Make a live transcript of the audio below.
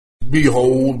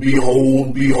Behold,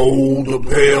 behold, behold, the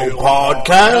Pale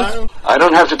Podcast. I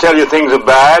don't have to tell you things are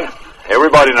bad.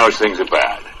 Everybody knows things are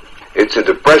bad. It's a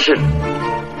depression.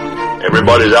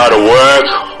 Everybody's out of work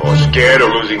or scared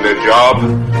of losing their job.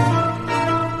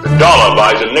 The dollar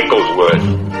buys a nickel's worth.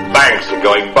 Banks are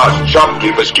going bust.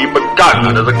 Shopkeepers keep a gun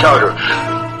under the counter.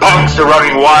 Punks are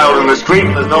running wild in the street,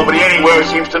 and there's nobody anywhere who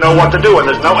seems to know what to do, and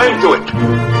there's no end to it.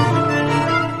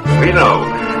 We know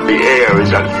the air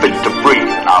is unfit to breathe,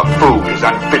 and our food is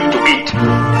unfit to eat.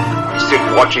 We sit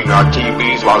watching our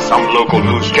TVs while some local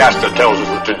newscaster tells us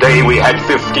that today we had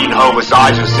 15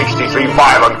 homicides and 63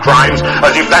 violent crimes,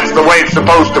 as if that's the way it's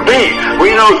supposed to be.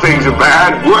 We know things are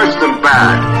bad, worse than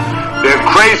bad. They're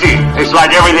crazy. It's like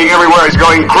everything everywhere is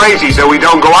going crazy, so we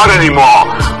don't go out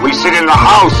anymore. We sit in the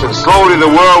house, and slowly the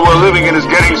world we're living in is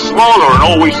getting smaller, and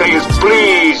all we say is,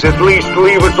 please, at least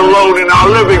leave us alone in our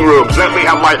living rooms. Let me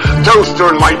have my toaster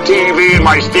and my TV and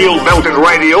my steel-belted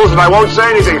radios, and I won't say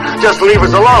anything. Just leave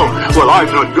us alone. Well, I'm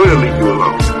not going to leave you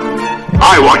alone.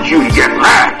 I want you to get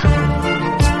mad.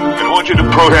 I don't want you to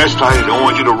protest. I don't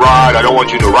want you to riot. I don't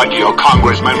want you to write to your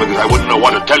congressman because I wouldn't know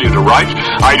what to tell you to write.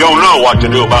 I don't know what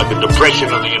to do about the depression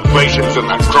and the inflations and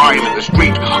the crime in the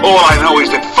street. All I know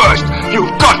is that first, you've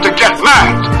got to get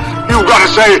mad. You've got to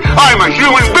say, I'm a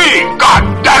human being. God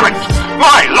damn it.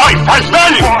 My life has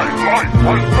value.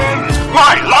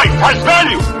 My life has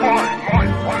value.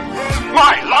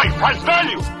 My life has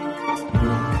value.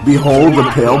 Behold the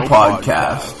Pale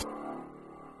Podcast.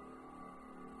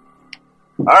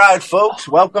 All right, folks,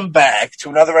 welcome back to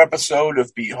another episode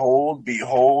of Behold,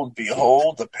 Behold,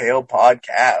 Behold, the Pale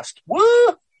Podcast.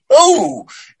 Woo! Ooh!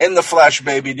 In the flesh,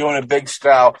 baby, doing a big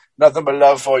style. Nothing but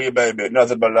love for you, baby.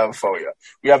 Nothing but love for you.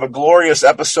 We have a glorious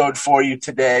episode for you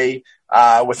today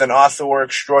with an author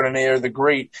extraordinaire, the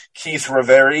great Keith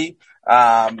Riveri,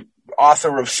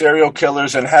 author of Serial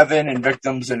Killers in Heaven and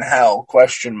Victims in Hell, ?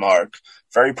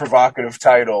 Very provocative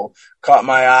title. Caught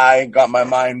my eye, got my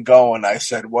mind going. I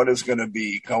said, what is going to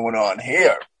be going on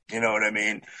here? You know what I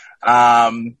mean?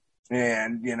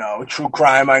 And, you know, true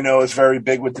crime I know is very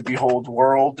big with the Behold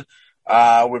world.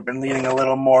 We've been leaning a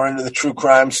little more into the true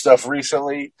crime stuff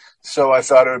recently. So I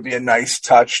thought it would be a nice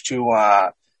touch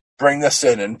to bring this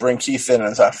in and bring Keith in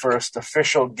as our first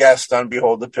official guest on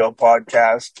Behold the Pale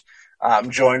Podcast.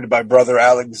 I'm joined by Brother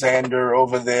Alexander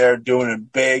over there doing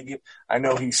it big. I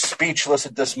know he's speechless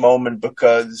at this moment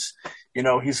because, you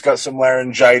know, he's got some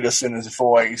laryngitis in his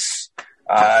voice.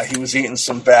 He was eating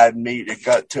some bad meat. It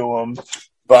got to him.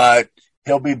 But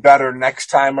he'll be better next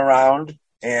time around.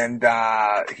 And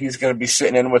he's going to be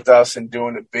sitting in with us and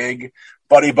doing it big.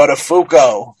 Buddy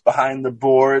Buttafuoco behind the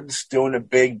boards, doing it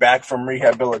big, back from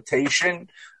rehabilitation.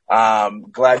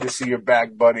 Glad to see you're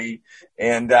back, buddy.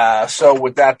 And so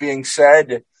with that being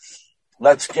said,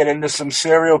 let's get into some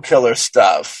serial killer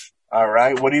stuff. All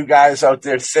right. What do you guys out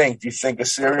there think? Do you think a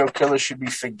serial killer should be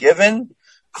forgiven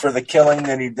for the killing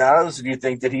that he does? Or do you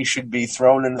think that he should be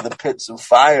thrown into the pits of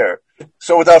fire?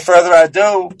 So without further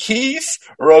ado, Keith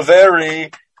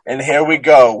Riveri, and here we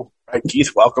go. All right,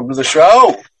 Keith, welcome to the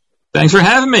show. Thanks for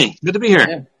having me. Good to be here.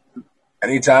 Yeah.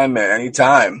 Anytime, man.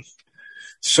 Anytime.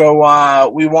 So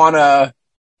we want to,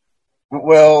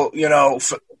 well, you know,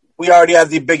 we already had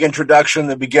the big introduction in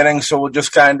the beginning, so we'll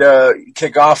just kind of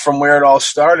kick off from where it all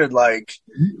started. Like,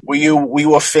 were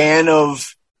you a fan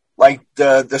of like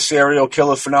the serial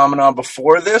killer phenomenon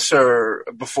before this, or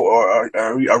before, or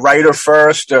a writer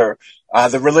first, or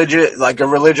the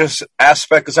religious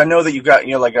aspect? Because I know that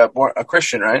you're like a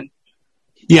Christian, right?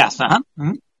 Yes.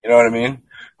 Mm-hmm. You know what I mean?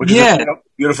 Which is a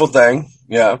beautiful thing.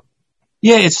 Yeah.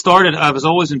 Yeah, it started, I was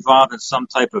always involved in some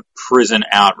type of prison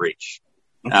outreach.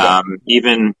 Okay.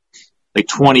 Even like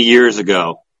 20 years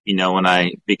ago, you know, when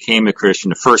I became a Christian,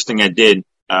 the first thing I did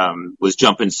was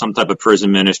jump in some type of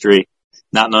prison ministry,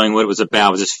 not knowing what it was about. I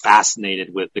was just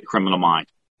fascinated with the criminal mind.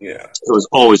 Yeah. It was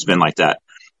always been like that.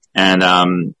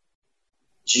 And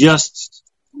just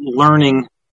learning,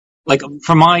 like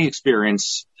from my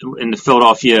experience in the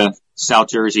Philadelphia, South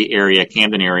Jersey area,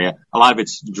 Camden area, a lot of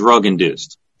it's drug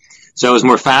induced. So I was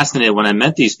more fascinated when I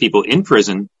met these people in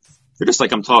prison. They're just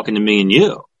like I'm talking to me and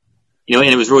you know,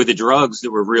 and it was really the drugs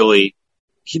that were really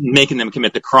making them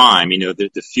commit the crime, you know, the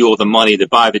fuel, the money to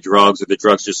buy the drugs, or the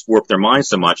drugs just warp their mind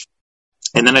so much.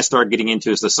 And then I started getting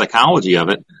into the psychology of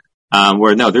it,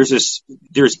 where no, there's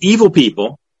evil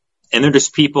people, and they're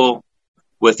just people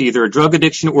with either a drug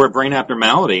addiction or a brain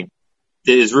abnormality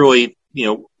that is really, you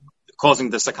know,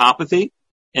 causing the psychopathy.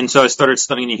 And so I started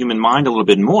studying the human mind a little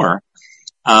bit more.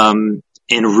 And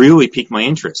really piqued my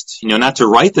interest, you know, not to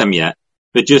write them yet,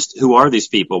 but just who are these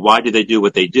people? Why do they do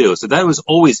what they do? So that was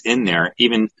always in there,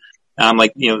 even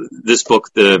Like, this book,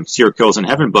 the Serial Killers in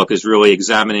Heaven book, is really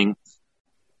examining,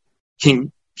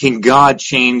 can God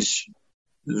change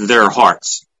their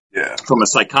hearts from a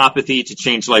psychopathy to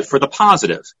change life for the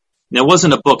positive? Now, it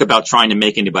wasn't a book about trying to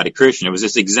make anybody Christian. It was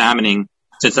just examining,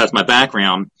 since that's my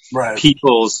background,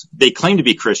 they claim to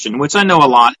be Christian, which I know a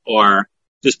lot are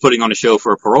just putting on a show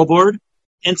for a parole board.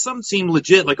 And some seem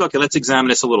legit, like, okay, let's examine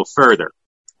this a little further.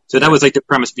 So that was like the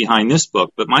premise behind this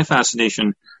book. But my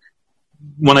fascination,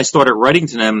 when I started writing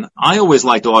to them, I always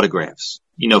liked autographs,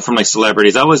 from like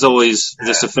celebrities. I was always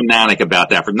just a fanatic about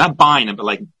that, for not buying them, but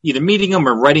like either meeting them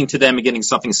or writing to them and getting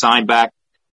something signed back.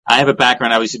 I have a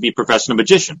background. I used to be a professional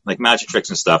magician, like magic tricks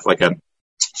and stuff, like a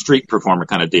street performer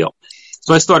kind of deal.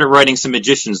 So I started writing some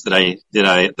magicians that I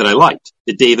liked,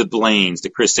 the David Blaines, the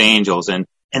Chris Angels, and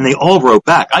they all wrote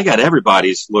back. I got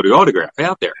everybody's loaded autograph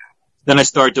out there. Then I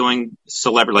started doing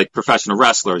celebrity, like professional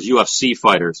wrestlers, UFC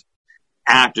fighters,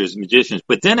 actors, magicians.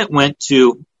 But then it went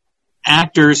to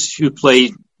actors who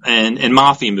played in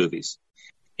mafia movies.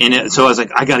 And so I was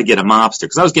like, I got to get a mobster,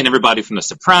 because I was getting everybody from The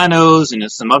Sopranos and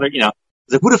some other, I was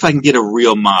like, what if I can get a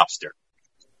real mobster?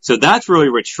 So that's really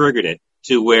what triggered it,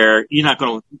 to where you're not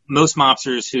going to, most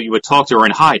mobsters who you would talk to are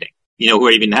in hiding, who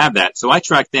even have that. So I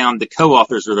tracked down the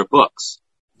co-authors of their books.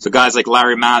 So guys like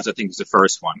Larry Maz, I think, was the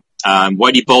first one.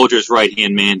 Whitey Bulger's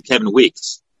right-hand man, Kevin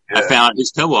Weeks. I found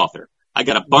his co-author. I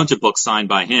got a bunch of books signed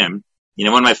by him.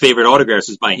 One of my favorite autographs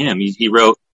is by him. He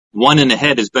wrote, "One in the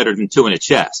head is better than two in the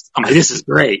chest." I'm like, this is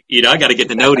great. I got to get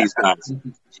to know these guys.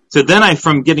 So then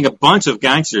from getting a bunch of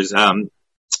gangsters,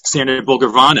 Senator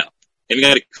Bulgarvano, and we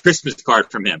got a Christmas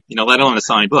card from him, let alone a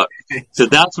signed book. So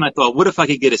that's when I thought, what if I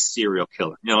could get a serial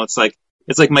killer?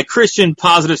 It's like my Christian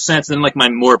positive sense and like my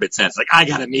morbid sense. Like, I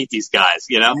got to meet these guys,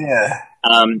 Yeah.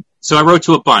 So I wrote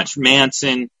to a bunch: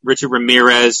 Manson, Richard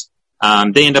Ramirez.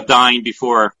 They end up dying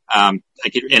before I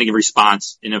get any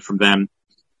response, from them.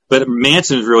 But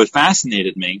Manson really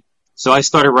fascinated me. So I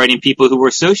started writing people who were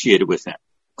associated with him,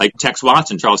 like Tex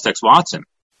Watson, Charles Tex Watson.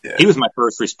 Yeah. He was my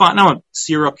first response. Not a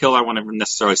serial killer. I wouldn't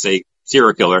necessarily say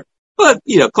serial killer, but,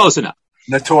 close enough.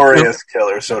 Notorious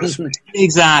killer, so to speak.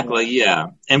 Exactly, yeah.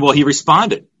 And he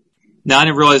responded. Now, I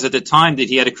didn't realize at the time that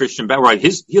he had a Christian background. He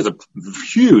has a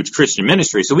huge Christian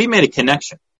ministry, so we made a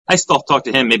connection. I still talk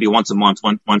to him maybe once a month,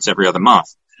 once every other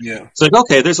month. Yeah. So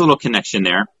okay, there's a little connection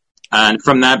there. And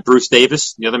from that, Bruce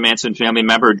Davis, the other Manson family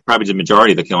member, probably the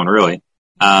majority of the killing, really.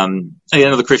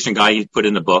 Another Christian guy he put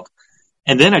in the book.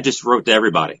 And then I just wrote to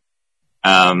everybody.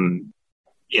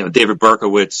 David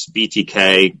Berkowitz,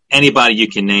 BTK, anybody you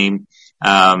can name.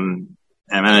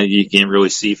 You can't really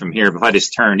see from here, but if I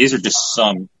just turn, these are just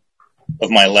some of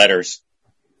my letters.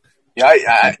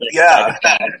 Yeah.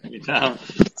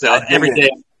 So every day,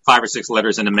 5 or 6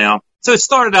 letters in the mail. So it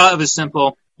started out, it was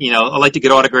simple. I like to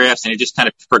get autographs, and it just kind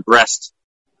of progressed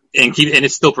and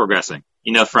it's still progressing,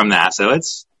 from that. So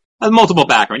it's a multiple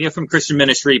background, from Christian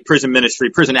ministry,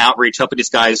 prison outreach, helping these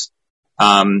guys,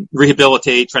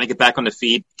 rehabilitate, trying to get back on the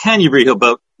feet. Can you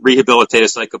rehabilitate a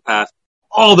psychopath?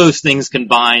 All those things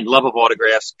combined, love of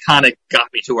autographs, kind of got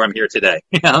me to where I'm here today.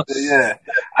 Yeah,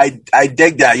 I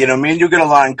dig that. Me and you get a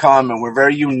lot in common. We're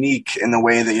very unique in the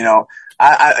way that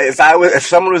if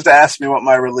someone was to ask me what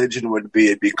my religion would be,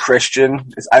 it'd be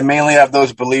Christian. I mainly have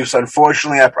those beliefs.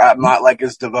 Unfortunately, I'm not like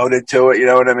as devoted to it. You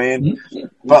know what I mean? Mm-hmm.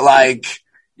 But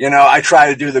I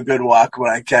try to do the good walk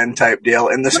when I can, type deal.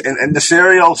 And the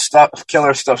serial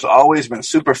killer stuff's always been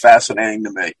super fascinating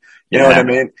to me. You know what I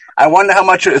mean? I wonder how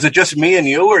much, is it just me and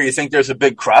you, or you think there's a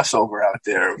big crossover out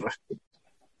there?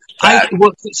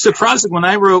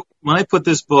 Surprisingly, when I put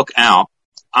this book out,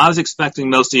 I was expecting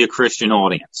mostly a Christian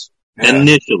audience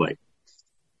initially.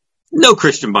 No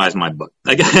Christian buys my book.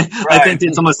 I think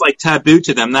it's almost like taboo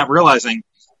to them, not realizing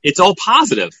it's all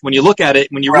positive. When you look at it,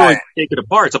 when you really take it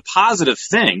apart, it's a positive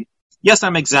thing. Yes,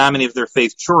 I'm examining if their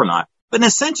faith's true or not, but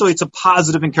essentially it's a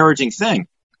positive, encouraging thing.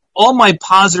 All my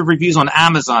positive reviews on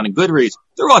Amazon and Goodreads,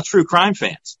 they're all true crime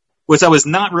fans, which I was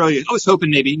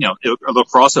hoping maybe, a little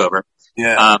crossover.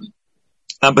 Yeah.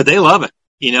 But they love it,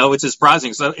 which is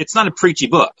surprising. So it's not a preachy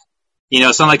book.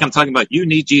 It's not like I'm talking about, you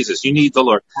need Jesus, you need the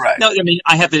Lord. Right. No,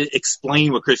 I have to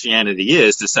explain what Christianity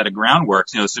is to set a groundwork,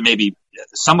 so maybe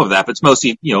some of that, but it's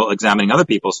mostly, examining other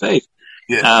people's faith.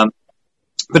 Yeah.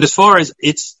 But as far as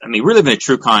we live in a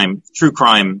true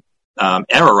crime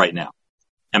era right now.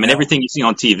 Everything you see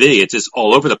on TV, it's just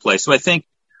all over the place. So I think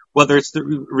whether it's the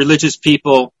religious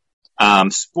people,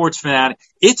 sports fanatic,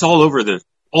 it's all over the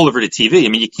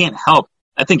TV. You can't help.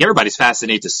 I think everybody's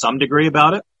fascinated to some degree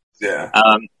about it. Yeah.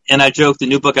 And I joke, the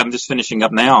new book I'm just finishing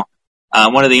up now,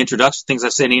 one of the things I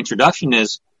say in the introduction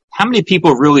is, how many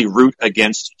people really root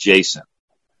against Jason?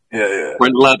 or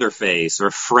Leatherface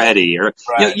or Freddy, or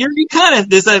Right. you kind of,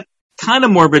 there's a kind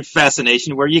of morbid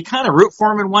fascination where you kind of root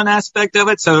for him in one aspect of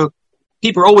it. So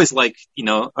people are always like,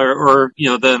 or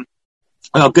the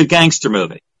good gangster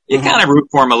movie. You kind of root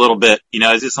for him a little bit,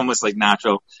 it's just almost like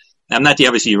natural. Now, not that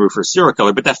obviously you root for a serial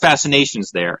killer, but that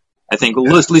fascination's there. I think at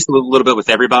least a little bit with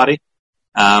everybody.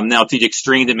 Now, to the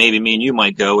extreme that maybe me and you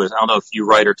might go is, I don't know if you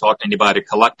write or talk to anybody to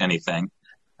collect anything.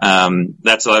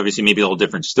 That's obviously maybe a little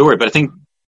different story, but I think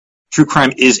true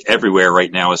crime is everywhere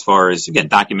right now as far as, again,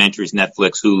 documentaries,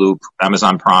 Netflix, Hulu,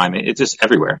 Amazon Prime. It's just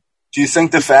everywhere. Do you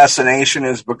think the fascination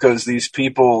is because these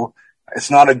people, it's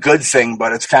not a good thing,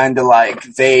 but it's kind of like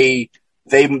they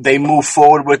move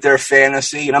forward with their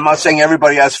fantasy? And I'm not saying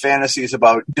everybody has fantasies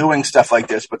about doing stuff like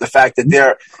this, but the fact that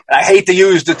they're, I hate to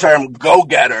use the term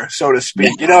go-getter, so to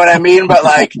speak. You know what I mean? But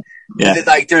like,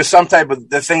 like there's some type of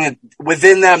the thing that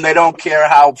within them, they don't care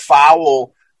how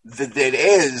foul it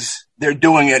is. They're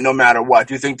doing it no matter what.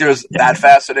 Do you think there's that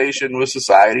fascination with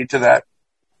society to that?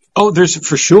 Oh, there's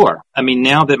for sure. I mean,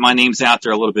 now that my name's out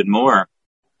there a little bit more,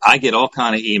 I get all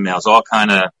kind of emails, all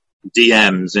kind of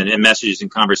DMs and messages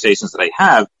and conversations that I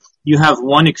have. You have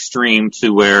one extreme to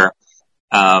where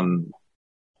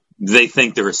they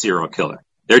think they're a serial killer.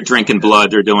 They're drinking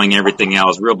blood. They're doing everything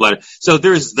else, real blood. So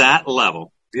there's that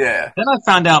level. Yeah. Then I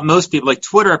found out most people, like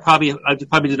Twitter, I probably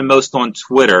did the most on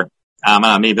Twitter. I don't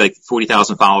know, maybe like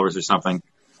 40,000 followers or something.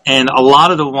 And a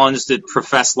lot of the ones that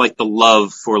profess like the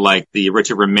love for like the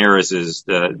Richard Ramirez's,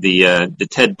 the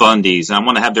Ted Bundys, and I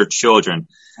want to have their children.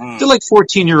 They're like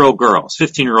 14-year-old girls,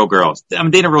 15-year-old girls. I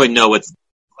mean, they don't really know what's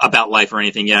about life or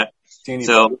anything yet.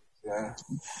 So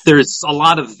there's a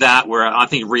lot of that where I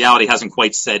think reality hasn't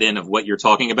quite set in of what you're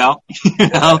talking about,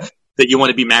 that you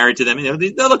want to be married to them.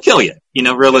 They'll kill you,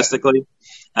 realistically.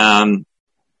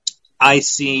 I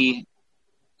see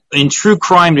in true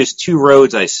crime, there's two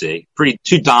roads I see,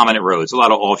 two dominant roads, a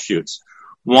lot of offshoots.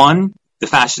 One, the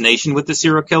fascination with the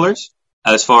serial killers,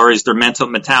 as far as their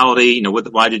mentality,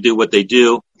 why they do what they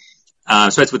do. So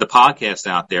that's with the podcast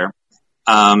out there.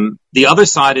 The other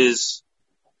side is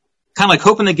kind of like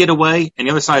hoping to get away, and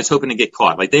the other side is hoping to get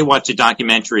caught. Like they watch the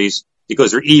documentaries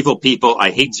because they're evil people.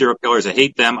 I hate serial killers. I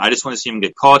hate them. I just want to see them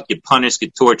get caught, get punished,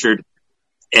 get tortured.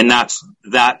 And that's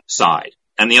that side.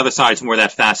 And the other side is more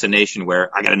that fascination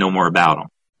where I got to know more about them.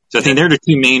 So I think they're the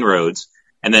two main roads.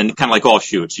 And then kind of like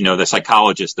offshoots, the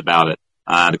psychologist about it,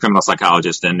 the criminal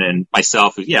psychologist, and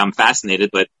myself. Yeah, I'm fascinated,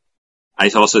 but I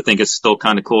also think it's still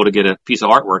kind of cool to get a piece of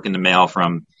artwork in the mail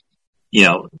from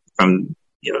the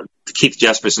Keith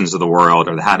Jespersons of the world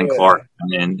or the Haddon Clark.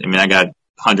 And I mean, I got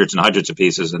hundreds and hundreds of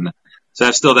pieces. And so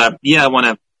that's still that, I want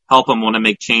to help them, want to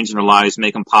make change in their lives,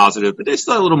 make them positive, but there's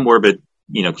still a little morbid,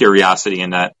 curiosity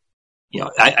in that.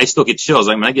 I still get chills.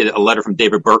 I mean, I get a letter from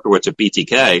David Berkowitz at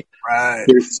BTK. Right.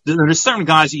 There's certain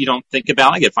guys that you don't think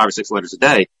about. I get 5 or 6 letters a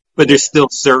day, but there's still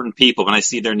certain people when I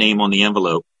see their name on the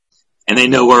envelope and they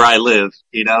know where I live.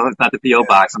 It's not the P.O.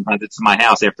 box. Sometimes it's my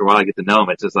house. After a while, I get to know them.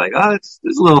 It's just like, there's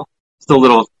still a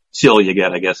little chill you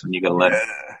get, I guess, when you get a letter.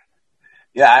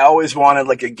 Yeah, I always wanted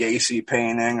like a Gacy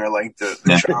painting or like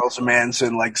the Charles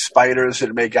Manson like spiders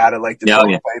that make out of like the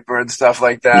paper and stuff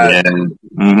like that.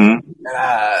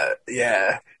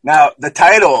 Yeah. Now the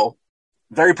title,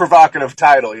 very provocative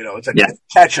title. It's a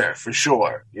catcher for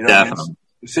sure. Definitely.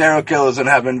 Serial killers in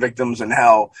heaven, victims in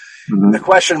hell. The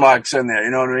question marks in there.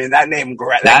 You know what I mean? That name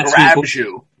grabs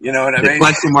you. You know what I mean? The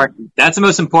question mark. That's the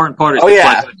most important part. Is question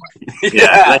mark.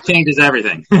 That changes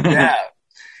everything.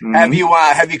 Have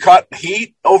you caught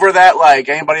heat over that? Like,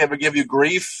 anybody ever give you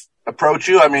grief, approach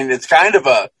you? I mean, it's kind of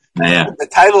the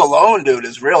title alone, dude,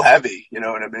 is real heavy. You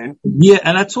know what I mean? Yeah,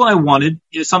 and that's what I wanted.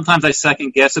 Sometimes I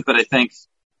second guess it, but I think,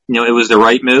 it was the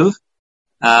right move.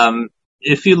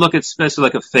 If you look at especially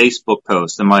like a Facebook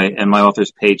post and my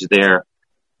author's page there,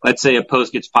 let's say a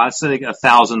post gets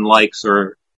 1,000 likes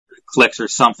or clicks or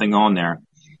something on there,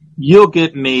 you'll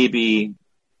get maybe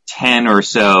 10 or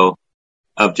so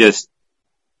of just,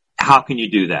 how can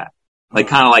you do that? Like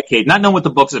kind of like Kate, not knowing what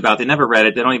the book's about. They never read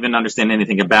it. They don't even understand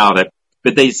anything about it,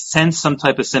 but they sense some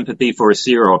type of sympathy for a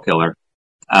serial killer.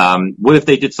 What if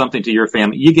they did something to your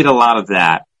family? You get a lot of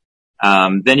that.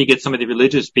 Then you get some of the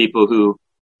religious people who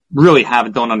really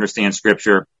don't understand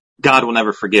scripture. God will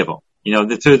never forgive them.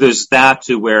 So there's that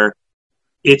to where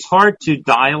it's hard to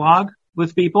dialogue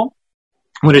with people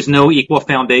when there's no equal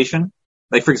foundation.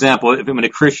 Like, for example, when a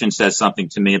Christian says something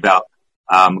to me about,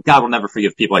 God will never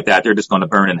forgive people like that. They're just going to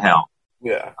burn in hell.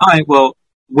 Yeah. All right. Well,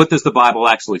 what does the Bible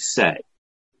actually say?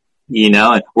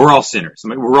 And we're all sinners. I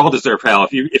mean, we all deserve hell.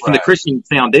 If from the Christian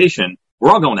foundation,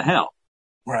 we're all going to hell.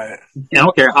 Right. And I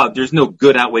don't care how, there's no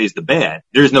good outweighs the bad.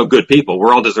 There's no good people.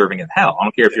 We're all deserving of hell. I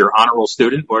don't care if you're an honor roll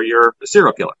student or you're a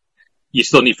serial killer. You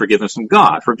still need forgiveness from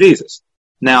God, from Jesus.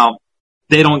 Now,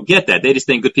 they don't get that. They just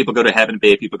think good people go to heaven,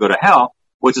 bad people go to hell,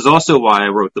 which is also why I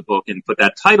wrote the book and put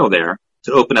that title there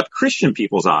to open up Christian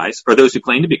people's eyes, or those who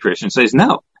claim to be Christian, says,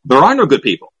 no, there are no good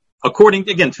people. According,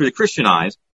 again, through the Christian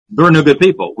eyes, there are no good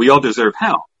people. We all deserve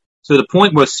hell. So the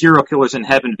point was serial killers in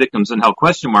heaven, victims in hell,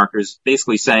 question markers,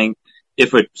 basically saying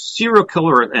if a serial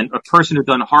killer and a person who've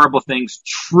done horrible things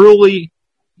truly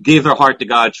gave their heart to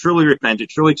God, truly repented,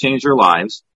 truly changed their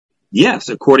lives, yes,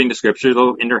 according to Scripture,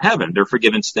 they'll enter heaven, their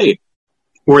forgiven state.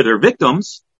 Or they're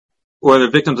victims, or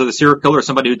they're victims of the serial killer or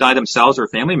somebody who died themselves or a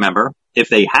family member. If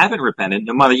they haven't repented,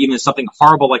 no matter even if something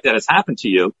horrible like that has happened to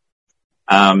you,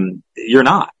 you're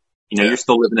not. You're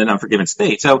still living in an unforgiven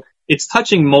state. So it's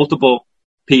touching multiple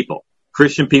people.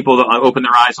 Christian people that open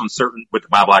their eyes on certain, what the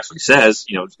Bible actually says.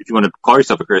 If you want to call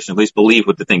yourself a Christian, at least believe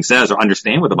what the thing says or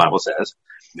understand what the Bible says.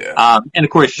 Yeah. And of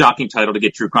course, shocking title to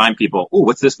get true crime people. Oh,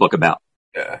 what's this book about?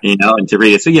 Yeah. And to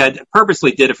read it. So yeah, I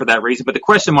purposely did it for that reason. But the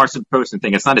question marks in the person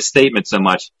thing, it's not a statement so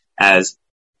much as,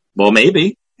 well,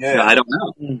 maybe. Yeah. I don't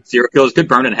know. Serial killers could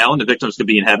burn in hell and the victims could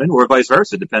be in heaven, or vice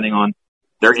versa, depending on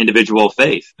their individual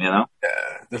faith, Yeah.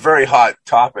 The very hot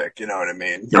topic, you know what I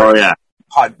mean? Oh yeah.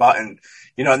 Hot button.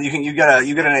 You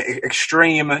get an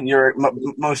extreme, your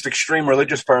most extreme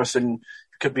religious person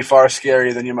could be far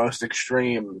scarier than your most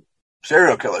extreme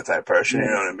serial killer type person, you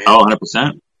know what I mean? Oh,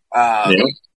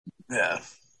 100%. Yeah.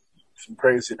 Some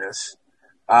craziness.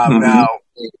 Now,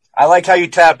 I like how you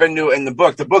tap into it in the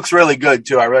book. The book's really good,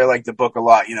 too. I really like the book a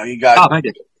lot. You got thank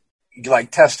you.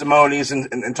 Like testimonies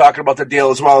and talking about the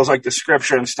deal as well as like the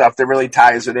scripture and stuff that really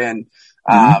ties it in.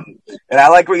 And I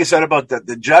like what you said about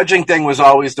the judging thing was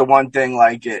always the one thing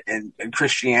like in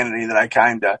Christianity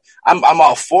that I'm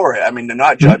all for it. I mean, the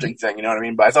not judging thing, you know what I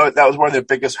mean? But I thought that was one of the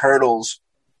biggest hurdles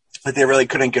that they really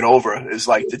couldn't get over is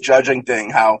like the judging thing,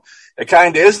 how it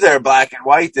kind of is there black and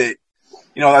white that,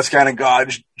 that's kind of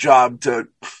God's job to,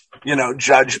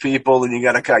 judge people and you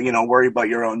got to, worry about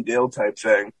your own deal type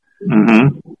thing.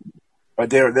 Mm-hmm. But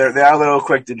they are a little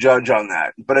quick to judge on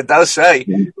that. But it does say,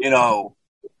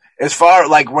 as far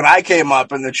like when I came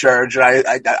up in the church,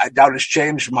 I doubt it's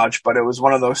changed much, but it was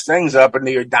one of those things up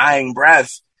into your dying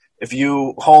breath. If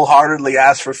you wholeheartedly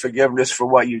ask for forgiveness for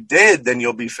what you did, then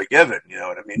you'll be forgiven. You know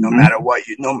what I mean? No matter what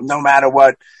no matter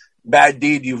what bad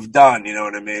deed you've done. You know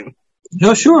what I mean?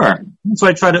 No, sure. That's why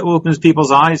I try to open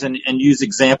people's eyes and use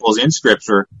examples in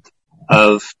Scripture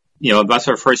of, that's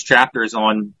our first chapters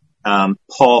on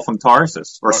Paul from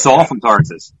Tarsus or Saul from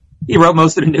Tarsus. He wrote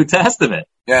most of the New Testament.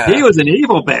 Yeah. He was an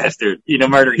evil bastard,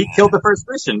 murder. He killed the first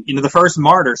Christian, the first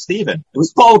martyr, Stephen. It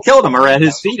was Paul who killed him or at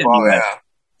his feet.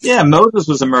 Yeah, Moses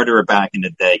was a murderer back in the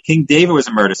day. King David was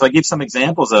a murderer. So I give some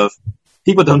examples of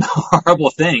people doing horrible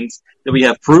things that we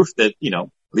have proof that, at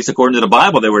least according to the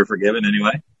Bible, they were forgiven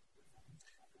anyway.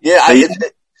 Yeah,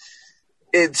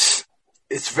 it's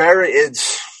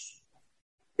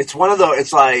one of those.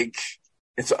 It's like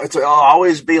it'll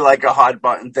always be like a hot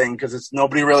button thing because it's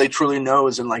nobody really truly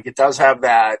knows, and like it does have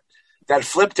that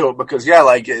flip to it because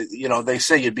they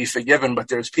say you'd be forgiven, but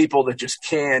there's people that just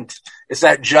can't. It's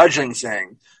that judging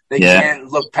thing. They can't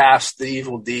look past the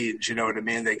evil deeds. You know what I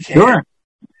mean? They can't. Sure.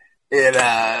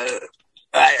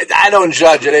 I don't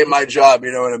judge. It ain't my job.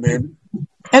 You know what I mean?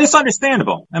 And it's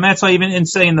understandable. I mean, that's why even in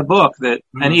saying the book that,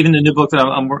 and even the new book that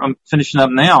I'm finishing up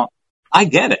now, I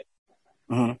get it.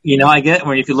 Mm-hmm. I get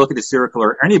when if you look at a serial killer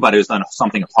or anybody who's done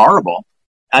something horrible,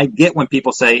 I get when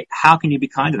people say, how can you be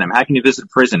kind to them? How can you visit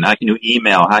prison? How can you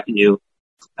email? How can you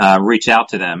reach out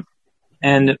to them?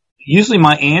 And usually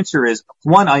my answer is,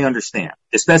 one, I understand,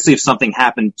 especially if something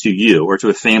happened to you or to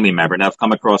a family member. And I've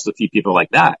come across a few people like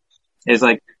that. It's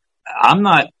like, I'm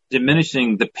not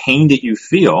diminishing the pain that you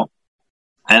feel.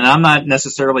 And I'm not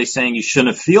necessarily saying you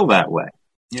shouldn't feel that way.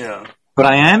 Yeah. But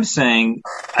I am saying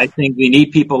I think we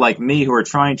need people like me who are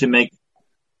trying to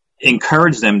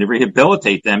encourage them to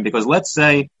rehabilitate them, because let's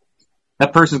say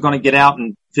that person's going to get out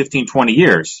in 15, 20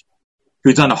 years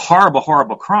who's done a horrible,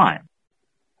 horrible crime,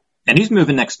 and he's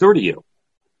moving next door to you.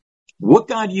 What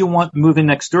guy do you want moving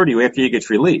next door to you after he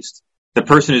gets released? The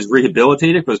person who's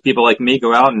rehabilitated, because people like me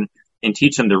go out and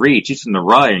teach them to read, teach them to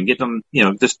write, and get them,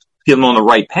 just get them on the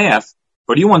right path.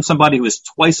 Or do you want somebody who is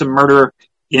twice a murderer,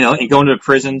 and going to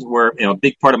prisons where, a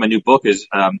big part of my new book is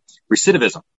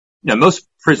recidivism. Most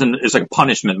prison is like a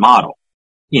punishment model.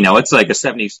 It's like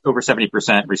over 70%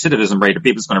 recidivism rate of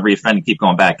people's going to reoffend and keep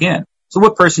going back in. So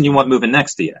what person you want moving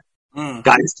next to you?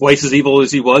 Guy who's twice as evil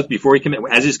as he was before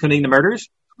as he's committing the murders?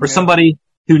 Or somebody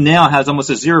who now has almost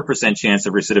a 0% chance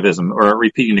of recidivism or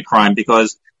repeating the crime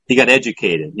because He got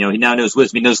educated. You know, he now knows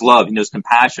wisdom. He knows love. He knows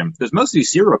compassion. Because most of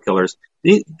these serial killers,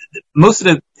 half of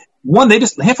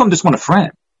them just want a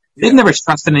friend. They've never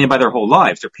trusted anybody their whole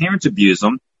lives. Their parents abused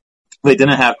them. They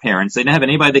didn't have parents. They didn't have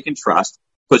anybody they can trust.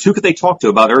 Because who could they talk to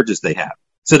about urges they have?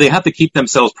 So they have to keep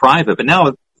themselves private. But now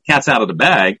the cat's out of the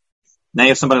bag. Now you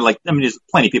have somebody like, I mean, there's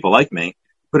plenty of people like me,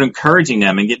 but encouraging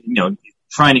them and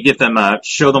trying to give them,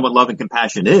 show them what love and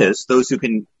compassion is. Those who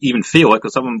can even feel it,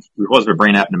 because some of them, because of a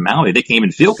brain abnormality, they can't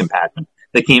even feel compassion.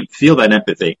 They can't feel that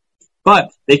empathy.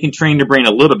 But they can train their brain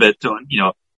a little bit to,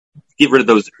 get rid of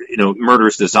those,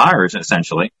 murderous desires,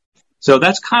 essentially. So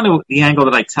that's kind of the angle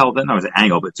that I tell them. Not as an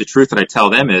angle, but it's the truth that I tell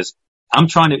them is, I'm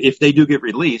trying to, if they do get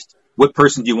released, what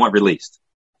person do you want released?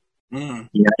 Mm.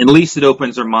 Yeah, at least it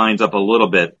opens their minds up a little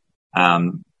bit,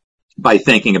 by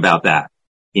thinking about that.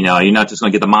 You're not just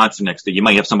going to get the monster next to you. You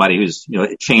might have somebody who's,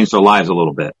 changed their lives a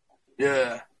little bit.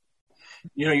 Yeah.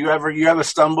 You ever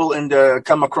stumble into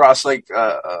come across like,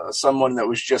 someone that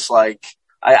was just like,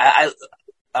 I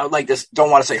would like this,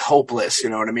 don't want to say hopeless, you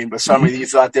know what I mean? But somebody you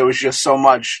thought there was just so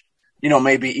much,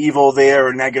 maybe evil there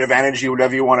or negative energy,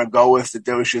 whatever you want to go with, that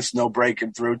there was just no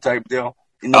breaking through type deal.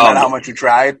 No matter how much you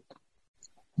tried.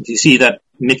 Do you see that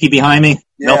Mickey behind me?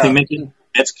 Yeah. Melting Mickey?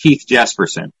 That's Keith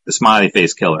Jesperson, the smiley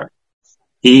face killer.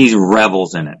 He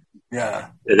revels in it. Yeah.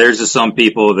 There's just some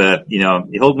people that,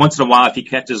 he'll once in a while, if he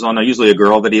catches on, usually a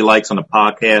girl that he likes on a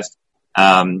podcast,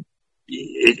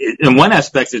 in one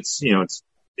aspect,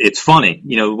 it's funny,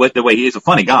 the way he is a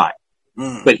funny guy,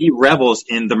 but he revels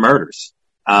in the murders.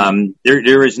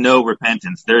 There is no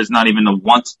repentance. There is not even a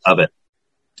want of it.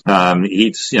 And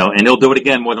he'll do it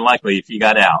again more than likely if he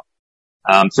got out.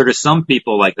 So there's some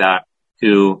people like that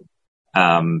who,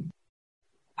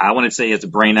 I wouldn't say he has a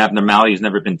brain abnormality. He's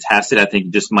never been tested. I think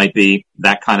he just might be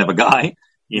that kind of a guy.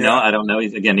 I don't know.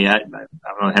 I don't know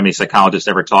how many psychologists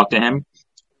ever talked to him.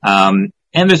 And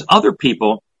there's other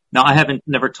people. Now, I haven't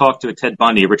never talked to a Ted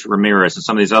Bundy, Richard Ramirez, and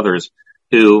some of these others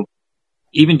who,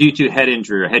 even due to head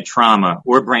injury or head trauma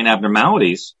or brain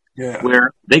abnormalities,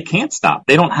 where they can't stop.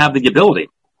 They don't have the ability.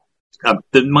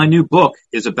 My new book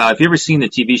is about, if you've ever seen the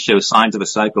TV show Signs of a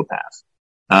Psychopath,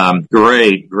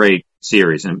 great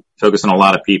series and focus on a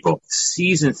lot of people.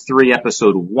 Season 3,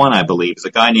 episode 1, I believe, is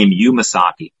a guy named Yu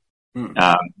Masaki,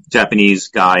 Japanese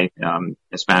guy,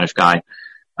 a Spanish guy.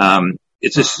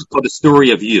 It's just called The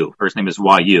Story of You. First name is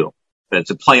YU. But it's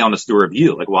a play on the story of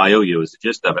you, like YOU is the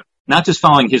gist of it. Not just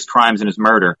following his crimes and his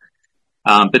murder,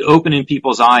 but opening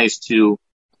people's eyes to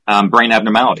brain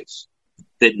abnormalities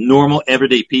that normal,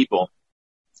 everyday people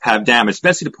have damage,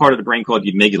 especially the part of the brain called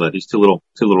the amygdala, these two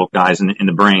little guys in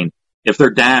the brain. If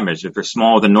they're damaged, if they're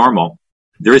smaller than normal,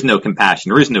 there is no compassion.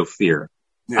 There is no fear.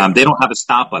 Yeah. They don't have a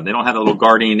stop button. They don't have a little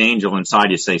guardian angel inside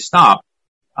you say stop,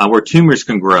 where tumors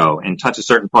can grow and touch a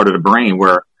certain part of the brain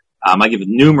where, I give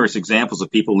numerous examples of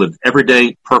people who live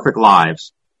everyday perfect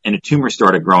lives and a tumor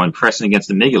started growing, pressing against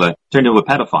the amygdala, turned into a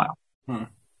pedophile. And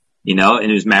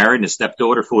he was married and his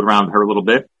stepdaughter fooled around with her a little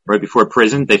bit right before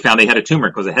prison. They found they had a tumor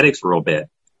because the headaches were real bad.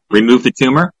 Removed the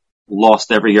tumor,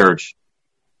 lost every urge,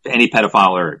 any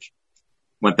pedophile urge.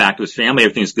 Went back to his family,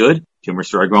 everything's good. Tumor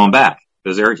started growing back.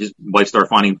 His wife started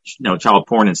finding, child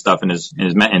porn and stuff in his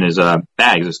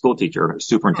bag as a school teacher, or a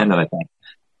superintendent, I think.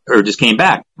 Urge just came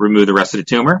back, removed the rest of the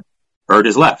tumor, urge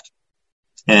is left.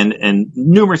 And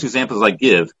numerous examples I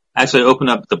give. Actually, I open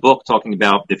up the book talking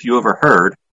about if you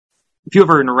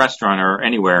ever in a restaurant or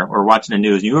anywhere or watching the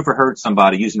news, you ever heard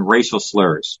somebody using racial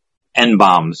slurs,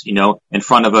 N-bombs, in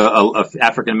front of a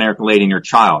African American lady and your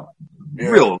child,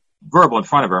 real verbal in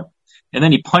front of her. And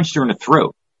then he punched her in the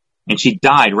throat and she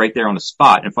died right there on the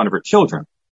spot in front of her children.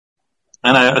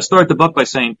 And I started the book by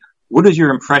saying, what is your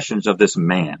impressions of this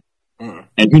man?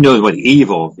 And who knows what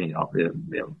evil,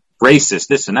 racist,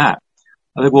 this and that.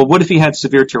 I think, well, what if he had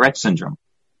severe Tourette syndrome?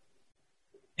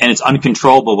 And it's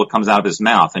uncontrollable what comes out of his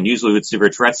mouth. And usually with severe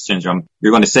Tourette syndrome,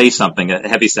 you're going to say something, a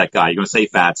heavyset guy, you're going to say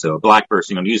fatso, a black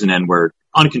person, you're going to use an N-word,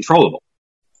 uncontrollable.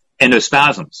 And those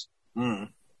spasms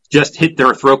just hit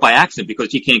their throat by accident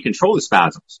because he can't control the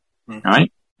spasms. All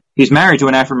right? He's married to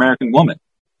an African-American woman.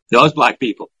 Those black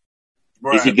people.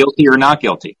 Right. Is he guilty or not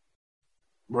guilty?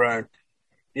 Right.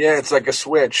 Yeah, it's like a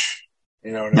switch.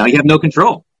 Now you have no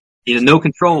control. He has no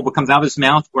control of what comes out of his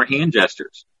mouth or hand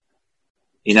gestures.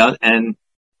 And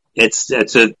it's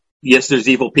yes, there's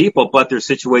evil people, but there's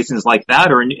situations like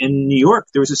that. Or in New York,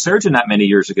 there was a surgeon not many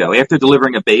years ago. After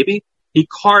delivering a baby, he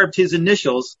carved his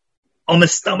initials on the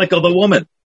stomach of a woman.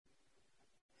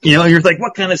 You're like,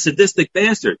 what kind of sadistic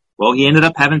bastard? Well, he ended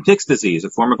up having Pick's disease, a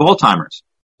form of Alzheimer's.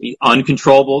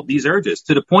 Uncontrollable, these urges,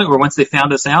 to the point where once they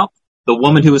found this out, the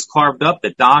woman who was carved up, the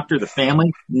doctor, the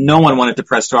family, no one wanted to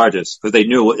press charges because they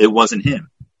knew it wasn't him.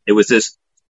 It was this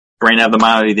brain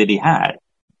abnormality that he had.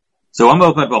 So I'm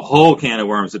opening up a whole can of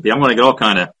worms. I'm going to get all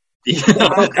kind of.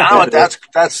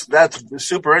 That's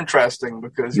super interesting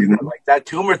because like that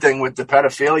tumor thing with the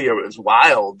pedophilia was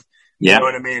wild. Yeah. You know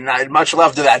what I mean? I'd much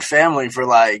love to that family for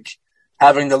like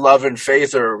having the love and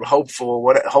faith or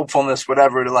hopefulness,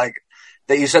 whatever, to like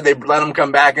that you said they let him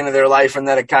come back into their life and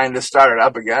then it kind of started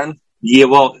up again. Yeah,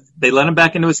 well, they let him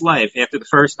back into his life after the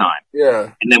first time.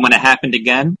 Yeah. And then when it happened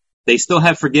again, they still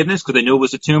had forgiveness because they knew it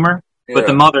was a tumor. Yeah. But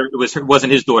the mother,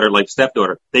 wasn't his daughter, like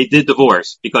stepdaughter. They did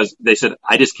divorce because they said,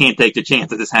 I just can't take the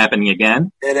chance of this happening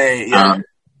again. It ain't, yeah.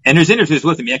 And there's interviews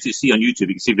with them. You actually see on YouTube.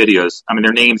 You can see videos. I mean,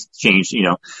 their names changed,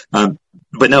 but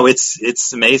no,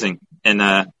 it's amazing. And,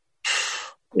 and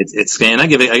I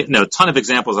give a ton of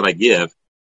examples that I give.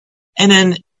 And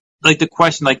then like the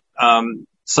question,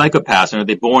 psychopaths, are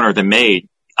they born or they're made?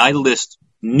 I list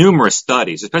numerous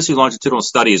studies, especially longitudinal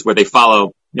studies where they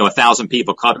follow, 1,000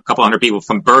 people, a couple hundred people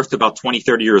from birth to about 20,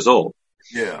 30 years old.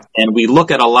 Yeah. And we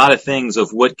look at a lot of things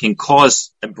of what can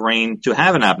cause a brain to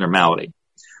have an abnormality.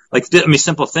 Like,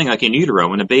 simple thing, like in utero,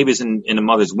 when a baby's in a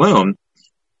mother's womb,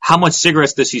 how much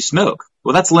cigarettes does she smoke?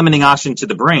 Well, that's limiting oxygen to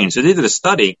the brain. So they did a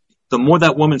study. The more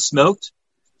that woman smoked,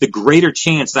 the greater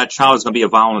chance that child is going to be a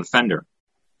violent offender.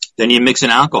 Then you mix in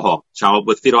alcohol, child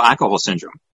with fetal alcohol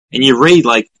syndrome. And you rate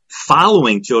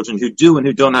following children who do and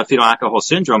who don't have fetal alcohol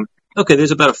syndrome. Okay,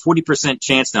 there's about a 40%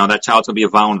 chance now that child's going to be a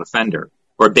violent offender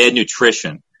or bad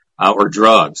nutrition or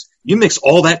drugs. You mix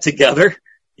all that together,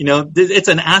 it's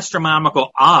an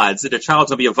astronomical odds that a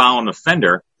child's going to be a violent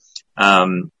offender.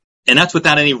 And that's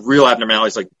without any real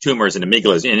abnormalities like tumors and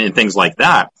amygdalas and things like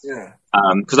that. Yeah.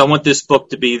 Because I want this book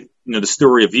to be, the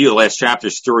story of you, the last chapter,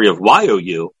 story of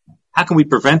YOU. How can we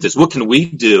prevent this? What can we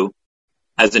do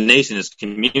as a nation, as a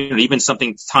community, even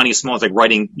something tiny as small as like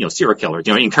writing, serial killers,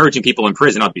 encouraging people in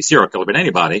prison not to be serial killer, but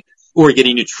anybody, or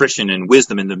getting nutrition and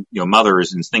wisdom in the,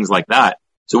 mothers and things like that.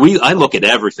 So I look at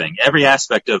everything, every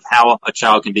aspect of how a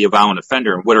child can be a violent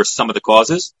offender and what are some of the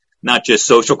causes, not just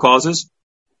social causes,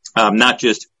 not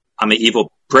just I'm an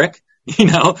evil prick,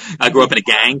 I grew up in a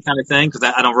gang kind of thing because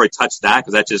I don't really touch that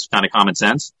because that's just kind of common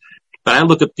sense. But I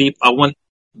look at people, I want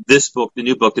this book, the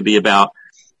new book, to be about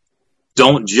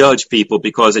don't judge people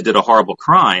because they did a horrible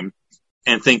crime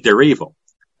and think they're evil.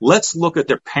 Let's look at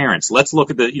their parents. Let's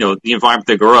look at the environment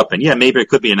they grew up in. Yeah, maybe it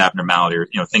could be an abnormality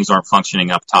or, things aren't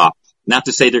functioning up top. Not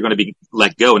to say they're going to be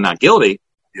let go and not guilty.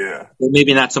 Yeah. But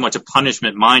maybe not so much a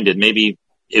punishment minded. Maybe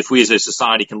if we as a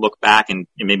society can look back and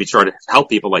maybe try to help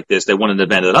people like this, they wouldn't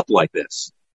have ended up like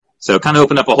this. So kind of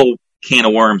open up a whole can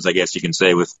of worms, I guess you can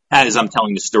say, with as I'm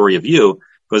telling the story of you,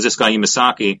 because this guy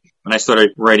Imasaki, when I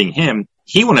started writing him,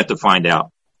 he wanted to find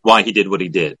out why he did what he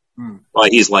did, why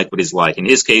he's like what he's like. In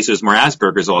his case, it was more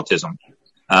Asperger's autism,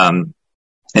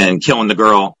 and killing the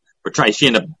girl, she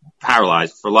ended up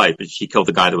paralyzed for life, but she killed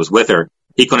the guy that was with her.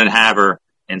 He couldn't have her,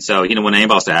 and so he didn't want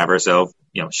anybody else to have her, so,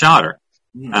 shot her.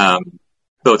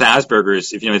 Both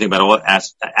Asperger's, if you know anything about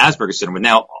Asperger's syndrome, but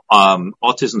now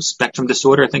autism spectrum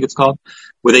disorder, I think it's called,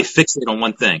 where they fixate on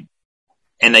one thing,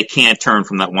 and they can't turn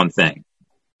from that one thing.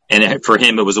 And for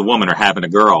him, it was a woman or having a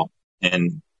girl,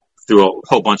 and through a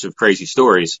whole bunch of crazy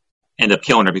stories, ended up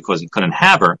killing her because he couldn't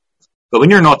have her. But when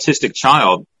you're an autistic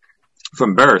child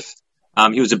from birth,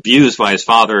 he was abused by his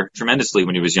father tremendously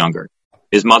when he was younger.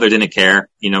 His mother didn't care.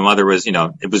 Mother was,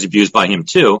 it was abused by him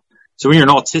too. So when you're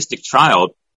an autistic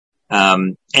child,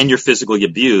 and you're physically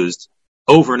abused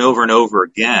over and over and over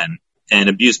again, and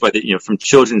abused by from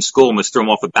children's school, almost throw him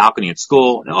off a balcony at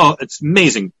school. Oh, it's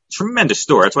amazing. Tremendous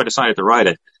story. That's why I decided to write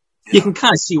it. Yeah. You can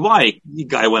kind of see why the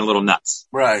guy went a little nuts.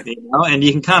 Right. And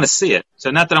you can kind of see it. So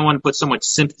not that I want to put so much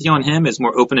sympathy on him, it's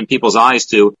more opening people's eyes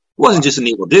to, it wasn't just an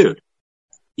evil dude.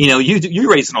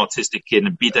 You raise an autistic kid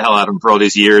and beat the hell out of him for all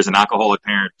these years, an alcoholic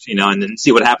parent, and then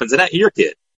see what happens to your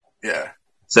kid. Yeah.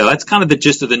 So that's kind of the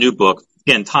gist of the new book.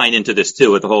 Again, tying into this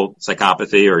too with the whole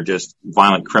psychopathy or just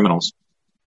violent criminals.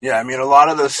 Yeah, I mean, a lot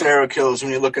of the serial killers,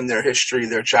 when you look in their history,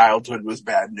 their childhood was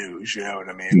bad news, you know what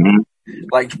I mean? Mm-hmm.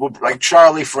 Like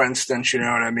Charlie, for instance, you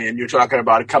know what I mean? You're talking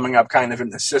about it coming up kind of in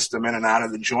the system, in and out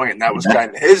of the joint, and that was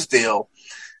kind of his deal.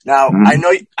 Now, I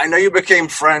know you became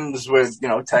friends with,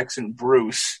 Tex and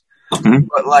Bruce,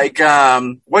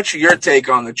 but what's your take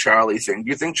on the Charlie thing?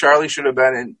 Do you think Charlie should have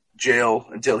been in jail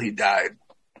until he died?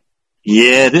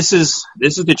 Yeah, this is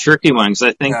the tricky one, because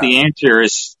I think the answer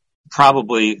is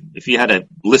probably, if you had to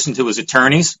listen to his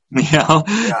attorneys,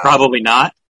 probably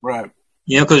not. Right.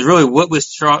 Because really, what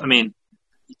was Charlie? I mean,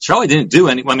 Charlie didn't do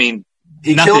any. I mean,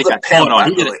 he killed a pimp.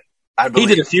 He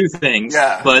did a few things,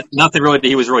 yeah, but nothing really that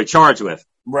he was really charged with.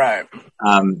 Right.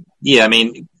 I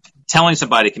mean, telling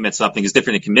somebody to commit something is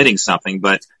different than committing something,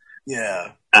 but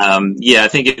yeah, I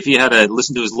think if he had to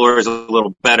listen to his lawyers a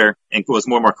little better and was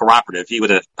more cooperative, he would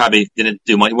have probably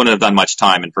wouldn't have done much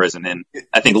time in prison. And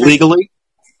I think legally,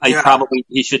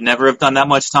 he should never have done that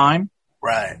much time.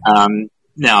 Right.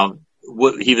 Now,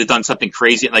 he would have done something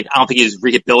crazy. Like, I don't think he was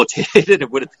rehabilitated.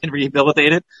 It would have been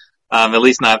rehabilitated. At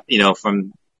least not,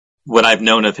 from what I've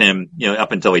known of him,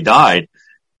 up until he died.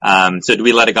 So do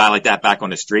we let a guy like that back on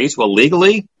the streets? Well,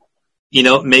 legally,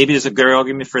 maybe there's a good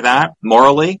argument for that.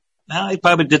 Morally, he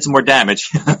probably did some more damage.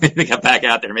 He got back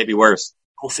out there, maybe worse.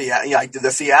 Well, see, the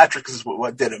theatrics is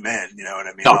what did him in, you know what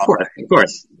I mean? Oh, of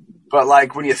course. But,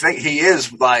 like, when you think he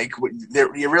is, like,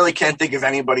 you really can't think of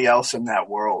anybody else in that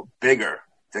world bigger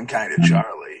than kind of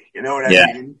Charlie. You know what I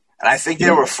mean? And I think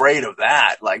they were afraid of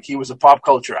that. Like, he was a pop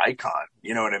culture icon.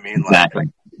 You know what I mean? Like, exactly.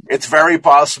 It's very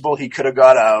possible he could have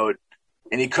got out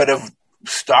and he could have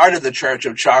started the Church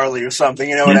of Charlie or something,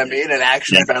 you know what I mean? And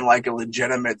actually been, like, a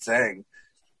legitimate thing.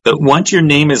 But once your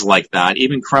name is like that,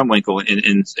 even Krenwinkel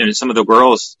and some of the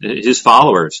girls, his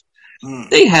followers,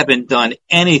 they haven't done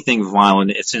anything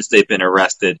violent since they've been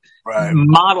arrested. Right.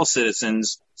 Model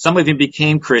citizens, some of them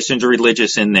became Christians or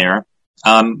religious in there.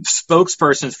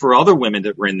 Spokespersons for other women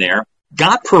that were in there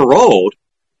got paroled,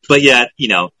 but yet,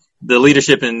 the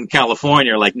leadership in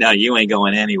California are like, no, you ain't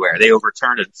going anywhere. They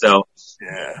overturned it. So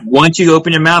once you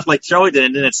open your mouth like Charlie did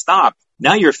and then it stopped,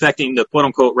 now you're affecting the quote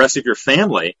unquote rest of your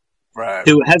family. Right.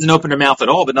 Who hasn't opened their mouth at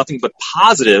all, but nothing but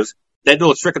positive. That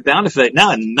little trickle down effect.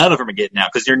 Now, none of them are getting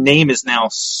out because your name is now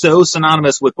so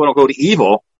synonymous with quote unquote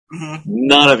evil. Mm-hmm.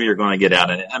 None of you are going to get out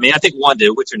of it. I mean, I think one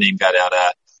did. What's her name got out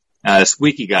at?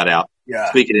 Squeaky got out. Yeah.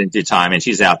 Squeaky didn't do time, and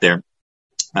she's out there.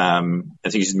 I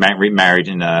think she's remarried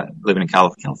and living in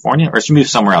California, or she moved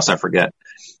somewhere else. I forget.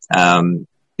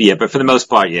 But for the most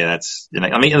part, that's.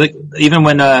 Even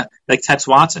when like Tex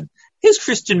Watson. His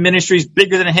Christian ministry is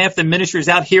bigger than half the ministries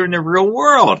out here in the real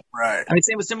world. Right. I mean,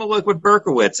 same with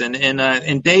Berkowitz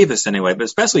and Davis anyway, but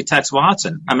especially Tex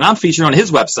Watson. I mean, I'm featured on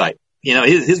his website.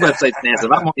 His website's massive.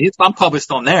 I'm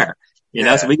published on there.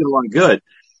 So we get along good.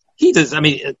 He does. I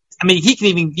mean,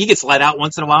 he gets let out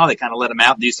once in a while. They kind of let him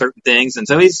out and do certain things, and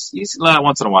so he's let out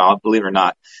once in a while, believe it or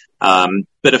not.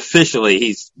 But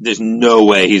officially, there's no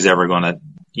way he's ever going to.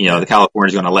 The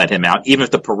California's going to let him out, even if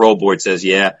the parole board says,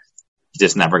 it's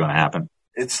just never going to happen.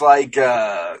 It's like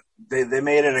they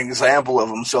made an example of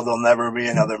him, so there'll never be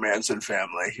another Manson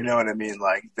family. You know what I mean?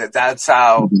 Like that's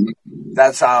how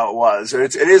it was.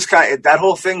 It is that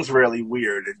whole thing's really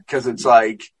weird because it's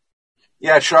like,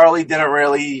 Charlie didn't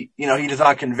really, he was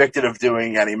not convicted of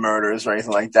doing any murders or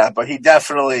anything like that, but he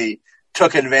definitely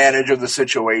took advantage of the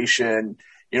situation.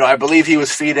 I believe he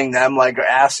was feeding them like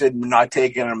acid, not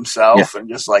taking it himself, and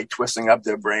just like twisting up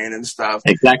their brain and stuff.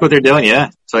 Exactly what they're doing,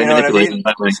 So you know manipulating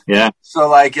what I mean? Yeah. So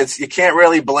like you can't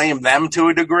really blame them to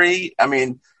a degree. I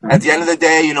mean, at the end of the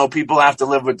day, people have to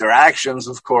live with their actions,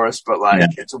 of course, but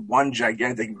it's one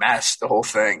gigantic mess, the whole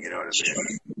thing. You know what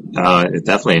I mean?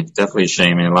 It's definitely a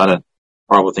shame. I mean, a lot of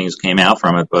horrible things came out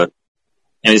from it, but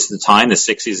it's the time, the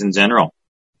 60s in general.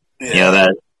 Yeah.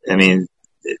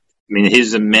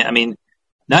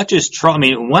 Not just Charlie. I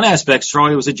mean, in one aspect,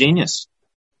 Charlie was a genius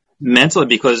mentally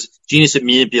because genius of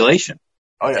manipulation.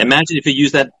 Oh, yeah. Imagine if he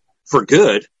used that for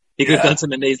good. He could have done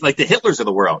some amazing, like the Hitlers of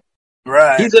the world.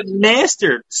 Right. He's a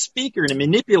master speaker and a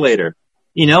manipulator.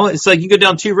 It's like you go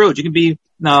down two roads. You can be,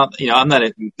 I'm not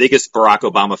a biggest Barack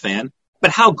Obama fan, but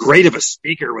how great of a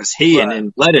speaker was he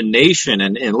and led a nation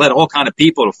and led all kind of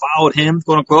people to follow him,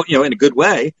 quote unquote, in a good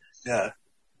way. Yeah.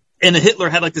 And the Hitler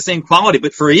had like the same quality,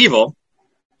 but for evil.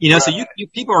 So you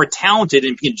people are talented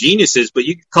and geniuses, but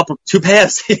you couple two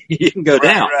paths you can go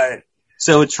down. Right.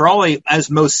 So Charlie,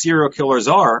 as most serial killers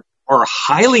are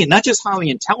not just highly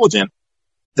intelligent,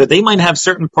 that they might have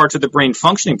certain parts of the brain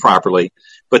functioning properly,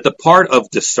 but the part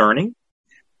of discerning,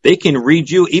 they can read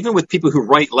you, even with people who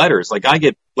write letters. Like I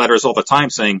get letters all the time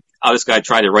saying, "Oh, this guy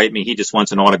tried to write me. He just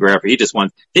wants an autograph." Or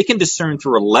they can discern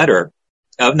through a letter.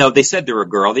 No, they said they're a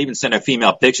girl. They even sent a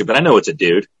female picture, but I know it's a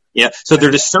dude. So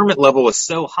their discernment level is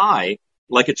so high,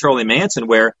 like a Charlie Manson,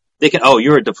 where they can,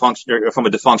 you're from a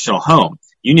dysfunctional home.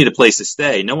 You need a place to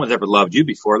stay. No one's ever loved you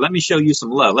before. Let me show you some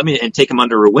love. And take them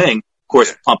under a wing. Of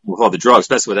course, pump them with all the drugs,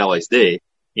 especially with LSD,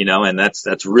 and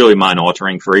that's really mind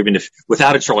altering for even if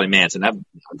without a Charlie Manson. I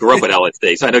grew up with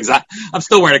LSD, so I know exactly. I'm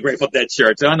still wearing a Grateful Dead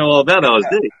shirt, so I know all about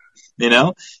LSD,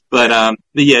 but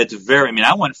it's very,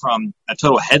 I went from a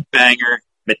total headbanger,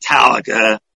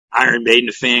 Metallica, Iron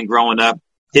Maiden fan growing up,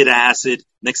 hit acid.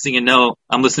 Next thing you know,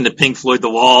 I'm listening to Pink Floyd, The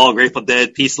Wall, Grateful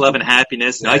Dead, Peace, Love, and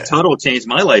Happiness. I totally changed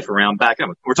my life around back.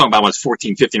 We're talking about when I was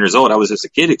 14, 15 years old. I was just a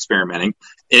kid experimenting,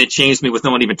 and it changed me with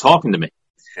no one even talking to me.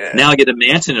 Yeah. Now get a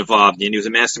Manson involved, and he was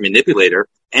a master manipulator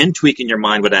and tweaking your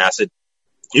mind with acid.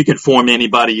 You can form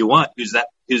anybody you want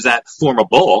who's that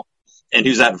formable and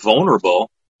who's that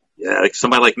vulnerable. Yeah, like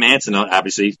somebody like Manson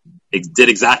obviously did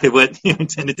exactly what he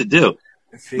intended to do.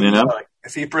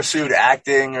 If he pursued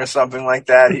acting or something like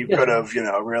that, he could have,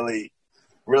 really,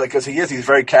 because he's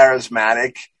very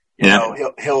charismatic. You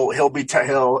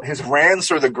know, his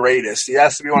rants are the greatest. He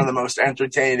has to be one of the most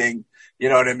entertaining, you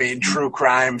know what I mean, true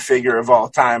crime figure of all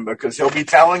time, because he'll be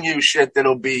telling you shit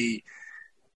that'll be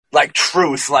like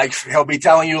truth. Like he'll be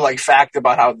telling you like fact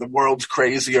about how the world's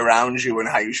crazy around you and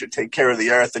how you should take care of the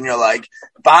earth. And you're like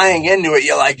buying into it.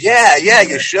 You're like, yeah,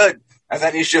 you should. And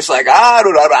then he's just like,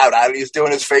 he's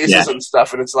doing his faces and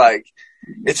stuff. And it's like,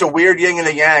 it's a weird yin and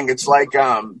a yang. It's like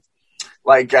films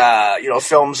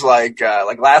like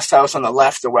Last House on the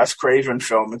Left, the Wes Craven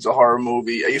film. It's a horror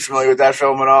movie. Are you familiar with that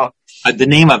film at all? The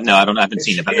name I haven't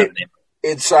seen it, but I know the name.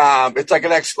 It's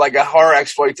like a horror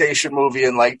exploitation movie,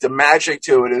 and like the magic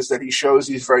to it is that he shows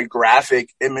these very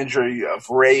graphic imagery of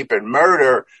rape and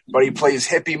murder, but he plays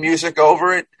hippie music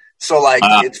over it. So like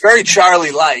it's very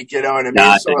Charlie-like, you know what I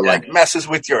mean? So it like messes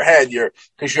with your head,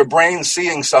 because your brain's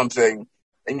seeing something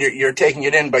and you're taking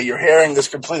it in, but you're hearing this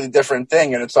completely different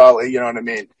thing, and it's all, you know what I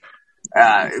mean?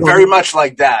 Very much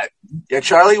like that. Yeah,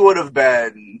 Charlie would have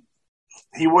been.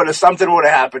 Something would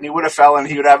have happened. He would have fell in.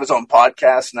 He would have his own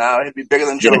podcast now. He'd be bigger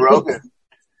than Joe Rogan.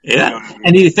 Yeah. You know what I mean?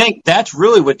 And you think that's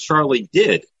really what Charlie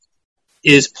did,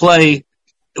 is play,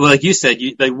 well, like you said,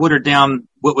 they watered down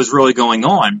what was really going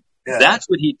on. Yeah. That's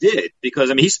what he did,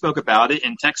 because, I mean, he spoke about it,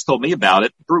 and Tex told me about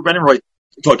it. I didn't really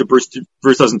talk to Bruce.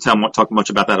 Bruce doesn't talk much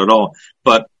about that at all.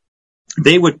 But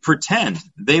they would pretend.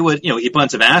 They would, eat a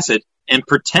bunch of acid and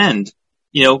pretend,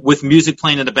 with music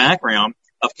playing in the background,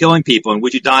 of killing people, and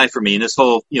would you die for me, and this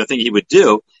whole thing he would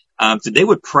do. So they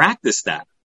would practice that,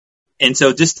 and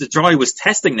so Charlie was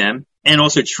testing them and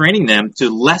also training them to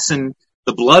lessen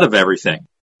the blood of everything,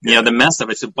 the mess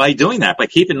of it. So by doing that, by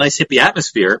keeping a nice hippie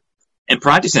atmosphere and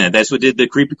practicing it, that's what did the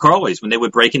creepy crawlies when they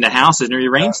would break into houses and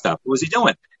rearrange stuff. What was he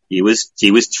doing? He was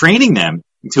training them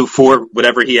for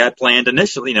whatever he had planned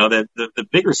initially, the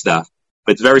bigger stuff.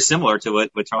 But it's very similar to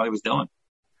what Charlie was doing.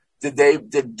 Did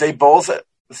they both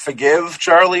forgive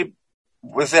Charlie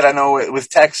with it? I know with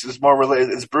Tex is more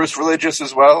religious. Is Bruce religious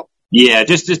as well? Yeah,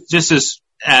 just as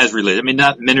religious. I mean,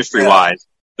 not ministry wise,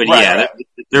 but right.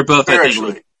 They're both, I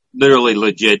think, literally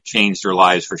legit changed their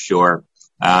lives for sure.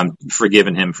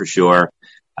 Forgiven him for sure.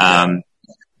 I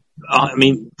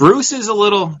mean, Bruce is a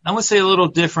little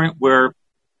different, where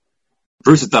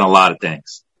Bruce has done a lot of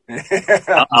things. Bruce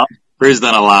has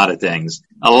done a lot of things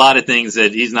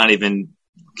that he's not even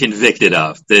convicted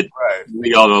of, that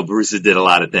we all know Bruce did a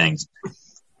lot of things.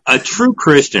 A true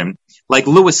Christian, like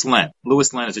Louis Lent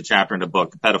is a chapter in the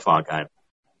book, the pedophile guy.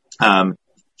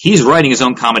 He's writing his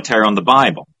own commentary on the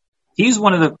Bible. He's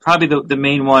one of probably the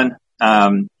main one,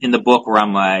 in the book where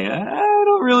I'm like, I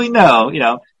don't really know,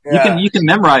 you can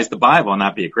memorize the Bible and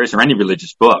not be a Christian, or any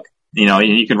religious book,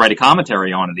 you can write a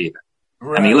commentary on it even.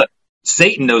 Right. I mean, look,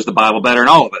 Satan knows the Bible better than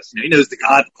all of us. He knows the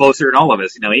God closer than all of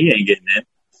us. He ain't getting it.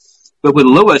 But with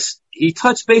Lewis, he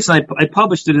touched base, and I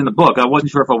published it in the book. I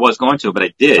wasn't sure if I was going to, but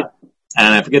I did.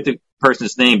 And I forget the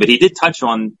person's name, but he did touch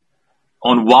on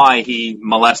why he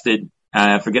molested,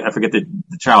 I forget the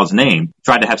child's name,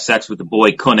 tried to have sex with the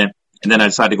boy, couldn't, and then I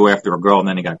decided to go after a girl, and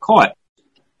then he got caught.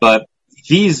 But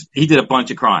he did a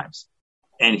bunch of crimes,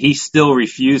 and he still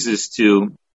refuses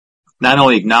to not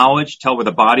only acknowledge, tell where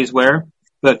the bodies were,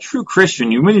 but a true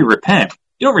Christian, when you repent,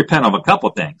 you don't repent of a couple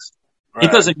things. Right.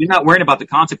 Because you're not worrying about the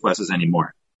consequences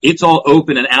anymore. It's all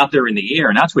open and out there in the air,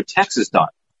 and that's what Tex has done.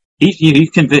 He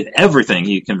convinced everything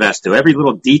he confessed to, every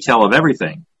little detail of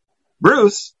everything.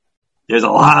 Bruce, there's a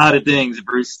lot of things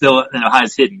Bruce still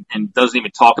has hidden and doesn't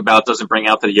even talk about, doesn't bring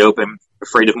out to the open,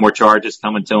 afraid of more charges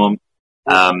coming to him.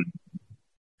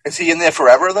 Is he in there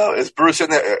forever, though? Is Bruce in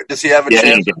there? Does he have a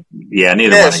chance? Yeah,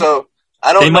 neither one. So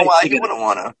I don't know why he wouldn't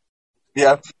want to.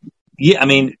 Yeah. Yeah, I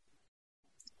mean,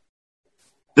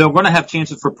 they're going to have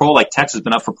chances for parole. Like Tex has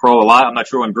been up for parole a lot. I'm not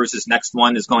sure when Bruce's next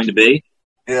one is going to be.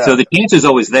 Yeah. So the chance is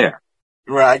always there.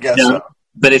 Right, I guess so.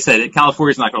 But they said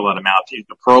California's not going to let him out. The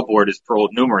parole board has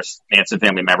paroled numerous Manson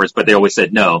family members, but they always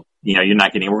said, no, you're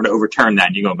not getting, we're going to overturn that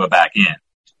and you're going to go back in.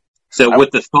 So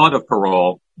with the thought of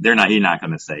parole, you're not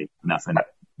going to say nothing.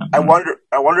 I wonder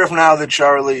if now that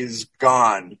Charlie's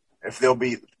gone, if they'll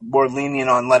be more lenient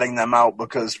on letting them out,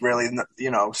 because really,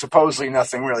 supposedly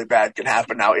nothing really bad can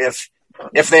happen now if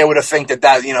they were to think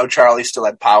that Charlie still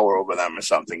had power over them or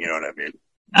something, you know what I mean?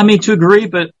 I mean, to agree,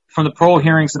 but from the parole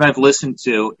hearings that I've listened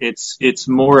to, it's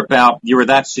more about you were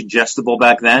that suggestible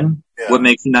back then. Yeah. What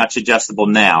makes you not suggestible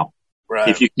now?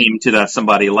 if you came to that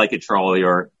somebody like a Charlie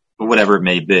or whatever it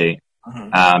may be.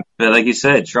 But like you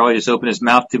said, Charlie just opened his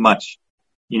mouth too much.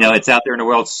 It's out there in the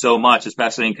world so much,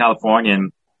 especially in California,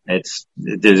 and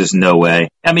there's just no way.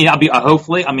 I mean,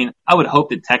 I would hope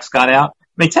that Tex got out.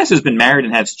 I mean, Tex has been married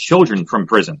and has children from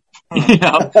prison. He's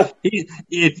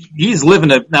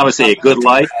living I would say a good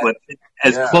life, but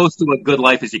as close to a good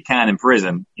life as you can in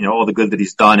prison. All the good that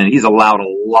he's done, and he's allowed a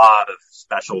lot of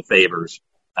special favors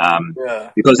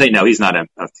because they know he's not a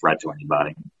threat to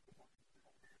anybody.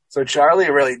 So Charlie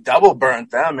really double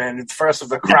burnt them, and it's first of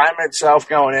the crime itself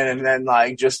going in, and then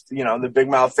the big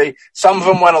mouth. Some of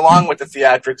them went along with the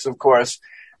theatrics, of course.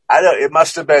 It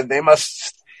must have been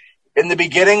in the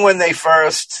beginning when they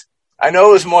first. I know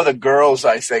it was more the girls,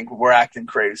 I think, were acting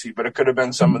crazy, but it could have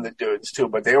been some of the dudes too.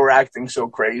 But they were acting so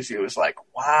crazy, it was like,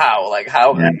 wow, like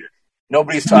how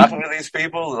nobody's talking to these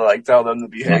people to tell them to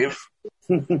behave.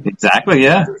 Exactly,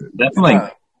 yeah, definitely.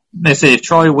 They say if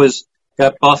Charlie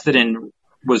got busted and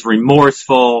was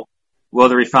remorseful,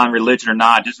 whether he found religion or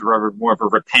not, just more of a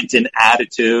repentant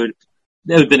attitude,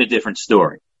 that would have been a different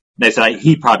story. They said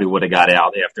he probably would have got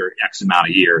out after X amount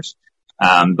of years.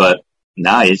 But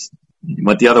now he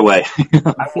went the other way.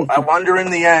 I wonder in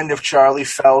the end if Charlie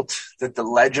felt that the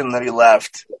legend that he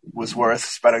left was worth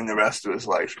spending the rest of his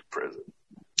life in prison.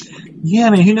 Yeah,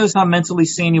 I mean, who knows how mentally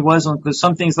sane he was? Because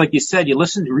some things, like you said,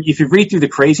 if you read through the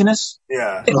craziness,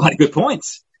 a lot of good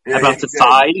points. About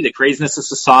society, the craziness of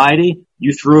society.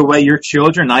 You threw away your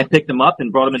children, I picked them up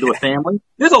and brought them into a family.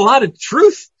 There's a lot of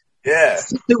truth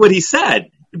to what he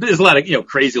said. There's a lot of,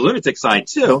 crazy lunatic side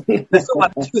too. There's a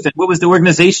lot of truth. What was the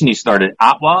organization he started?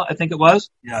 Atwa, I think it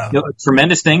was. Yeah.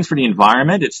 Tremendous things for the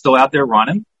environment. It's still out there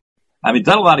running. I mean,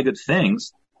 done a lot of good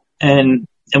things. And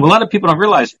a lot of people don't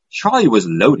realize Charlie was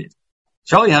loaded.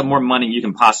 Charlie had more money than you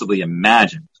can possibly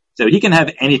imagine. So he can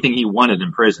have anything he wanted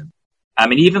in prison. I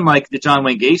mean, even like the John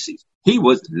Wayne Gacy, he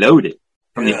was loaded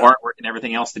from the artwork and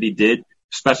everything else that he did.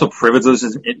 Special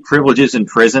privileges in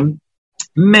prison.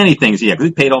 Many things he had.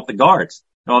 He paid off the guards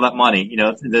and all that money,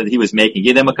 that he was making.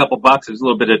 Give them a couple bucks. It was a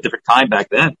little bit of a different time back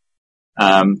then.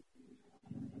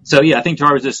 So yeah, I think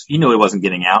Charlie was just, he knew he wasn't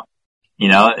getting out,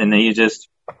 and then he just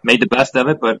made the best of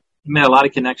it, but he made a lot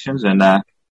of connections. And, I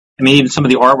mean, even some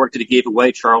of the artwork that he gave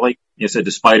away, Charlie, said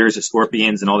the spiders, the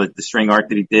scorpions, and all the string art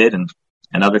that he did and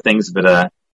other things.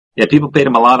 But, people paid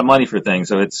him a lot of money for things.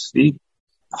 So it's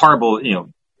horrible,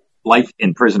 life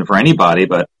in prison for anybody,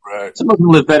 but some of them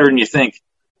live better than you think,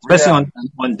 especially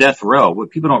on death row. What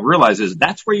people don't realize is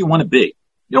that's where you want to be.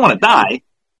 You don't want to die,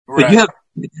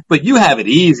 but you have it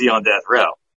easy on death row.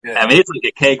 Yeah. I mean, it's like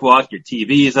a cakewalk. Your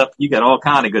TV is up. You got all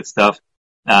kind of good stuff.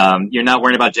 You're not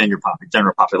worrying about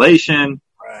general population.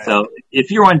 Right. So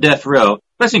if you're on death row,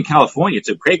 especially in California, it's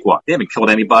a cakewalk. They haven't killed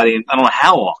anybody in I don't know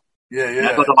how long. Yeah.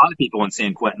 I've got a lot of people in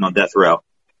San Quentin on death row.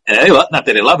 And not that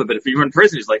they love it, but if you're in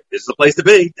prison, it's like, this is the place to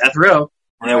be, death row.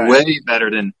 Way better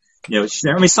than,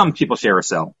 some people share a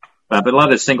cell. But a lot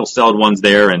of the single-celled ones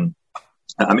there, and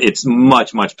it's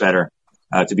much, much better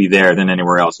to be there than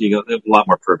anywhere else. You get a lot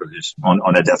more privileges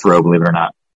on a death row, believe it or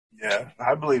not. Yeah,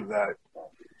 I believe that.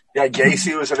 Yeah,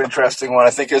 Gacy was an interesting one. I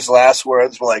think his last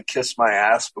words were like, kiss my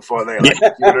ass before they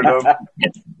executed him.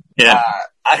 Yeah.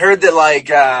 I heard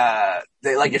that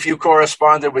if you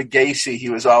corresponded with Gacy, he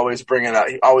was always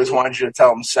he always wanted you to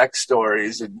tell him sex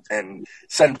stories and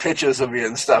send pictures of you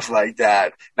and stuff like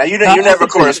that. Now you never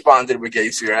corresponded with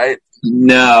Gacy, right?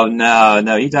 No.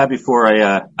 He died before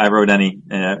I wrote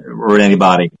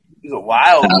anybody. He's a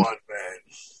wild one, man.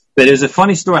 But it was a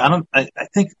funny story. I don't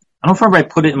remember if I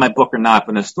put it in my book or not,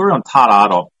 but a story on Todd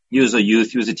Otto. He was a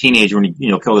youth. He was a teenager when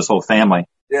he, killed his whole family.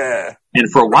 Yeah.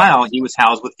 And for a while, he was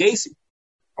housed with Gacy.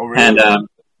 Oh, really?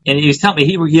 And he was telling me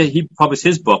he published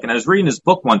his book, and I was reading his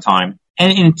book one time,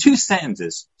 and in just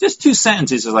two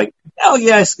sentences, was like, oh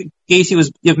yes, Gacy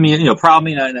was giving me,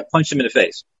 problem, and I punched him in the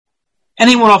face. And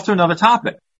he went off to another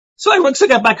topic. So I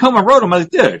got back home and wrote him. I was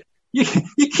like, dude,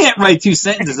 you can't write two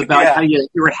sentences about how you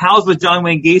were housed with John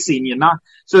Wayne Gacy and you're not.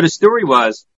 So the story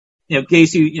was,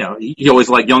 Gacy, he always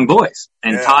liked young boys,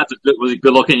 and Todd was a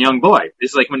good-looking young boy.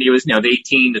 It's like when he was, the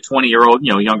 18 to 20-year-old,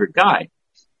 younger guy.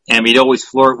 And we'd always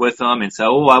flirt with him and say,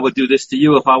 oh, I would do this to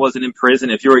you if I wasn't in prison,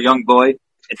 if you were a young boy.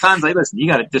 At times, like, listen, you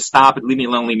got to just stop it, leave me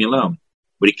alone.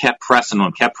 But he kept pressing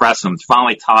him.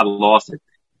 Finally, Todd lost it.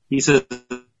 He says,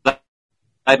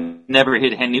 I've never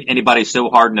hit anybody so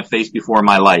hard in the face before in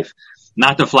my life.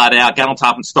 Knocked him flat out, got on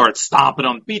top and started stomping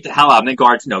him, beat the hell out of him. And then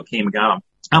guards, came and got him.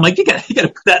 I'm like, you got to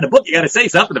put that in the book. You got to say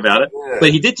something about it. Yeah. But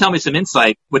he did tell me some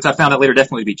insight, which I found out later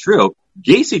definitely to be true.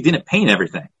 Gacy didn't paint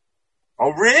everything.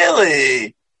 Oh,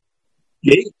 really?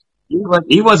 He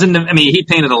wasn't. I mean, he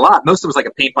painted a lot. Most of it was like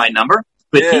a paint by number.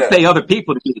 but he'd pay other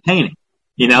people to do the painting,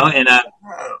 and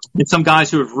some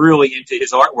guys who are really into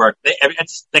his artwork,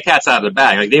 the cat's out of the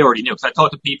bag. Like, they already knew. Because I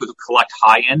talked to people who collect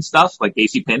high-end stuff, like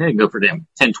Gacy Pinhead, and go for them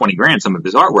 10, 20 grand, some of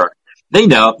his artwork. They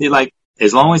know. They're like,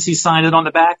 as long as he signed it on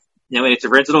the back, and it's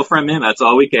original from him, that's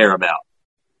all we care about.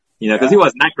 Because he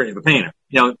wasn't that great of a painter.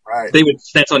 They would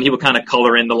stencil and he would kind of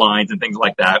color in the lines and things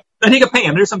like that. And he could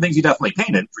paint. There's some things he definitely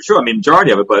painted, for sure. I mean,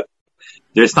 majority of it, but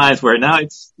there's times where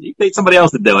he paid somebody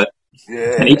else to do it.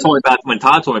 Yeah. And he told me when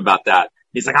Todd told me about that,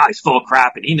 he's like, he's full of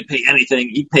crap and he didn't pay anything.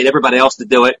 He paid everybody else to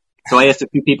do it. So I asked a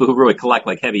few people who really collect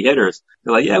like heavy hitters.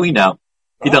 They're like, yeah, we know.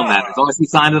 It don't matter. As long as he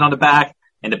signed it on the back,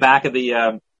 and the back of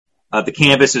the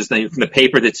canvas is from the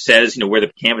paper that says, where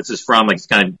the canvas is from. Like, it's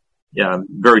kind of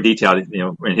very detailed,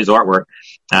 in his artwork,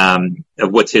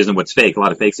 of what's his and what's fake. A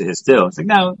lot of fakes of his too. It's like,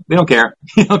 no, we don't care.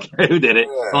 We don't care who did it.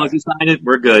 Yeah. As long as he signed it,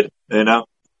 we're good.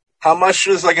 How much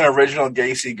does like an original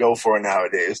Gacy go for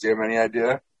nowadays? Do you have any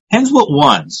idea? Depends what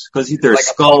ones, because there's like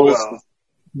skulls.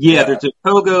 Yeah, there's the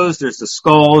Pogos, there's the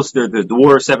skulls, there's the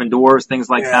dwarves, 7 dwarves, things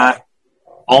like that.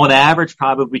 On average,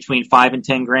 probably between 5 and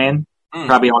 10 grand,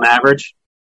 probably on average.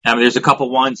 There's a couple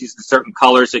ones using certain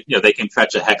colors that, they can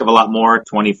fetch a heck of a lot more,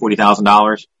 $20,000,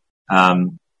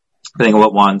 $40,000, depending on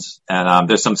what ones. And,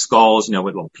 there's some skulls, with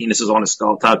little penises on the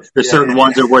skull top. There's certain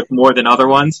ones that are worth more than other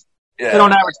ones. Yeah. But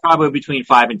on average, probably between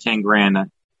 5 and 10 grand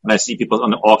when I see people on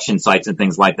the auction sites and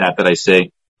things like that I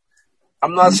see.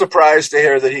 I'm not surprised to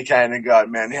hear that he kind of got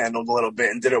manhandled a little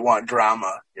bit and didn't want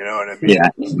drama. You know what I mean? Yeah.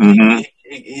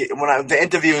 Mm-hmm. The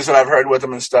interviews that I've heard with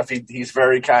him and stuff, he's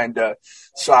very kind of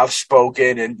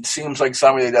soft-spoken and seems like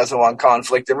somebody that doesn't want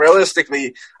conflict. And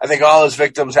realistically, I think all his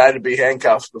victims had to be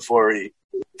handcuffed before he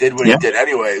did what he did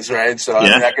anyways, right? So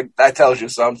I mean, that tells you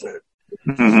something.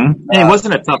 Mm-hmm. And he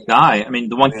wasn't a tough guy. I mean,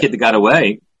 the one kid that got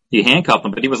away, he handcuffed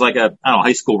him, but he was like a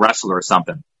high school wrestler or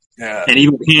something. Yeah. And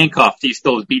even handcuffed, he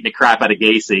still was beating the crap out of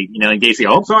Gacy. And Gacy,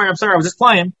 I'm sorry, I was just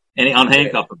playing. And he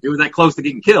unhandcuffed him. He was that close to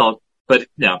getting killed. But,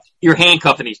 you're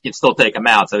handcuffed and you can still take him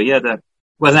out. So he wasn't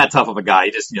that tough of a guy.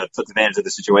 He just, took advantage of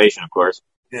the situation, of course.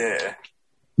 Yeah.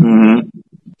 Mm-hmm.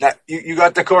 Now, you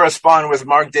got to correspond with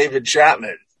Mark David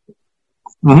Chapman.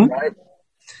 Mm-hmm. Right?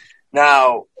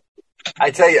 Now, I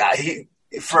tell you,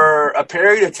 for a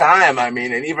period of time, I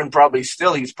mean, and even probably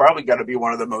still, he's probably got to be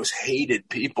one of the most hated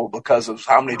people because of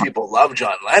how many people love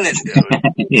John Lennon,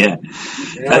 dude. Yeah.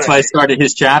 That's why I started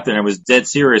his chapter. And I was dead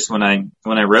serious when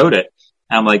I wrote it.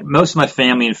 I'm like, most of my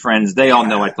family and friends, they all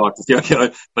know I talked to serial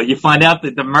killer, but you find out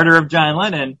that the murder of John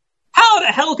Lennon, how the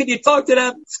hell could you talk to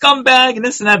that scumbag and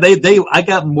this and that? I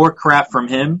got more crap from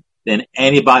him than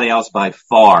anybody else by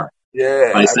far.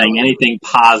 Yeah. By saying anything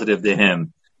positive to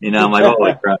him. I'm like,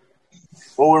 holy crap.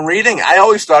 Well, when reading, I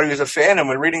always thought he was a fan, and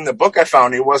when reading the book, I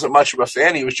found he wasn't much of a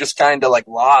fan. He was just kind of like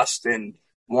lost and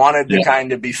wanted to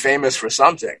kind of be famous for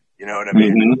something. You know what I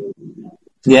mean? Mm-hmm.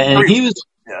 Yeah, and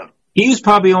he was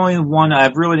probably only one I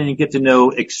really didn't get to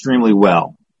know extremely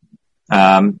well.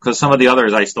 Because some of the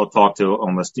others I still talk to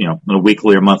almost, on a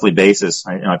weekly or monthly basis.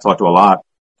 I talk to a lot.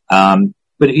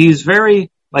 But he's very,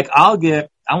 like,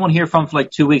 I won't hear from him for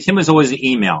like 2 weeks. Him is always an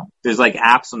email. There's like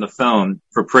apps on the phone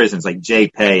for prisons, like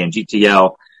JPay and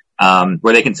GTL,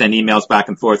 where they can send emails back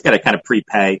and forth. Got to kind of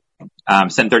prepay,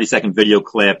 send 30-second video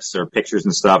clips or pictures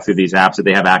and stuff through these apps that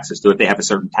they have access to. If they have a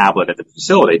certain tablet at the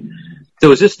facility. So it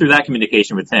was just through that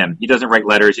communication with him. He doesn't write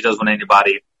letters. He doesn't want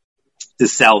anybody to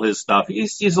sell his stuff.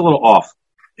 He's a little off.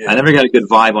 Yeah. I never got a good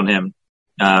vibe on him.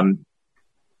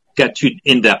 Got too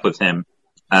in-depth with him.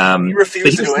 He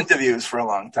refused to do interviews for a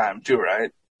long time too, right?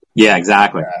 Yeah,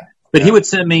 exactly. Yeah. But he would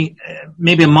send me,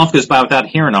 maybe a month goes by without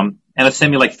hearing him, and he'd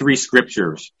send me like 3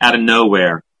 scriptures out of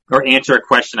nowhere, or answer a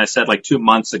question I said like 2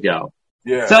 months ago.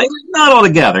 Yeah. So not all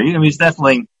together. He's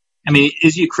definitely,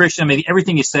 is he a Christian?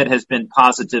 Everything he said has been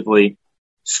positively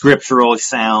scriptural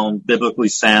sound, biblically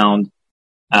sound.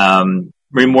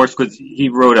 Remorse, because he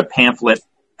wrote a pamphlet,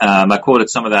 I quoted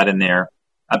some of that in there,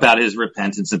 about his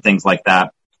repentance and things like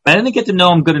that. But I didn't get to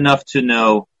know him good enough to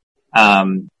know,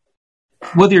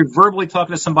 whether you're verbally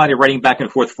talking to somebody or writing back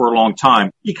and forth for a long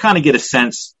time, you kind of get a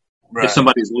sense if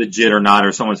somebody's legit or not,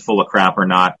 or someone's full of crap or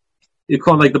not. You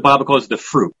call it, like the Bible calls it, the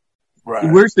fruit.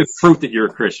 Right. Where's the fruit that you're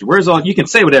a Christian? You can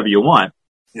say whatever you want.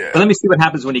 Yeah. But let me see what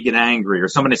happens when you get angry, or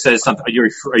somebody says something.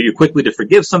 Are you quickly to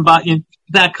forgive somebody?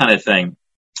 That kind of thing.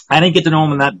 I didn't get to know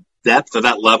him in that depth or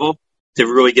that level to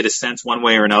really get a sense one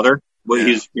way or another what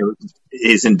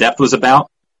his in depth was about.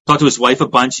 Talked to his wife a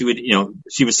bunch. She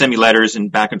would send me letters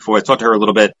and back and forth. Talked to her a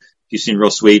little bit. She seemed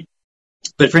real sweet.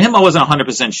 But for him, I wasn't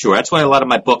 100% sure. That's why a lot of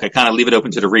my book, I kind of leave it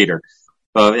open to the reader.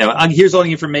 Here's all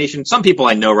the information. Some people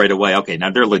I know right away. Okay,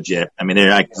 now they're legit.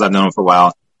 Because I've known them for a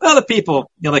while. But other people,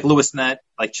 like Lewis Nett,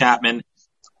 like Chapman,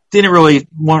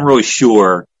 weren't really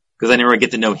sure because I didn't really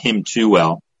get to know him too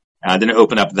well. Didn't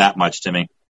open up that much to me.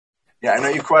 Yeah, I know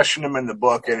you question him in the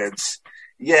book, and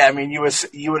you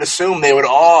would assume they would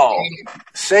all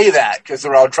say that because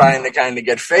they're all trying to kind of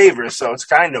get favors, so it's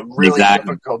kind of really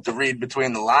difficult to read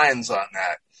between the lines on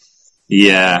that.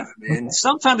 Yeah.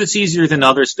 Sometimes it's easier than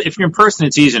others. If you're in person,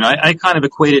 it's easier. I kind of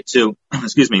equate it to,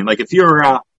 like if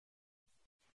you're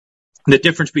the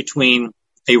difference between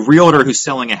a realtor who's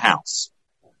selling a house.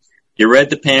 You read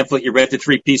the pamphlet, you read the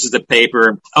 3 pieces of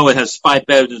paper. Oh, it has 5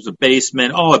 bedrooms, a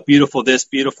basement. Oh, a beautiful this,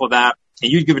 beautiful that.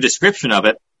 And you give a description of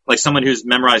it, like someone who's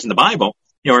memorizing the Bible,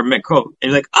 or and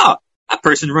you're like, oh, that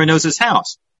person really knows his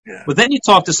house. Yeah. But then you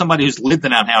talk to somebody who's lived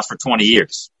in that house for 20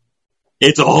 years.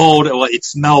 It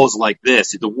smells like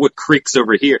this. The wood creaks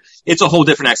over here. It's a whole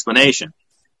different explanation.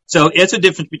 So it's a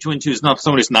difference between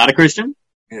someone who's not a Christian,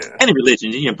 any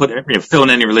religion, fill in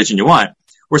any religion you want,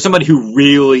 or somebody who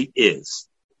really is.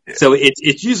 Yeah. So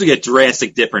it's usually a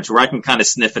drastic difference where I can kind of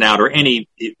sniff it out, or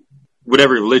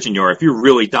whatever religion you are. If you're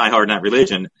really diehard in that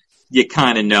religion, you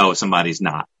kind of know somebody's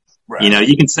not. Right.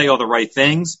 You can say all the right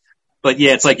things, but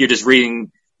it's like you're just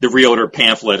reading the realtor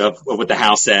pamphlet of what the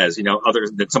house says, other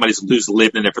than somebody who's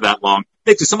lived in it for that long.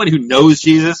 It's somebody who knows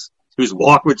Jesus, who's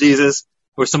walked with Jesus,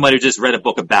 or somebody who just read a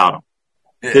book about him.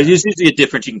 Yeah. There's usually a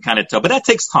difference you can kind of tell, but that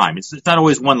takes time. It's not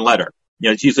always one letter.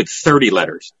 It's usually 30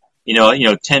 letters,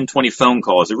 10, 20 phone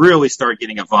calls to really start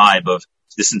getting a vibe of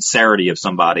the sincerity of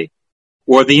somebody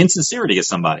or the insincerity of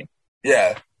somebody.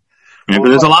 Yeah. But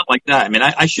there's a lot like that. I mean,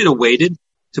 I should have waited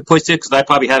to push it because I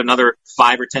probably had another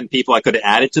 5 or 10 people I could have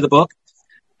added to the book.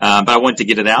 But I wanted to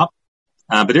get it out.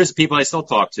 But there's people I still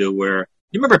talk to where,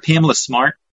 you remember Pamela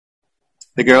Smart?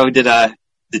 The girl who did,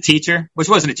 the teacher, which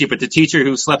wasn't a teacher, but the teacher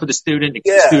who slept with a student.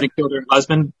 The student killed her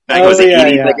husband. Back in the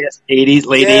 80s, I guess. 80s,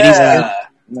 late 80s.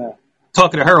 Yeah.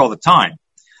 Talking to her all the time.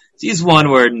 She's one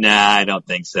where, I don't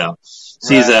think so.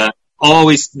 She's,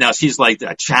 she's like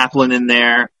a chaplain in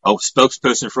there.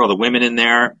 Spokesperson for all the women in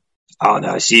there. Oh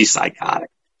no, she's psychotic.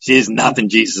 She's nothing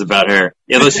Jesus about her.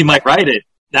 Although she might write it.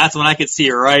 That's when I could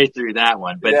see right through that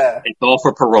one. But it's all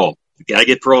for parole. Gotta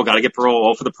get parole,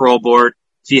 all for the parole board.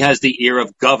 She has the ear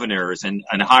of governors and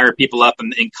hire people up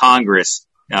in Congress,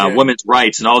 women's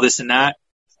rights and all this and that.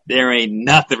 There ain't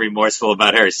nothing remorseful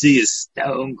about her. She is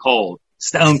stone cold.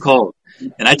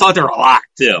 And I talk to her a lot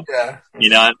too. Yeah.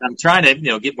 I'm trying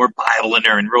to, get more Bible in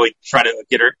her and really try to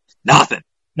get her nothing.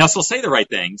 Now she'll say the right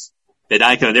things, but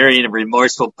there ain't a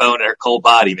remorseful bone in her cold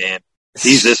body, man.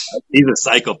 He's a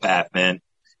psychopath, man.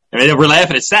 I mean, we're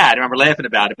laughing. It's sad. I remember laughing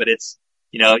about it, but it's,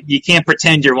 you can't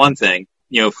pretend you're one thing,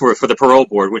 for the parole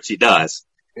board, which he does.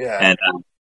 Yeah. And,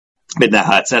 but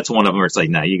that's one of them where it's like,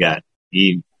 no, you got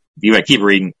keep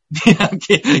reading.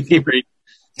 keep reading.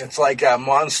 It's like a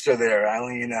monster there.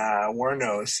 Eileen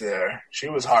Wuornos there. She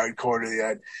was hardcore to the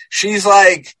end.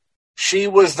 She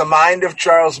was the mind of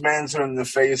Charles Manson in the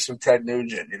face of Ted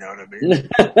Nugent. You know what I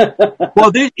mean?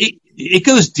 Well, it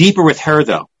goes deeper with her,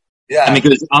 though. Yeah. I mean,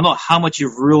 because I don't know how much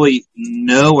you really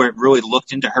know or really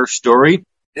looked into her story.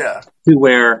 Yeah. To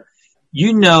where,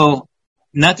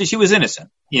 not that she was innocent.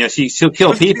 She'll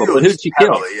kill people, but who did she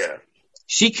kill? Yeah.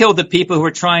 She killed the people who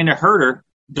were trying to hurt her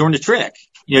during the trick.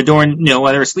 While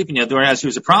they were sleeping, as she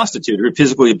was a prostitute who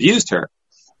physically abused her.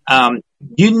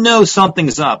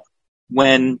 Something's up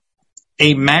when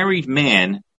a married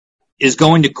man is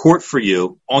going to court for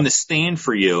you, on the stand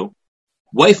for you.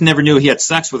 Wife never knew he had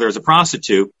sex with her as a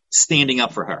prostitute, standing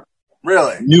up for her.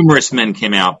 Really? Numerous men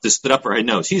came out to stood up for her.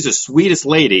 No, she's the sweetest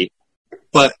lady,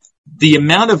 but the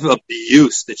amount of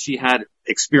abuse that she had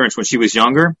experienced when she was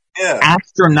younger,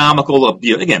 astronomical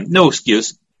abuse. Again, no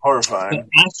excuse. Horrifying.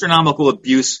 Astronomical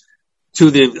abuse to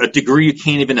a degree you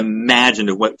can't even imagine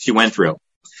of what she went through.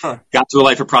 Huh. Got to a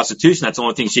life of prostitution. That's the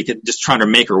only thing she could, just trying to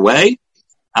make her way.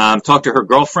 Talked to her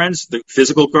girlfriends, the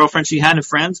physical girlfriends she had and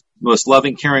friends, most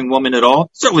loving, caring woman at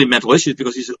all. Certainly mental issues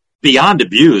because she's beyond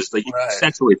abused,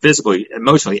 sexually, physically,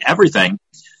 emotionally, everything.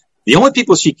 The only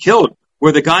people she killed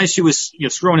were the guys she was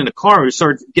throwing in the car who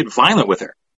started getting violent with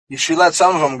her. She let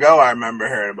some of them go. I remember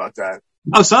hearing about that.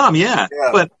 Oh, some, yeah.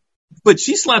 But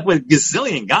she slept with a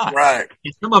gazillion guys. Right.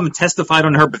 And some of them testified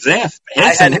on her behalf.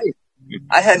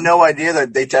 I had no idea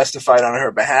that they testified on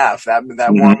her behalf. That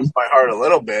warms my heart a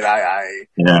little bit.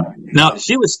 Now,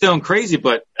 she was stone crazy,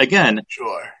 but again,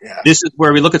 sure, yeah. This is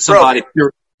where we look at somebody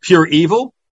pure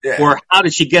evil, or how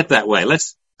did she get that way?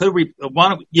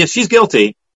 She's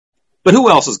guilty, but who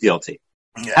else is guilty?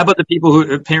 Yeah. How about the people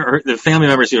the family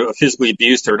members who physically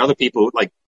abused her, and other people who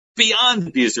beyond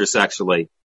abused her sexually?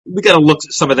 We got to look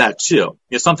at some of that too.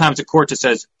 Sometimes the court just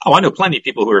says, "Oh, I know plenty of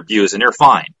people who are abused and they're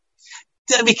fine."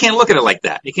 We can't look at it like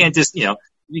that. You can't just,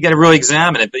 you got to really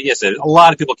examine it. But yes, a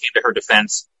lot of people came to her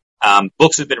defense.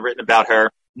 Books have been written about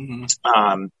her.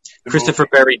 Mm-hmm. Christopher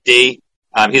Berry D.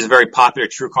 He's a very popular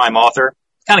true crime author.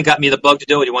 Kind of got me the bug to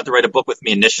do it. He wanted to write a book with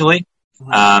me initially.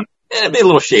 Mm-hmm. A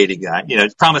little shady guy,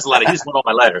 promised a lot. He just won all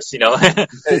my letters,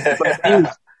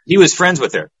 But he was friends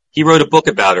with her. He wrote a book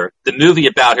about her. The movie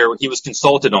about her, he was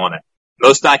consulted on it.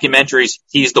 Most documentaries,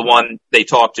 he's the one they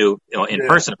talk to, in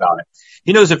person about it.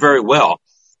 He knows it very well.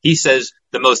 He says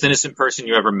the most innocent person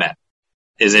you ever met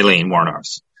is Aileen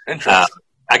Wuornos. Interesting.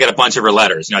 I got a bunch of her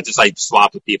letters. I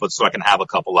swap with people so I can have a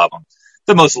couple of them.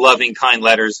 The most loving, kind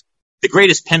letters. The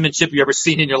greatest penmanship you ever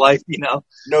seen in your life,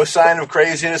 No sign of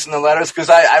craziness in the letters,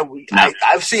 because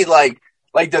I've seen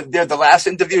the last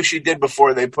interview she did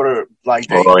before they put her they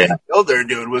killed her,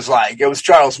 dude, was it was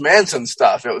Charles Manson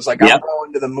stuff. It was I'm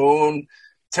going to the moon.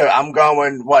 I'm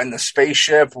going in the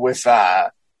spaceship with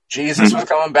Jesus was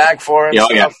coming back for it.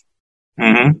 Yeah.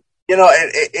 Mm-hmm.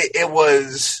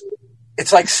 It's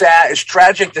sad. It's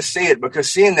tragic to see it,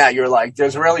 because seeing that you're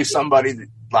there's really somebody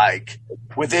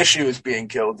with issues being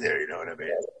killed there. You know what I mean?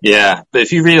 Yeah. But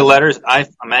if you read the letters, I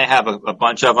may have a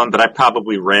bunch of them, but I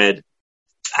probably read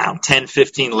 10,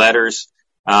 15 letters.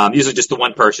 Usually just to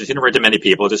one person. She didn't read to many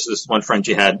people. Just this one friend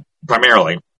she had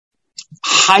primarily.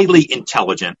 Highly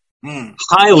intelligent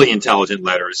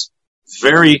letters.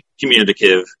 Very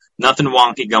communicative. Nothing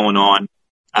wonky going on.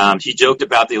 He joked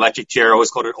about the electric chair.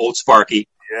 Always called it Old Sparky.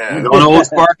 Yeah. Going to Old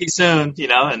Sparky soon,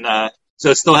 and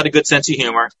so it still had a good sense of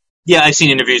humor. Yeah, I've seen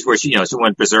interviews where she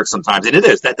went berserk sometimes, and it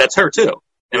is. That's her too.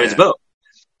 It's both.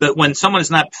 But when someone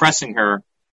is not pressing her,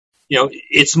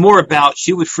 it's more about,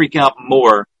 she would freak out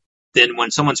more than when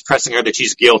someone's pressing her that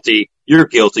she's guilty, you're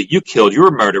guilty, you killed, you're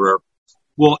a murderer.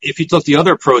 Well, if you took the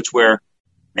other approach where,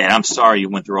 man, I'm sorry you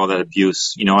went through all that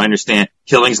abuse. I understand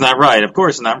killing's not right. Of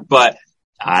course not, but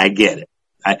I get it.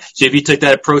 So if you took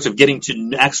that approach of getting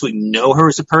to actually know her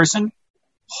as a person,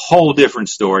 whole different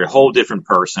story, a whole different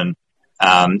person.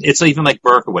 It's even like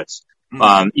Berkowitz,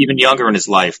 even younger in his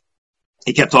life.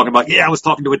 He kept talking about, I was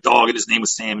talking to a dog and his name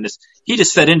was Sam, and he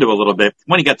just fed into it a little bit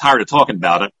when he got tired of talking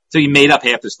about it. So he made up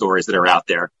half the stories that are out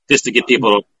there just to get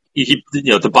people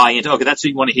to buy into, okay, that's what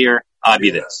you want to hear. I'll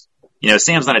be this.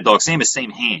 Sam's not a dog. Sam is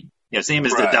Sam Hain. Sam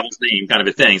is the devil's name kind of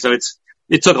a thing. So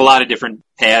it took a lot of different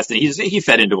paths, and he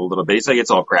fed into it a little bit. He's like,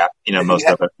 it's all crap, most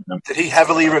of it. Did he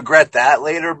heavily regret that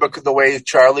later, because the way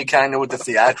Charlie kind of with the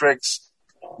theatrics?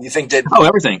 You think that? Oh,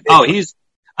 everything.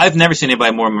 I've never seen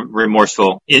anybody more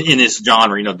remorseful in this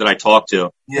genre, that I talk to.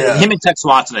 Yeah. Him and Tex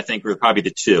Watson, I think, were probably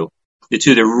the two that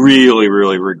really,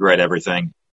 really regret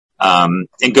everything, and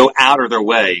go out of their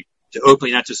way to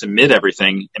openly not just admit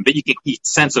everything, but you get a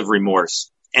sense of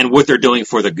remorse and what they're doing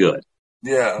for the good.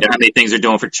 Yeah. How many things they're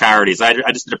doing for charities. I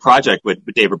just did a project with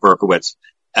David Berkowitz,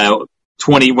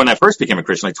 when I first became a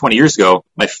Christian, 20 years ago.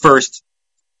 My first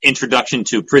introduction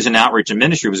to prison outreach and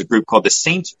ministry was a group called the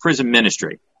Saints Prison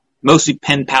Ministry. Mostly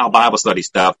pen pal Bible study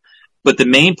stuff. But the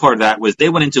main part of that was they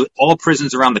went into all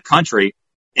prisons around the country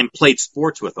and played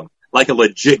sports with them, like a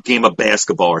legit game of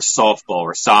basketball or softball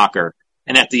or soccer.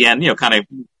 And at the end, kind of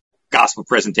gospel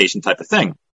presentation type of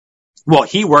thing. Well,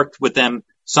 he worked with them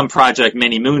some project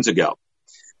many moons ago.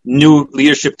 New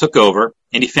leadership took over,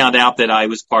 and he found out that I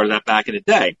was part of that back in the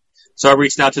day. So I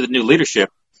reached out to the new leadership,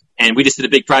 and we just did a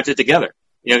big project together.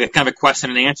 Kind of a question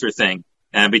and answer thing.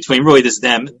 Between really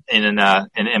them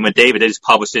and with David, they just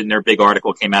published it, and their big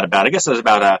article came out about it. I guess it was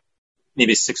about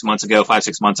maybe 6 months ago,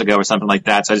 5-6 months ago or something like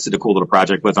that. So I just did a cool little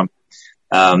project with them.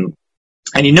 And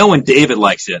when David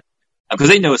likes it, because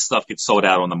they know his stuff gets sold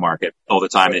out on the market all the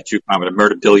time in the true crime, the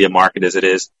murderabilia market as it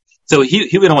is. So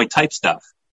he would only type stuff.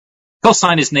 He'll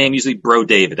sign his name, usually Bro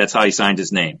David. That's how he signs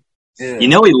his name. Yeah.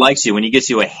 He likes you when he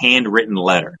gets you a handwritten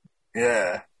letter.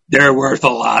 Yeah. They're worth a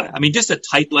lot. I mean, just a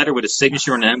typed letter with a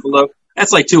signature in an envelope,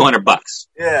 that's like $200.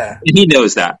 Yeah. And he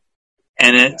knows that.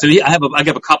 And I have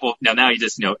a couple, now he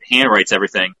just, handwrites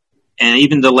everything. And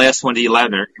even the last one, the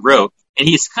 11 he wrote, and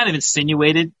he's kind of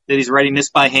insinuated that he's writing this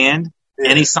by hand. Yeah.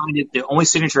 And he signed it, the only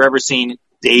signature I've ever seen,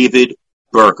 David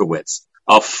Berkowitz,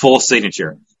 a full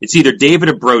signature. It's either David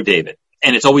or Bro David.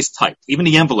 And it's always typed. Even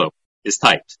the envelope is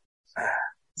typed.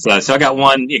 So I got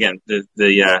one, again,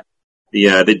 the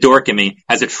dork in me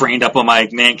has it framed up on my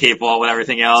man cave wall with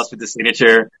everything else with the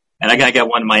signature. And I got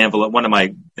one in my envelope, one of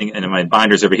my in my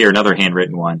binders over here, another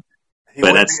handwritten one. He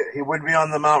would be on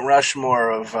the Mount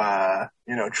Rushmore of,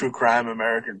 true crime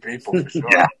American people for sure.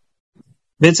 Yeah.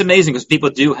 It's amazing because people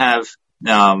do have,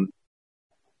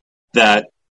 that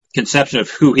conception of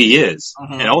who he is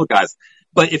and all the guys.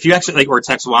 But if you actually or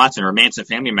Tex Watson or a Manson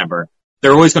family member,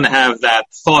 they're always going to have that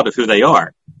thought of who they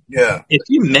are. Yeah. If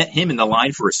you met him in the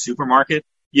line for a supermarket,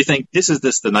 you think this is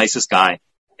the nicest guy.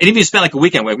 And even if you spend like a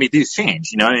weekend with me, these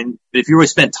change, you know, and if you really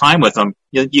spend time with them,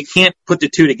 you can't put the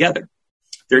two together.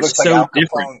 They're so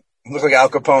different. Looks like Al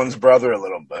Capone's brother a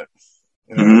little bit.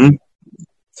 You know?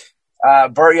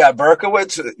 Mm-hmm.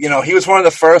 Berkowitz, you know, he was one of the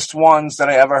first ones that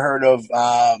I ever heard of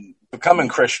becoming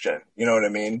Christian. You know what I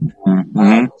mean?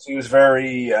 Mm-hmm. He was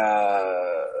very,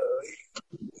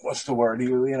 what's the word? He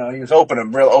was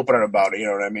real open about it. You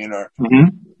know what I mean? Or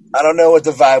I don't know what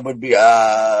the vibe would be.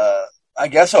 I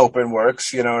guess open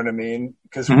works. You know what I mean?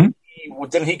 Because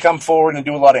didn't he come forward and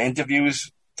do a lot of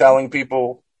interviews telling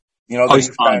people, you know, that he's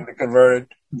kind of converted?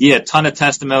 Yeah, a ton of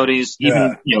testimonies.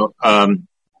 Even you know,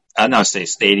 I don't say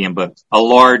stadium, but a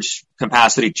large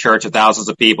capacity church of thousands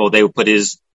of people. They would put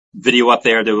his video up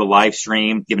there. They would live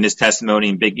stream, giving his testimony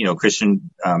in big, you know, Christian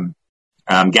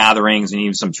gatherings and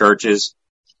even some churches.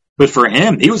 But for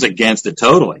him, he was against it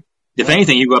totally. If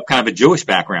anything, he grew up kind of a Jewish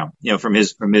background, you know, from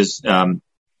his family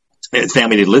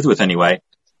that he lived with anyway.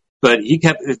 But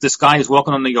this guy is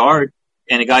walking on the yard,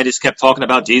 and the guy just kept talking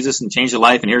about Jesus and changed his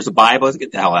life. And here's the Bible. Let's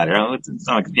get the hell out of here. It's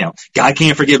not like, you know, God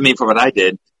can't forgive me for what I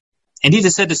did. And he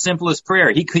just said the simplest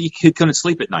prayer. He couldn't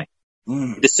sleep at night.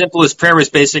 The simplest prayer was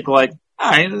basically like, all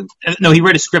right. No, he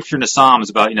read a scripture in the Psalms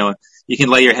about, you know, you can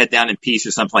lay your head down in peace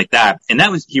or something like that. And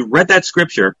he read that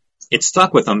scripture. It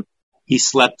stuck with him. He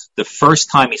slept the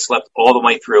first time he slept all the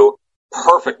way through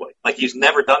perfectly. Like he's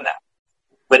never done that.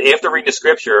 But after reading the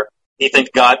scripture, he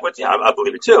thinks God, I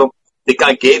believe it too, that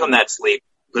God gave him that sleep,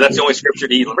 because that's the only scripture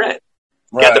that he even read.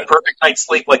 Right. Got the perfect night's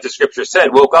sleep like the scripture said,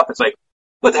 woke up, it's like,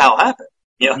 what the hell happened?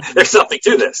 You know, there's something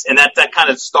to this. And that kind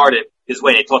of started his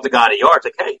way. And he talked to God in the yard,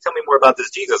 like, hey, tell me more about this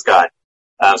Jesus guy.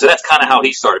 So that's kind of how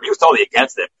he started. He was totally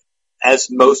against it, as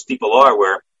most people are,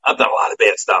 where I've done a lot of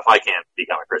bad stuff. I can't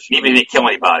become a Christian. Even if he didn't kill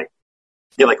anybody.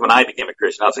 You know, like when I became a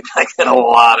Christian, I was like, I did a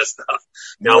lot of stuff.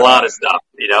 You know, a lot of stuff,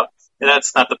 you know. And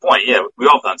that's not the point. Yeah, we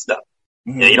all done stuff.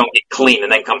 You know, you don't get clean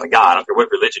and then come to God. I don't care what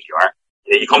religion you are.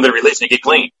 You know, you come to the religion and get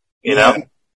clean, you know.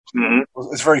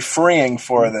 It's very freeing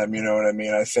for them, you know what I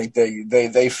mean? I think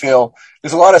they feel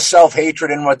there's a lot of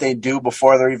self-hatred in what they do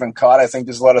before they're even caught. I think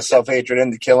there's a lot of self-hatred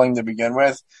in the killing to begin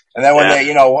with. And then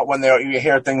when you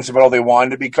hear things about, they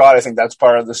wanted to be caught, I think that's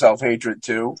part of the self-hatred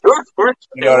too. Sure, of course.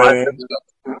 You know what I mean?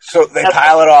 So they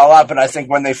pile it all up, and I think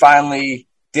when they finally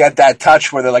get that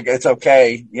touch where they're like, it's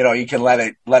okay, you know, you can let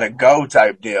it go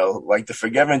type deal, like the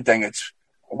forgiven thing, it's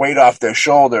weight off their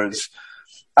shoulders.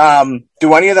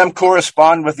 Do any of them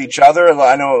correspond with each other?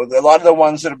 I know a lot of the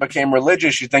ones that became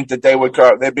religious, you think that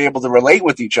they'd be able to relate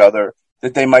with each other,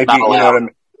 that they might be, you know what I mean?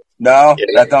 No?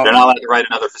 They're not allowed to write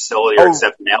another facility or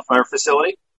accept an outfire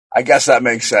facility? I guess that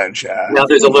makes sense, yeah. Now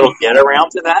there's a little get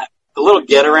around to that. A little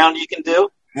get around you can do.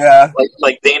 Yeah.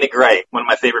 Like Dana Gray, one of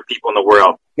my favorite people in the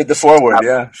world. Did the forward,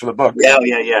 for the book.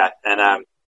 Yeah. And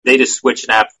they just switched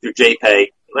an app through JPay.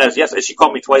 Yes, she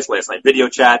called me twice last night, video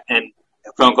chat and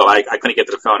a phone call. I couldn't get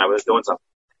to the phone. I was doing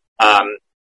something.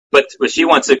 But she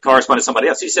wants to correspond to somebody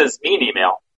else. She sends me an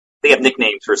email. They have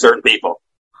nicknames for certain people.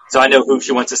 So I know who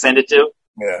she wants to send it to.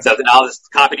 Yeah. So then I'll just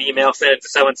copy the email, send it to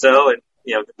so-and-so, and,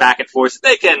 you know, back and forth.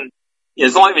 They can, you know,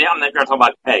 as long as I'm not going to talk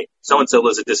about, hey, so-and-so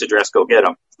lives at this address, go get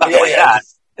them. It's not like that.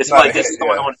 It's like, this is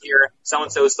going on here.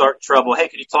 So-and-so is starting trouble. Hey,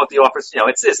 can you talk to the office? You know,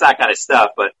 it's that kind of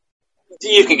stuff, but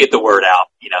you can get the word out,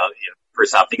 you know for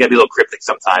something. You got to be a little cryptic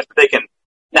sometimes, but they can,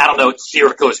 I don't know,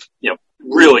 serial killers, you know,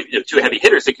 really, you know, two heavy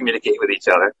hitters to communicate with each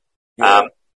other. Yeah.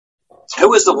 Who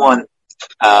was the one,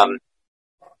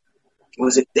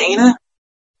 was it Dana?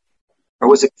 Or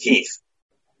was it Keith?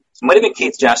 It might have been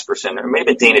Keith Jasperson, or it may have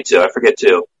been Dana too, I forget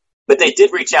too. But they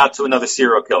did reach out to another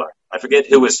serial killer. I forget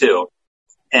who was who.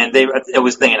 And it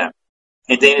was Dana.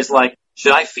 And Dana's like,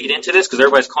 should I feed into this? Because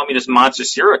everybody's calling me this monster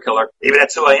serial killer. Maybe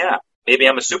that's who I am. Maybe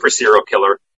I'm a super serial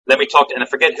killer. Let me talk to, and I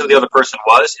forget who the other person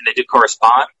was, and they did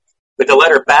correspond. But the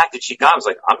letter back that she got was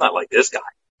like, I'm not like this guy.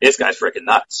 This guy's freaking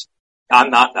nuts. I'm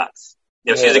not nuts.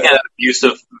 You know, she's again an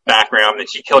abusive background, and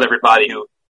she killed everybody who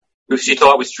she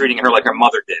thought was treating her like her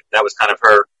mother did. That was kind of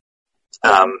her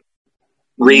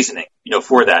reasoning, you know,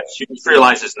 for that. She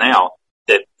realizes now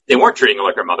that they weren't treating her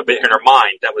like her mother, but in her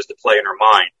mind, that was the play in her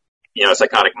mind. You know,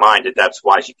 psychotic mind, that's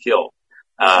why she killed.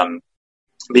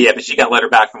 But she got a letter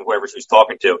back from whoever she was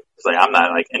talking to. It's like, I'm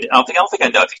not like, and I don't think I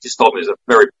know. He just told me he was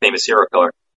a very famous serial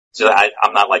killer. So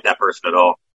I'm not like that person at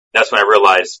all. That's when I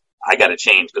realized I got to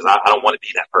change because I don't want to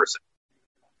be that person.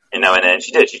 You know, and then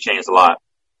she did. She changed a lot.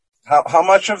 How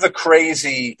much of the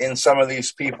crazy in some of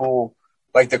these people,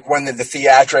 like the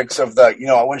theatrics of the, you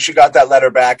know, when she got that letter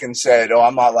back and said, "Oh,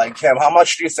 I'm not like him." How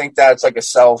much do you think that's like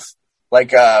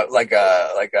a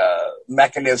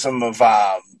mechanism of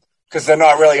because they're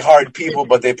not really hard people,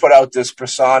 but they put out this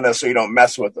persona so you don't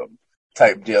mess with them.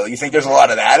 type deal. You think there's a lot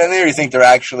of that in there? Or you think they're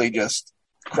actually just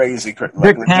crazy? Like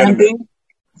there can be.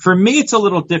 For me, it's a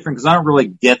little different because I don't really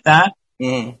get that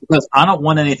because I don't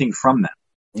want anything from them.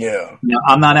 Yeah. You know,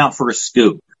 I'm not out for a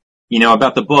scoop. You know,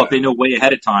 about the book, they know way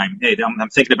ahead of time. Hey, I'm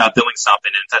thinking about doing something,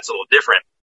 and that's a little different.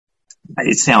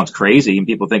 It sounds crazy, and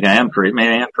people think I am crazy.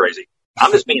 Maybe I am crazy.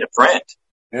 I'm just being a friend.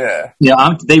 Yeah. You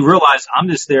know, they realize I'm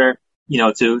just there, you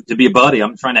know, to be a buddy.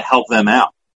 I'm trying to help them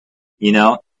out, you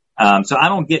know. So I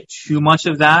don't get too much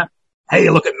of that. Hey,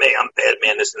 look at me. I'm a bad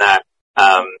man, this and that.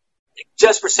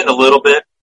 Just % a little bit.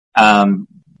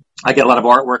 I get a lot of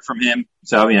artwork from him.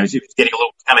 So, you know, he's getting a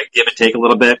little kind of give and take a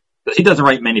little bit. Because he doesn't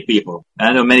write many people. And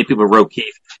I know many people wrote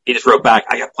Keith. He just wrote back,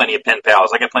 I got plenty of pen pals.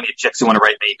 I got plenty of chicks who want to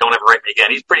write me. Don't ever write me again.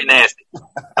 He's pretty nasty.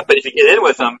 But if you get in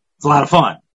with him, it's a lot of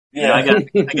fun. Yeah. You know,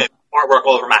 I got artwork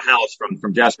all over my house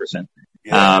from Jesperson.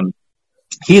 Yeah.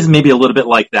 He's maybe a little bit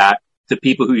like that to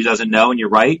people who he doesn't know, and you're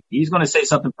right. He's going to say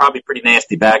something probably pretty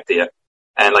nasty back to you.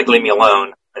 And like, leave me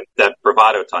alone. And that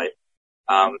bravado type.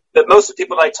 But most of the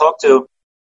people that I talk to,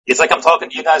 it's like I'm talking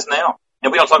to you guys now.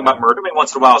 And we don't talk about murder. I mean,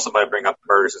 once in a while somebody bring up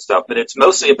murders and stuff, but it's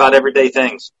mostly about everyday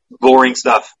things, boring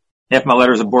stuff. Half my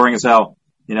letters are boring as hell.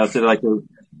 You know, so like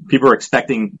people are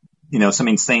expecting, you know, some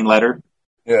insane letter.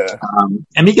 Yeah.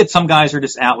 And you get some guys who are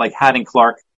just out like Haddon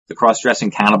Clark, the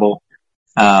cross-dressing cannibal.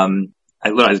 I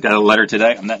just got a letter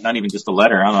today. I'm not even just a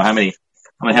letter. I don't know how many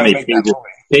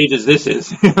pages this is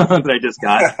that I just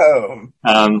got.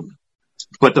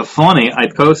 But the funny, I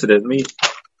posted it.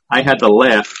 I had to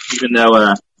laugh, even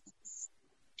though,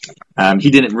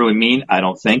 he didn't really mean, I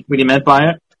don't think, what he meant by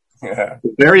it. Yeah.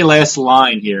 The very last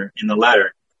line here in the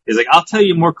letter is like, I'll tell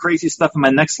you more crazy stuff in my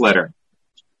next letter.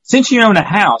 Since you own a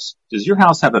house, does your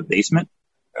house have a basement?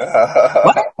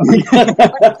 What?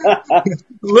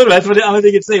 Literally, that's what I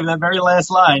think it's saying. That very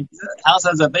last line. House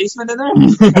has a basement in there?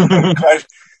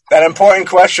 That important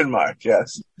question mark,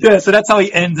 yes. Yeah, so that's how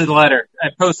he ends the letter. I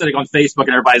posted it on Facebook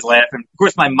and everybody's laughing. Of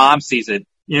course, my mom sees it.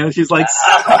 You know, she's like,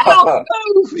 oh,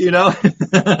 no, you know.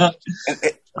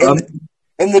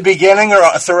 In the beginning or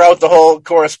throughout the whole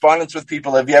correspondence with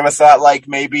people, have you ever thought like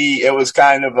maybe it was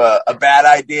kind of a bad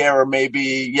idea, or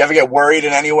maybe you ever get worried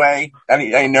in any way,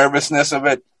 any nervousness of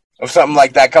it, of something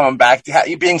like that coming back to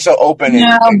you being so open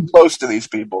and close to these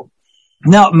people?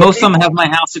 No, most of them have my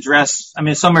house address. I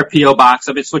mean, some are P.O. Box.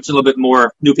 I've been switching a little bit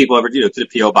more. New people ever do to the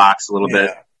P.O. Box a little bit.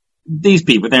 These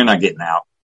people, they're not getting out.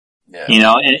 Yeah. You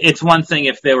know, and it's one thing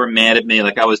if they were mad at me,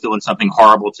 like I was doing something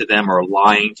horrible to them or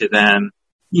lying to them.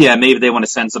 Yeah, maybe they want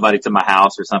to send somebody to my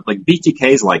house or something. Like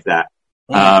BTK's like that.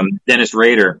 Mm-hmm. Dennis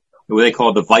Rader, who they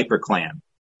call the Viper Clan.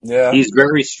 Yeah. He's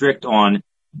very strict on,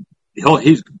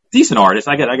 he's a decent artist.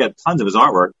 I got tons of his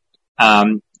artwork.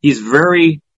 He's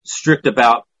very strict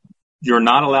about, you're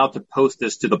not allowed to post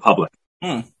this to the public.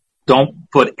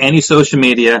 Don't put any social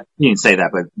media. You can say that,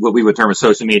 but what we would term as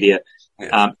social media.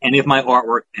 Yeah. Any of my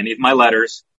artwork, any of my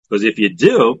letters, because if you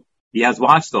do, he has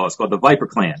watchdogs called the Viper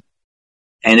Clan.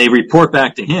 And they report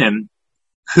back to him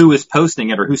who is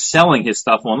posting it or who's selling his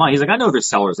stuff online. He's like, I know there's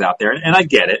sellers out there, and I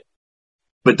get it,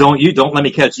 but don't let me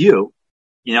catch you.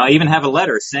 You know, I even have a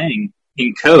letter saying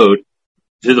in code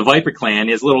to the Viper Clan,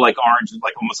 he has a little like orange,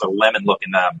 like almost a lemon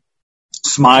looking,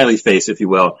 smiley face, if you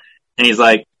will. And he's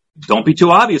like, don't be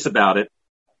too obvious about it,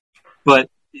 but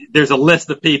there's a list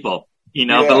of people, you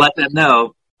know, to let them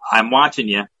know I'm watching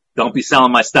you. Don't be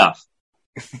selling my stuff,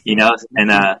 you know,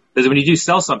 and, because when you do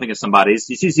sell something to somebody, you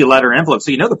see the letter envelope,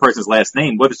 so you know the person's last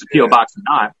name, whether it's a P.O. box or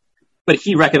not, but if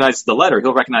he recognizes the letter,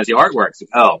 he'll recognize the artwork. So,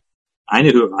 oh, I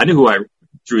knew who I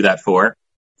drew that for.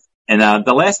 And,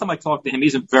 the last time I talked to him,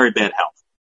 he's in very bad health.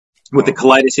 With the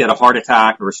colitis, he had a heart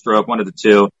attack or a stroke, one of the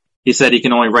two. He said he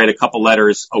can only write a couple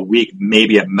letters a week,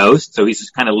 maybe at most. So he's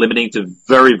just kind of limiting to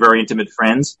very, very intimate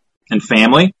friends and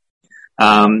family.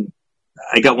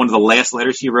 I got one of the last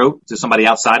letters he wrote to somebody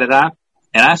outside of that.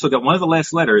 And I also got one of the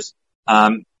last letters.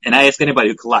 And I asked anybody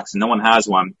who collects, and no one has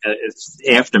one, it's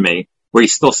after me, where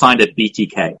he's still signed at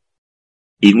BTK.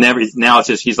 Now it's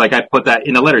just, he's like, I put that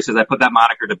in the letter. He says, I put that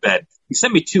moniker to bed. He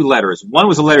sent me 2 letters. One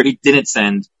was a letter he didn't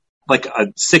send like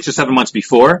 6 or 7 months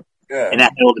before. And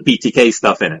that had all the BTK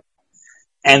stuff in it.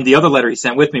 And the other letter he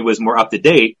sent with me was more up to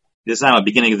date. This is the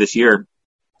beginning of this year.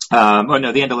 The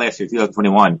end of last year,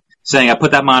 2021, saying I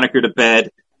put that moniker to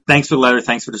bed. Thanks for the letter.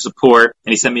 Thanks for the support.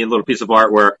 And he sent me a little piece of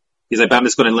artwork. He's like, I'm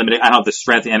just going to limit it. I don't have the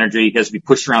strength, the energy. He has to be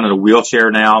pushed around in a wheelchair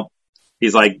now.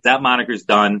 He's like, that moniker's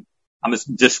done. I'm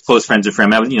just close friends with him.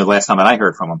 That was, the last time that I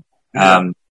heard from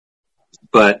him.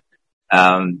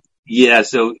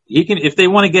 So he can, if they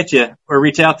want to get you or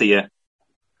reach out to you,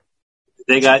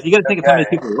 you got to think of how many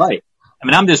people are right. I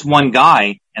mean, I'm just one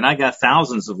guy, and I got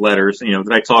thousands of letters, that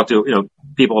I talk to,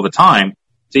 people all the time.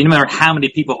 So no matter how many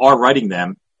people are writing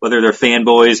them, whether they're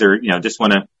fanboys or, just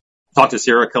want to talk to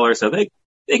serial killers, so they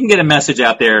can get a message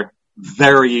out there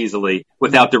very easily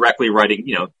without directly writing,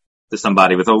 to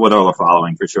somebody with all the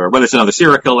following for sure, whether it's another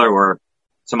serial killer or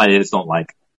somebody they just don't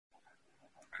like.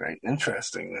 Great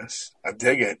interestingness. I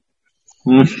dig it.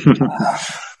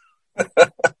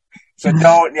 So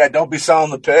don't be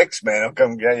selling the pics, man. I'll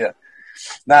come get you.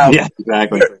 Now, yeah,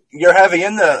 exactly. You're heavy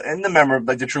in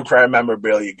the the true crime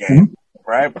memorabilia game,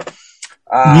 right?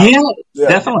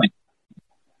 Definitely.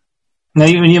 Now,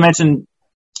 you mentioned,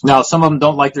 some of them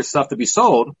don't like their stuff to be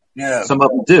sold. Yeah. Some of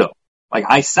them do. Like,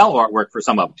 I sell artwork for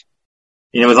some of them.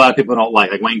 There's a lot of people don't like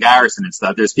Wayne Garrison and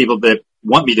stuff. There's people that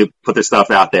want me to put their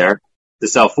stuff out there to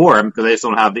sell for them because they just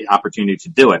don't have the opportunity to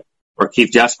do it. Or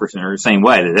Keith Jesperson are the same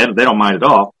way. They don't mind at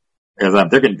all because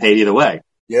they're getting paid either way.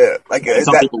 Yeah.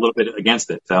 Some people a little bit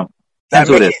against it. So that's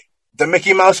what it is. The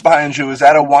Mickey Mouse behind you, is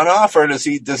that a one-off or does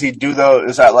he do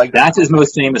is that like... That's his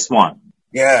most famous one.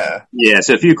 Yeah. Yeah.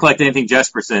 So if you collect anything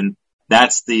Jesperson,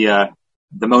 that's the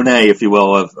Monet, if you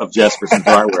will, of Jesperson's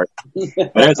artwork.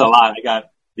 But there's a lot. I got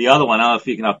the other one. I don't know if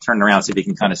you can turn around so if you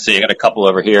can kind of see. I got a couple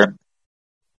over here.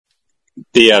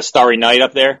 The Starry Night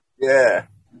up there. Yeah.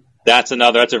 That's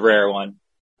a rare one.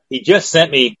 He just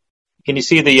sent me. Can you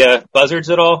see the buzzards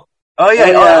at all? Oh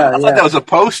yeah. I thought that was a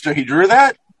poster. He drew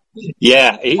that?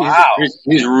 Yeah. He's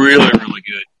really, really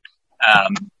good.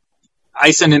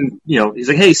 I sent him, he's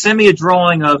like, hey, send me a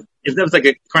drawing of, if that was like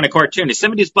a kind of cartoon, he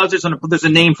sent me these buzzards there's a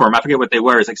name for them. I forget what they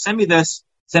were. He's like, send me this,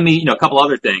 send me, a couple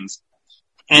other things.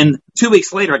 And 2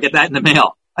 weeks later, I get that in the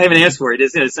mail. I haven't asked for it.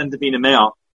 It's sent to me in the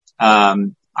mail.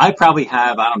 I probably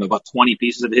have, I don't know, about 20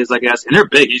 pieces of his, I guess. And they're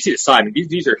big. You see the side. I mean,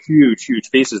 these are huge,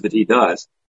 huge pieces that he does.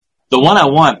 The one I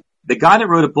want, the guy that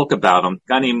wrote a book about him, a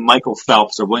guy named Michael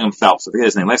Phelps or William Phelps, I forget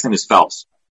his name. Last name is Phelps.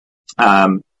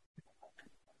 Not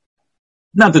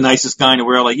the nicest guy in the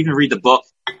world. Like, you can read the book.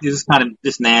 He's just kind of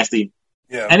just nasty.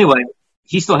 Yeah. Anyway,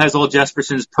 he still has all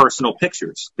Jesperson's personal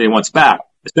pictures that he wants back.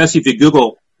 Especially if you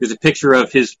Google, there's a picture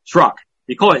of his truck.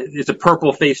 It's a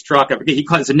purple faced truck. I forget,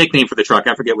 it's a nickname for the truck.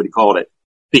 I forget what he called it.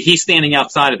 But he's standing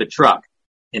outside of the truck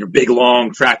in a big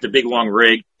long tractor, big long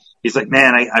rig. He's like,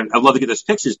 man, I'd love to get those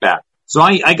pictures back. So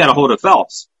I got a hold of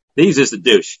Phelps. He's just a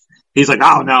douche. He's like,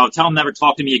 oh no, tell him never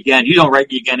talk to me again. You don't write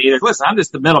me again either. Listen, I'm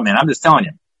just the middleman. I'm just telling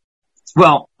you.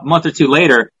 Well, a month or two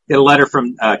later, get a letter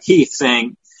from Keith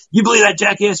saying, you believe that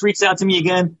jackass reached out to me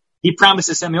again? He promised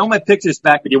to send me all my pictures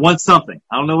back, but he wants something.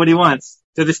 I don't know what he wants.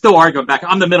 So they're still arguing back.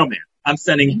 I'm the middleman. I'm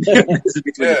sending this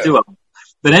between the two of them.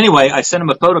 But anyway, I sent him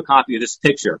a photocopy of this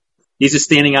picture. He's just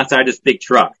standing outside this big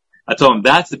truck. I told him,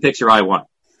 that's the picture I want.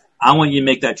 I want you to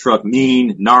make that truck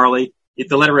mean, gnarly. If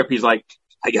the letter up, he's like,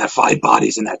 I got 5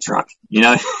 bodies in that truck.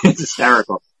 It's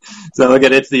hysterical. So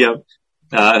again, it's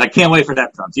I can't wait for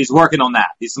that comes. He's working on that.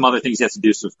 There's some other things he has to do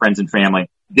with friends and family.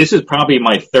 This is probably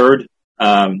my third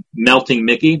melting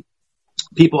Mickey.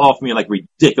 People offer me like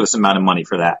ridiculous amount of money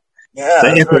for that. Yeah. So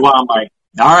after a while, I'm like,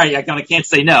 all right, I can't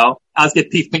say no. I'll just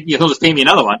get he'll just pay me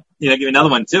another one. Give me another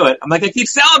one to it. I'm like, I keep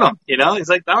selling them. He's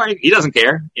like, all right, he doesn't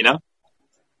care.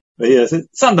 But yeah,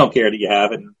 some don't care that you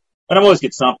have it, but I'm always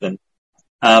get something.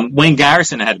 Wayne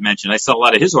Garrison I had mentioned. I sell a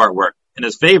lot of his artwork and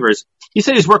his favors. He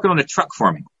said he's working on a truck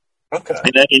for me. Okay.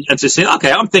 And to say,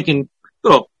 okay, I'm thinking,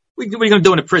 what are you going to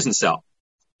do in a prison cell?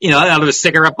 Out of a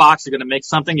cigarette box, you're going to make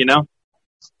something, You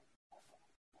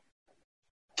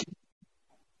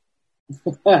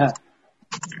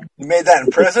made that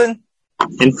in prison?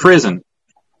 In prison.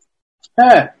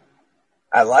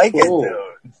 I like it,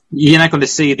 dude. You're not going to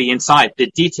see the inside.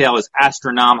 The detail is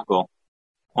astronomical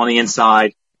on the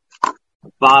inside.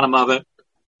 The bottom of it.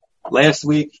 Last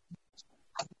week.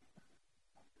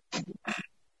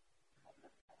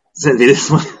 This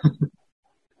one.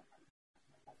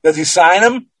 Does he sign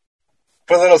them?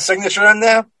 Put a little signature in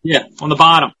there? Yeah, on the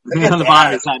bottom. On the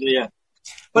bottom, it's not, yeah.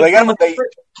 But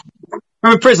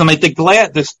from a prison, like the glass,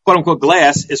 this quote unquote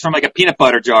glass is from like a peanut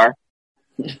butter jar.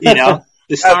 The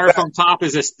styrofoam top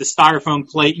is the styrofoam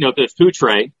plate, the food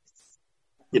tray.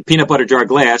 The peanut butter jar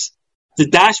glass. The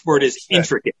dashboard is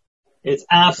intricate. It's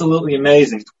absolutely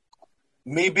amazing.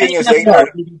 Me being as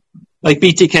ignorant. Like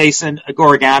BTK sent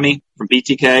origami from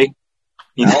BTK.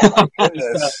 Oh my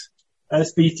goodness.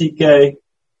 That's BTK.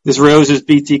 This rose is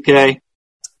BTK.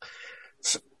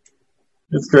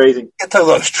 It's crazy. Get to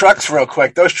those trucks real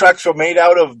quick. Those trucks were made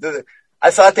out of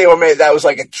I thought they were made, that was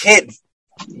like a kit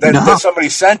that somebody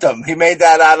sent them. He made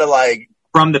that out of like.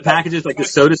 From the packages, like the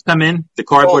sodas come in, the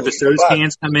cardboard, the sodas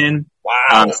cans come in.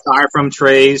 Wow. Styrofoam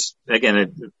trays.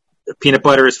 Again, the peanut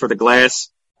butter is for the glass.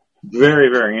 Very,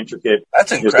 very intricate.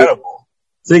 That's incredible.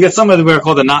 So you got some of the what are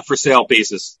called the not for sale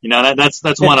pieces.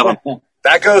 That's one of them.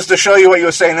 That goes to show you what you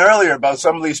were saying earlier about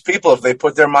some of these people, if they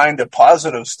put their mind to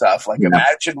positive stuff, like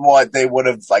imagine what they would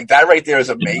have, like that right there is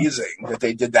amazing that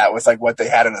they did that with like what they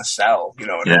had in a cell, you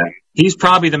know what I mean? He's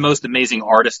probably the most amazing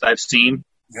artist I've seen.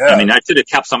 Yeah. I mean, I should have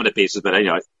kept some of the pieces, but I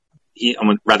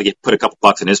would rather put a couple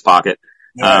bucks in his pocket.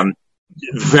 Yeah.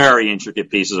 Very intricate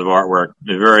pieces of artwork.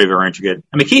 Very, very intricate.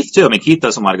 I mean, Keith too. I mean, Keith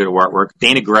does a lot of good artwork.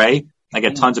 Dana Gray. I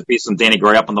got tons of pieces of Dana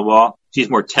Gray up on the wall. She's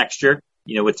more texture,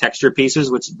 with texture pieces,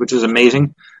 which is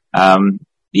amazing. And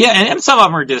some of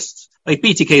them are just, like,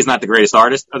 BTK is not the greatest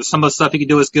artist. Some of the stuff he can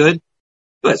do is good,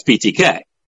 but it's BTK.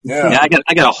 Yeah. I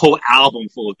got a whole album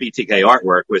full of BTK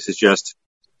artwork, which is just,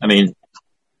 I mean,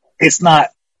 it's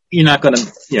not, you're not going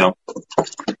to,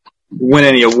 win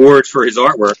any awards for his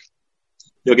artwork.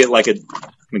 You'll get like let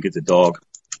me get the dog.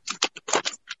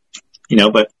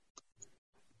 But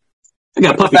I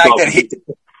got a puppy dog.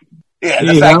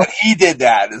 The fact that he did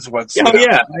that is what's... I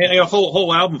got a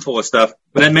whole album full of stuff.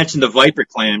 But I mentioned the Viper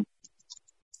Clan.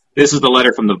 This is the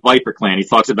letter from the Viper Clan. He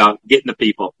talks about getting the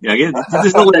people.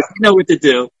 There's no list. You know what to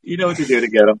do. You know what to do to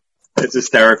get them. It's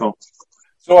hysterical.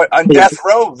 So on death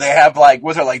row, they have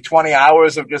was it 20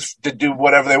 hours of just to do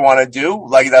whatever they want to do?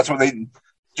 Like that's when they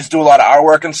just do a lot of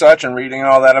artwork and such and reading and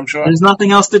all that, I'm sure. There's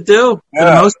nothing else to do for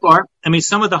the most part. I mean,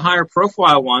 some of the higher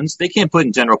profile ones, they can't put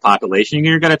in general population.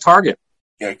 You're going to target.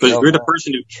 Because you're the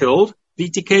person who killed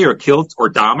BTK or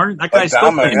Dahmer. That guy's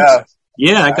still famous.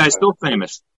 Yeah, that guy's still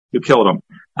famous who killed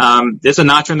him. There's a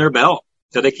notch in their belt.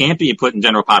 So they can't be put in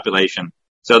general population.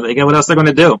 So what else they're going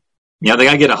to do? They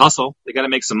got to get a hustle. They got to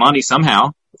make some money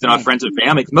somehow. If they're not friends and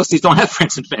family, because most of these don't have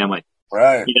friends and family.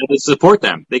 Right. To support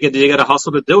them. They got to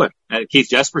hustle to do it. Keith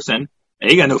Jesperson,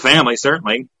 he got no family,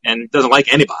 certainly, and doesn't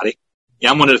like anybody.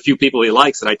 I'm one of the few people he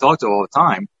likes that I talk to all the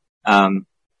time.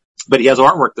 But he has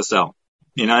artwork to sell.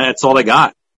 That's all they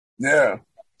got. Yeah.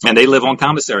 And they live on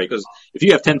commissary, because if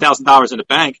you have $10,000 in the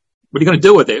bank, what are you going to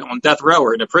do with it on death row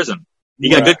or in a prison? You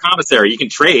got good commissary. You can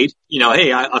trade,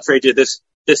 hey, I'll trade you this,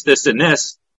 and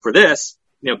this for this,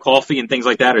 coffee and things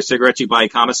like that, or cigarettes you buy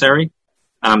at commissary.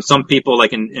 Some people,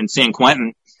 like in San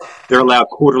Quentin, they're allowed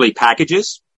quarterly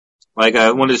packages. Like,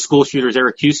 one of the school shooters,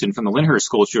 Eric Houston from the Lyndhurst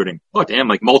school shooting. Look to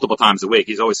him multiple times a week.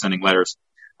 He's always sending letters.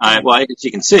 As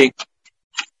you can see,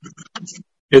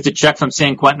 here's a check from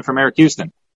San Quentin from Eric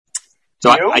Houston. So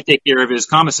I take care of his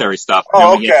commissary stuff.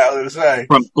 Oh, okay. I was going to say.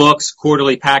 From books,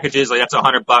 quarterly packages, that's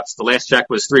 $100. The last check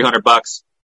was $300.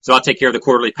 So I'll take care of the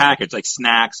quarterly package, like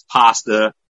snacks,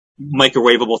 pasta,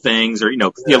 microwavable things, or, a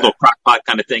little crock pot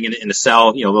kind of thing in the cell,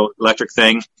 a little electric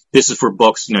thing. This is for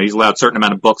books. He's allowed a certain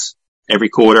amount of books every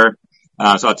quarter.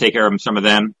 So I'll take care of some of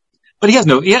them. But he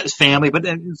has family, but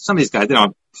some of these guys, they don't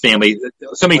have family.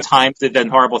 So many times they've done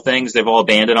horrible things. They've all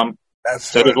abandoned them.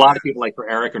 So there's a lot of people like for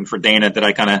Eric and for Dana that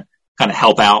I kind of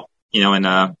help out, in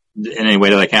any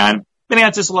way that I can. I mean,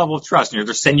 that's just a level of trust.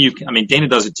 They'll send you, Dana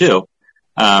does it too.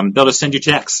 They'll just send you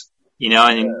checks,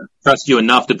 and trust you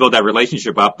enough to build that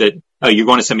relationship up that, you're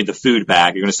going to send me the food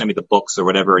bag. You're going to send me the books or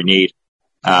whatever I need.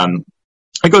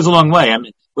 It goes a long way.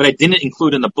 What I didn't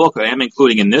include in the book, I am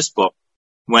including in this book.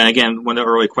 One of the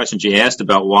early questions you asked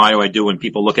about why do I do when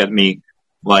people look at me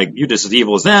like you're just as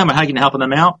evil as them, or how can you help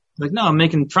them out? Like, no,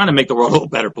 I'm trying to make the world a little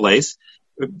better place.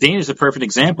 Dana's a perfect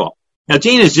example. Now,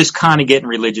 Dana is just kind of getting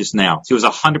religious now. She was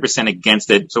 100% against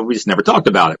it, so we just never talked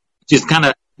about it. She's kind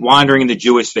of wandering in the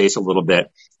Jewish face a little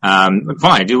bit.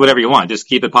 Fine, do whatever you want. Just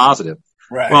keep it positive.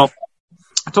 Right. Well,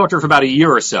 I talked to her for about a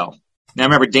year or so. Now,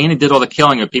 remember, Dana did all the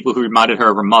killing of people who reminded her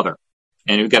of her mother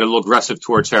and who got a little aggressive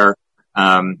towards her.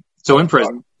 So in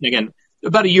prison, again,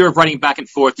 about a year of writing back and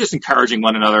forth, just encouraging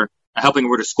one another, helping her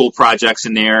with her school projects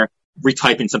in there,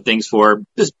 retyping some things for her,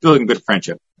 just building good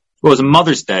friendship. Well, it was a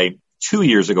Mother's Day 2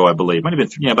 years ago, I believe. Might have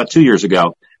been about 2 years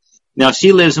ago. Now,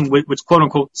 she lives in what's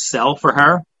quote-unquote cell for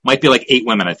her. Might be like 8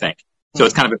 women, I think. So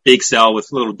it's kind of a big cell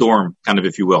with a little dorm, kind of,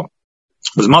 if you will.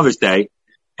 It was Mother's Day,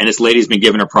 and this lady's been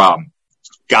giving her problem.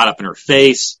 Got up in her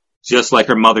face, just like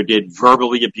her mother did,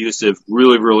 verbally abusive,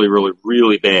 really, really, really,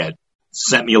 really bad.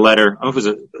 Sent me a letter. I don't know if it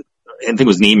was I think it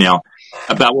was an email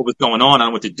about what was going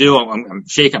on what to do. I'm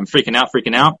shaking, I'm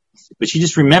freaking out. But she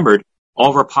just remembered all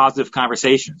of our positive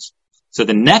conversations. So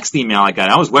the next email I got,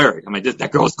 I was worried.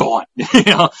 That girl's gone.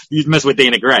 You mess with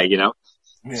Dana Gray, Yeah.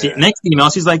 Next email,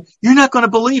 she's like, you're not going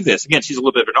to believe this. Again, she's a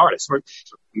little bit of an artist, or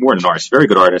more than an artist, very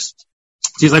good artist.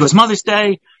 She's like, it was Mother's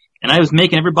Day, and I was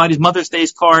making everybody's Mother's Day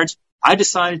cards. I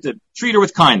decided to treat her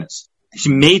with kindness. She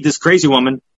made this crazy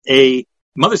woman a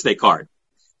Mother's Day card.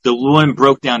 The woman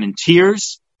broke down in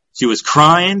tears. She was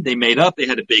crying. They made up. They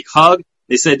had a big hug.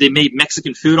 They said they made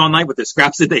Mexican food all night with the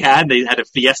scraps that they had. They had a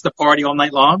fiesta party all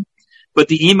night long. But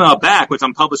the email back, which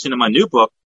I'm publishing in my new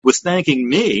book, was thanking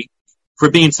me for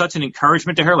being such an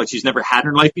encouragement to her, like she's never had in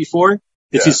her life before.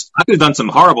 It's Yeah. just, I could have done some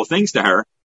horrible things to her,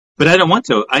 but I didn't want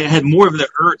to. I had more of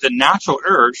the natural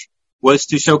urge was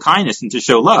to show kindness and to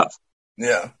show love.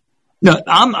 Yeah. No,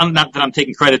 I'm not that I'm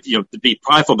taking credit, to be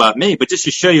prideful about me, but just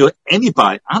to show you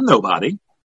anybody, I'm nobody.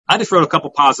 I just wrote a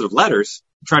couple positive letters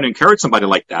trying to encourage somebody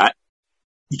like that.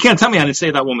 You can't tell me I didn't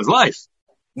save that woman's life.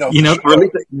 No, Or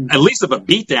at least of a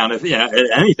beatdown, if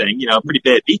anything, pretty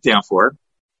bad beatdown for her.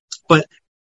 But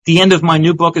the end of my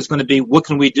new book is going to be, what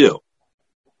can we do?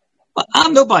 But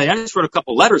I'm nobody. I just wrote a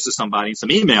couple letters to somebody, some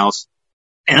emails,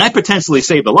 and I potentially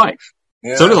saved a life.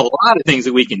 Yeah. So there's a lot of things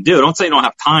that we can do. Don't say you don't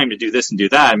have time to do this and do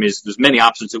that. I mean, there's many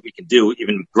options that we can do,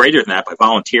 even greater than that, by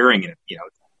volunteering and,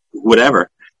 whatever.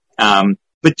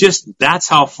 But just that's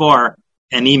how far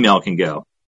an email can go.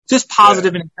 Just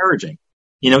positive and encouraging.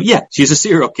 She's a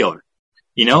serial killer.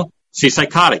 She's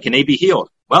psychotic. Can they be healed?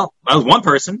 Well, that was one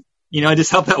person. I just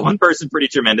helped that one person pretty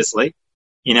tremendously.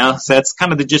 So that's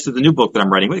kind of the gist of the new book that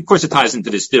I'm writing. Of course, it ties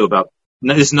into this too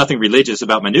this is nothing religious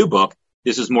about my new book.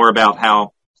 This is more about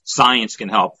how science can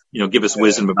help, give us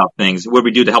wisdom about things. What do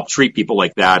we do to help treat people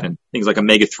like that, and things like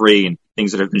omega-3 and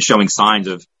things that have been showing signs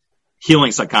of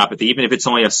healing psychopathy, even if it's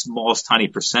only a smallest tiny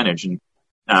percentage.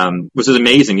 And, which is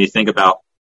amazing. You think about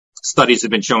studies have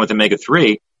been shown with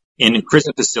omega-3 in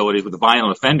prison facilities with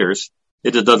violent offenders. They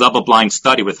did a double-blind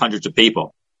study with hundreds of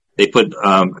people. They put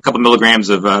a couple milligrams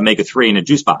of omega-3 in a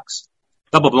juice box.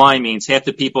 Double-blind means half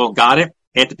the people got it,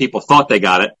 half the people thought they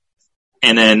got it,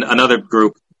 and then another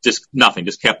group just nothing,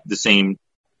 just kept the same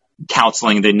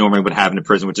counseling they normally would have in a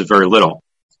prison, which is very little.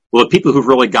 Well, the people who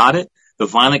really got it, the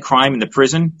violent crime in the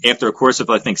prison, after a course of,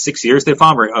 I think, 6 years they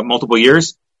found, or multiple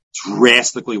years,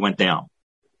 drastically went down.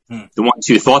 The ones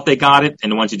who thought they got it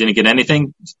and the ones who didn't get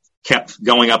anything kept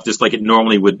going up just like it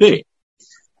normally would be.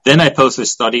 Then I posted a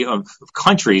study of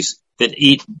countries that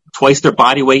eat twice their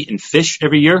body weight in fish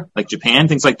every year, like Japan,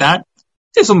 things like that.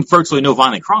 There's virtually no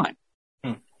violent crime.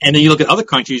 And then you look at other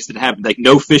countries that have like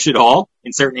no fish at all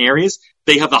in certain areas,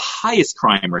 they have the highest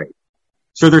crime rate.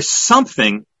 So there's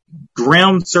something,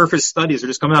 ground surface studies are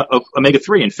just coming out of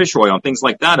omega-3 and fish oil and things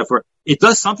like that. It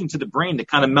does something to the brain to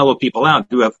kind of mellow people out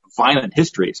who have violent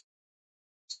histories.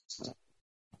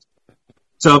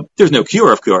 So there's no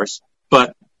cure, of course,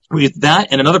 but with that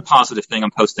and another positive thing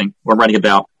I'm posting or writing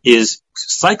about is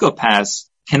psychopaths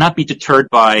cannot be deterred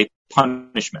by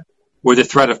punishment or the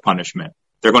threat of punishment.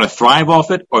 They're going to thrive off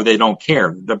it or they don't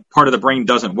care. The part of the brain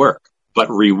doesn't work. But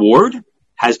reward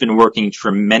has been working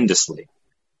tremendously.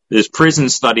 There's prison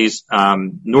studies,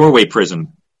 Norway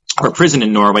prison, or prison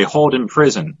in Norway, Halden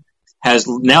prison, has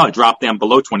now dropped down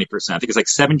below 20%. I think it's like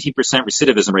 17%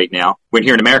 recidivism rate now. When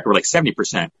here in America, we're like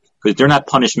 70% because they're not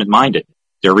punishment minded.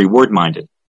 They're reward minded.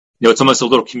 It's almost a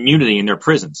little community in their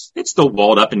prisons. It's still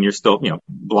walled up and you're still,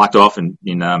 blocked off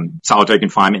in solitary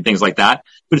confinement and things like that,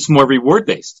 but it's more reward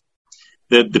based.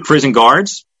 The prison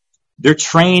guards, they're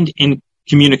trained in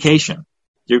communication.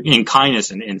 They're in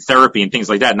kindness and in therapy and things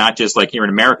like that. Not just like here in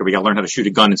America, we got to learn how to shoot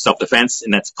a gun in self-defense,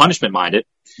 and that's punishment minded.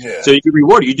 Yeah. So you get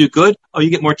rewarded. You do good. Oh, you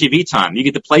get more TV time. You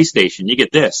get the PlayStation. You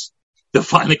get this. The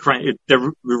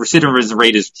recidivism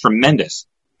rate is tremendous.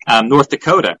 North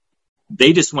Dakota,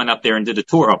 they just went up there and did a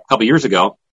tour a couple years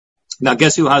ago. Now,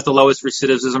 guess who has the lowest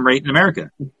recidivism rate in America?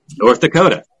 North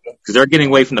Dakota, because they're getting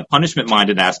away from the punishment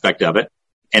minded aspect of it.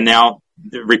 And now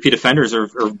the repeat offenders are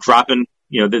dropping,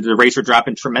 the rates are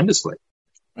dropping tremendously.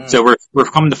 So we're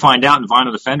coming to find out in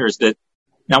violent offenders that,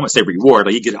 I don't want to say reward,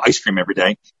 like you get ice cream every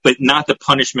day, but not the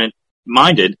punishment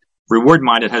minded. Reward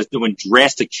minded has doing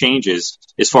drastic changes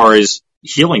as far as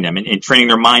healing them and training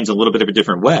their minds a little bit of a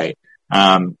different way.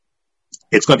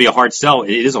 It's going to be a hard sell.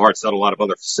 It is a hard sell to a lot of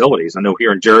other facilities. I know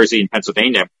here in Jersey and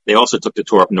Pennsylvania, they also took the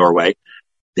tour up Norway.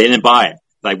 They didn't buy it.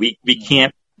 Like we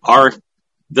can't,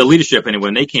 the leadership, and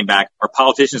when they came back, our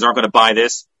politicians aren't going to buy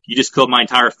this. You just killed my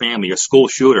entire family, a school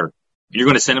shooter. And you're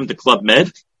going to send them to Club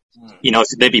Med?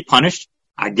 So they'd be punished?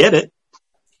 I get it.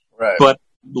 Right. But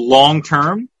long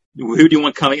term, who do you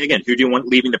want coming again? Who do you want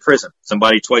leaving the prison?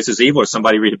 Somebody twice as evil or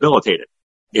somebody rehabilitated?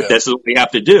 If that's what we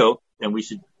have to do, then we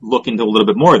should look into a little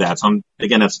bit more of that. So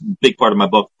that's a big part of my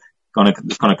book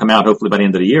that's going to come out hopefully by the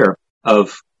end of the year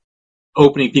of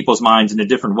opening people's minds in a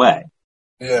different way.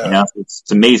 Yeah.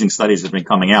 It's amazing studies that have been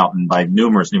coming out and by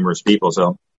numerous people.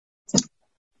 So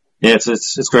yeah,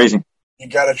 it's crazy. You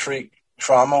got to treat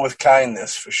trauma with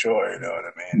kindness for sure. You know what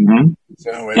I mean? Mm-hmm.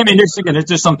 So, there's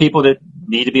just some people that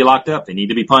need to be locked up. They need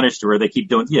to be punished or they keep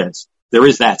doing, there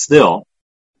is that still,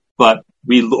 but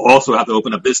we also have to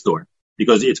open up this door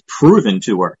because it's proven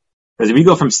to work. Because if you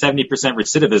go from 70%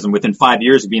 recidivism within 5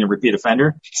 years of being a repeat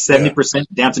offender, 70%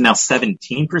 down to now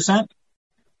 17%,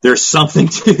 there's something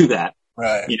to that.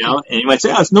 Right. You know, and you might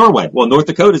say, oh, it's Norway. Well, North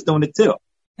Dakota's doing it too.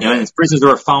 You know, and as prisons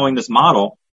are following this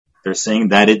model, they're saying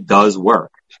that it does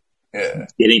work. Yeah.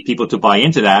 Getting people to buy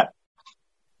into that,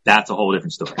 that's a whole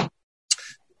different story.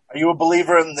 Are you a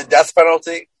believer in the death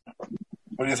penalty?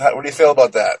 What do you feel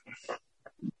about that?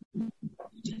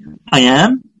 I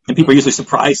am, and people are usually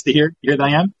surprised to hear that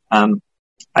I am.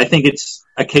 I think it's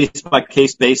a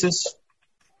case-by-case basis.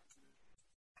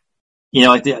 You know,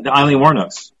 like the Eileen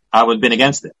Wuornos, I would have been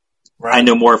against it. Right. I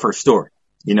know more of her story.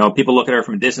 You know, people look at her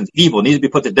from a distance. Evil, needs to be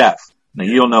put to death. Now,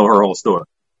 you don't know her whole story.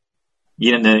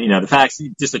 You didn't know, you know, the facts,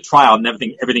 just a trial and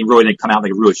everything really didn't come out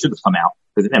like it really should have come out.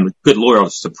 And good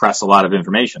lawyers suppress a lot of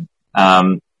information.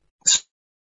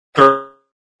 Certain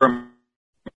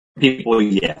people,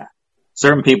 yeah.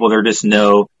 Certain people, there just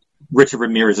no Richard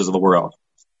Ramirez's of the world.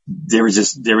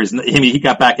 He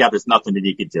got back out. There's nothing that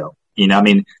he could do. You know, I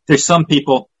mean, there's some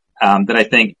people, that I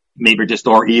think maybe just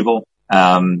are evil,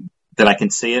 that I can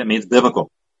see it. I mean, it's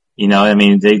biblical. You know, I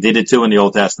mean, they did it too in the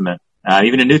Old Testament.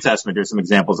 Even in the New Testament, there's some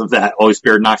examples of that. Holy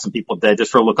Spirit knocks some people dead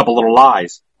just for a couple little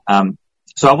lies.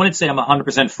 So I wouldn't say I'm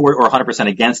 100% for it or 100%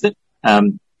 against it.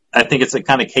 I think it's a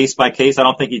kind of case by case. I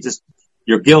don't think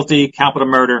you're guilty, capital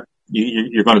murder,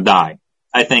 you're going to die.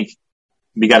 I think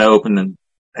we got to open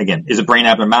again, is it brain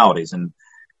abnormalities? And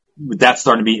that's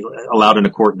starting to be allowed in the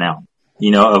court now,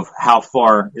 you know, of how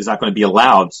far is that going to be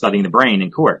allowed studying the brain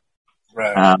in court.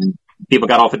 Right. People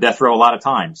got off of death row a lot of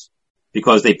times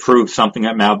because they proved something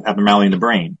abnormality in the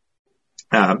brain.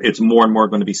 It's more and more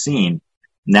going to be seen.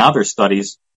 Now there's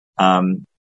studies,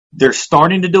 they're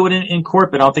starting to do it in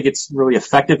court, but I don't think it's really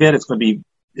effective yet. It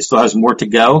still has more to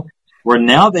go, where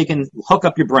now they can hook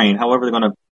up your brain, however they're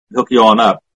going to hook you on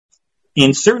up.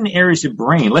 In certain areas of your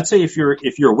brain, let's say if you're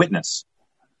a witness,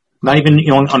 not even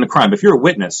on the crime, but if you're a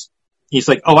witness, he's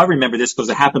like, oh, I remember this because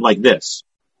it happened like this.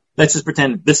 Let's just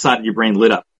pretend this side of your brain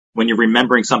lit up when you're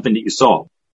remembering something that you saw.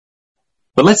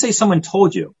 But let's say someone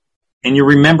told you, and you're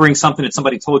remembering something that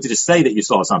somebody told you to say that you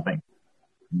saw something.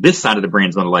 This side of the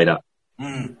brain's going to light up.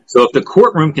 So if the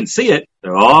courtroom can see it,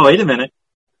 oh, wait a minute,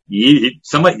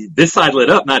 this side lit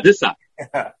up, not this side.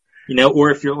 You know,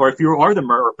 or if you are the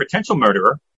murderer, potential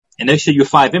murderer, and they show you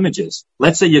 5 images.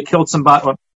 Let's say you killed somebody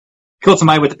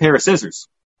with a pair of scissors.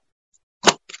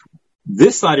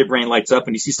 This side of your brain lights up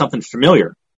and you see something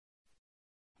familiar.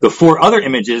 The 4 other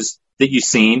images that you've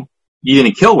seen you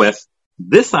didn't kill with,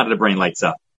 this side of the brain lights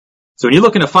up. So when you're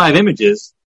looking at 5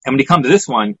 images, and when you come to this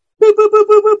one, boop, boop, boop,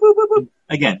 boop, boop, boop, boop, boop.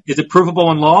 Again, is it provable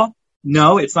in law?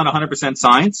 No, it's not 100%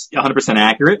 science, 100%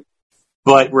 accurate,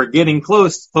 but we're getting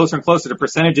closer and closer to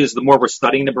percentages the more we're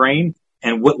studying the brain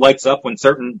and what lights up when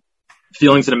certain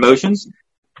feelings and emotions.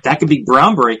 That could be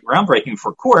groundbreaking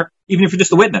for court, even if you're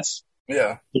just a witness.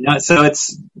 Yeah. You know, so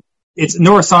it's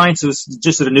neuroscience is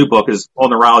just a new book is all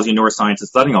neurology and neuroscience is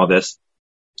studying all this.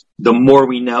 The more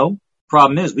we know,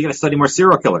 problem is we got to study more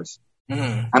serial killers.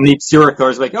 How many serial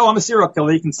killers are like, oh, I'm a serial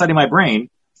killer, you can study my brain.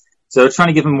 So they're trying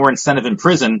to give them more incentive in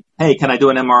prison. Hey, can I do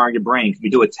an MRI of your brain? Can we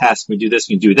do a test? Can we do this?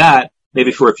 Can we do that?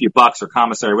 Maybe for a few bucks or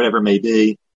commissary, whatever it may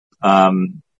be.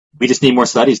 We just need more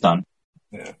studies done.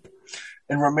 Yeah.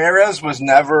 And Ramirez was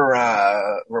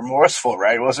never remorseful,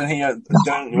 right? Wasn't he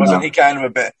he kind of a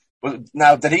bit?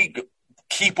 Now, did he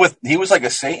he was like a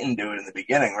Satan dude in the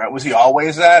beginning, right? Was he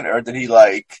always that, or did he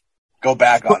like go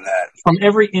back on that? From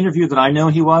every interview that I know,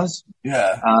 he was.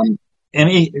 Yeah.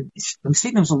 And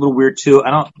Satan was a little weird too.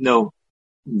 I don't know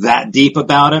that deep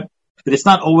about it, but it's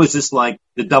not always just like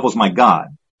the devil's my God.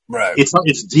 Right.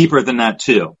 It's deeper than that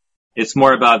too. It's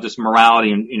more about just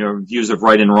morality and, you know, views of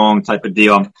right and wrong type of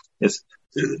deal. It's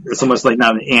almost like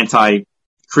not an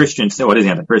anti-Christian, so it is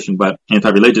anti-Christian, but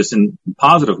anti-religious in a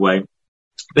positive way.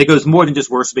 It goes more than just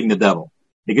worshiping the devil.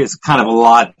 It gets kind of a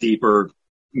lot deeper,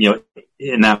 you know,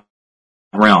 in that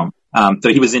realm. So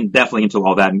he was definitely into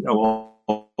all that and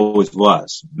always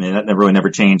was. I mean, that really never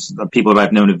changed. The people that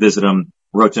I've known to visit him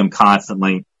wrote to him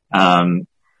constantly. Yeah,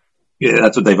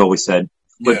 that's what they've always said.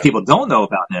 What people don't know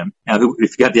about him,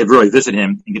 if you got to really visit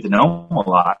him and get to know him a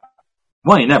lot,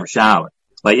 one, he never showered.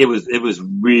 Like it was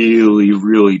really,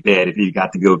 really bad if you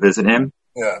got to go visit him.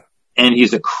 Yeah. And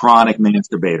he's a chronic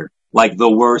masturbator, like the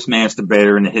worst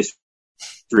masturbator in the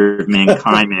history of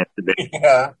mankind masturbating.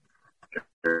 Yeah.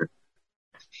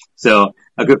 So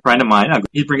a good friend of mine,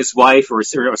 he'd bring his wife or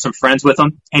some friends with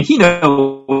him, and he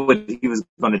knew what he was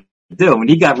going to do. When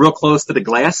he got real close to the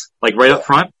glass, like right up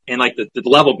front, and like the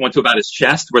level went to about his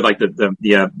chest, where like the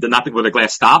not where the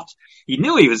glass stopped, he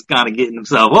knew he was kind of getting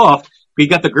himself off. But he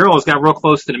got the girls got real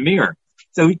close to the mirror,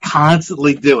 so he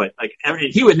constantly do it. Like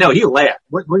he would know, he would laugh.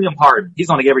 William Harden, he's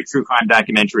on like every true crime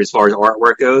documentary as far as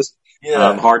artwork goes.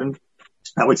 Yeah. Harden,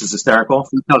 which is hysterical.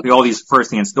 He tells me all these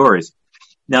firsthand stories.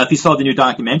 Now, if you saw the new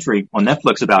documentary on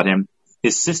Netflix about him,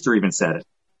 his sister even said it.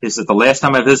 He said, the last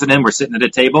time I visited him, we're sitting at a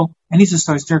table, and he just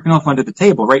starts jerking off under the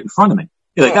table right in front of me.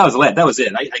 He's like, that was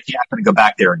it. I can't going to go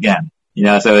back there again.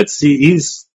 So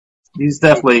he's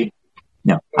definitely,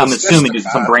 I'm assuming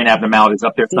there's some brain abnormalities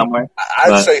up there somewhere.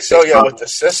 I'd say so, with the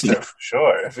sister, for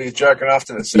sure. If he's jerking off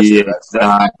to the sister, that's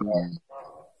exactly.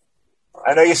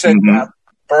 I know you said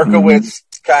Berkowitz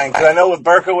kind, because I know with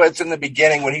Berkowitz in the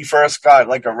beginning when he first got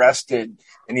arrested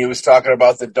and he was talking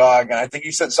about the dog, and I think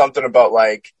he said something about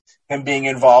him being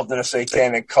involved in a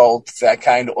satanic cult that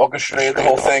kind of orchestrated the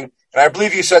whole thing. And I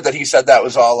believe you said that he said that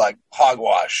was all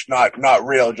hogwash, not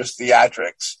real, just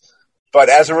theatrics. But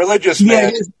as a religious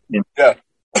man, he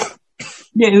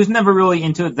was never really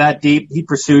into it that deep. He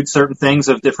pursued certain things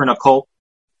of different occult.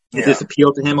 This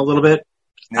appealed to him a little bit.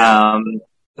 Yeah.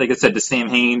 Like I said, the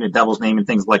Samhain, the Devil's Name, and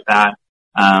things like that.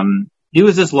 He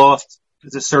was just lost,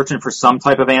 just searching for some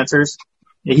type of answers.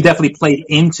 He definitely played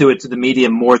into it to the media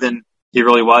more than he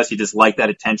really was. He just liked that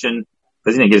attention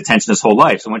because he didn't get attention his whole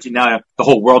life. So once the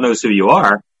whole world knows who you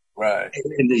are, right?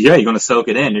 And you're going to soak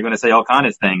it in. You're going to say all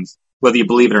kinds of things, whether you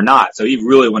believe it or not. So he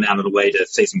really went out of the way to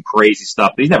say some crazy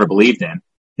stuff that he never believed in.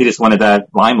 He just wanted that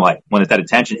limelight, wanted that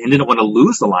attention, and didn't want to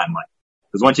lose the limelight.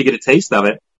 Because once you get a taste of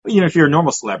it, if you're a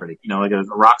normal celebrity, like a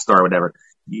rock star or whatever,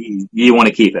 you want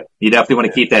to keep it. You definitely want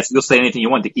to keep that. So you'll say anything you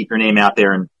want to keep your name out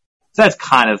there. And so that's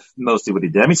kind of mostly what he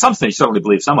did. I mean, some things, you certainly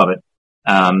believe some of it.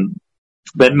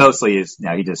 But mostly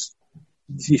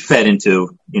he fed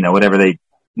into, whatever they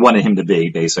wanted him to be,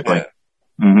 basically. Yeah.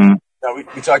 Mm-hmm. Now, we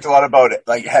talked a lot about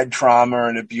head trauma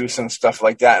and abuse and stuff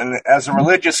like that. And as a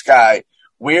religious guy,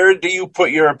 where do you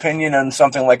put your opinion on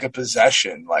something like a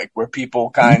possession, where people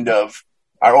kind of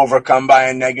are overcome by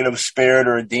a negative spirit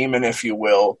or a demon, if you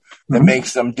will, that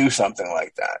makes them do something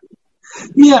like that?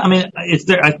 Yeah, I mean,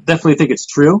 I definitely think it's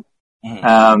true.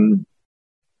 Mm-hmm.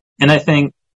 And I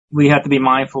think we have to be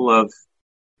mindful of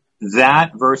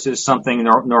that versus something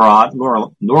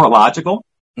neurological.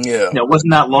 Yeah. It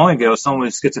wasn't that long ago someone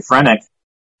was schizophrenic,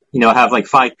 have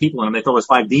 5 people in them. They thought there was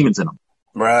 5 demons in them.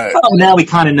 Right. Well, now we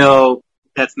kind of know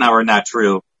that's not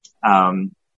true.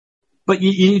 But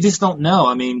you just don't know.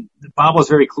 I mean, the Bible is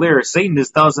very clear. Satan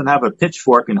just doesn't have a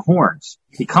pitchfork and horns.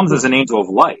 He comes as an angel of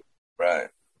light. Right.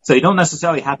 So you don't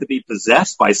necessarily have to be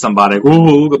possessed by somebody.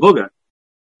 Ooh, ooga booga.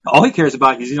 All he cares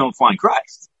about is you don't find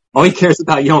Christ. All he cares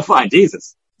about, you don't find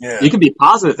Jesus. Yeah. You can be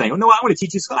positive thing. Oh, no, I want to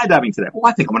teach you skydiving today. Well,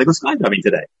 I think I'm going to go skydiving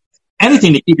today.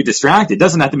 Anything to keep you distracted.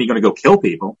 Doesn't have to mean you're going to go kill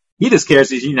people. He just cares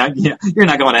that you're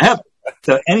not going to heaven.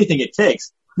 So anything it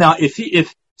takes. Now, if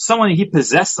he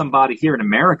possessed somebody here in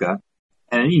America,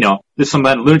 and, there's some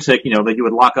lunatic, that you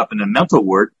would lock up in a mental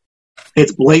ward,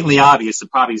 it's blatantly obvious that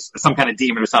probably some kind of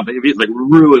demon or something, if he's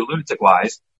really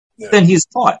lunatic-wise, then he's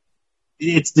taught.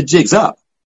 It's the jig's up.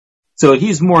 So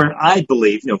he's more, I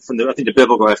believe, I think the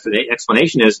biblical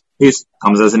explanation is he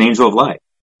comes as an angel of light.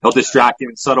 He'll distract you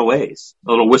in subtle ways. A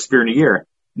little whisper in the ear.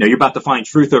 You're about to find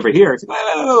truth over here. It's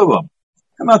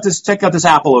check out this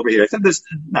apple over here.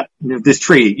 This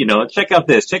tree, check out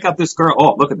this girl.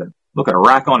 Oh, look at a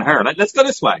rack on her. Let's go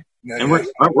this way. And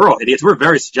we're all idiots. We're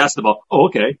very suggestible. Oh,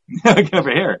 okay. Get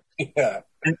over here. Yeah.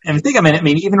 And think,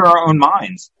 even in our own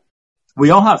minds,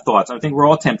 we all have thoughts. I think we're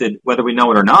all tempted, whether we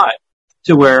know it or not,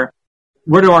 to where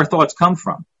do our thoughts come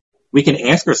from? We can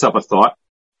ask ourselves a thought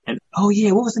and, oh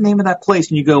yeah, what was the name of that place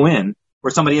when you go in? Or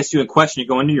somebody asks you a question, you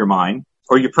go into your mind,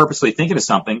 or you're purposely thinking of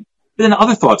something, but then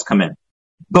other thoughts come in.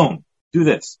 Boom, do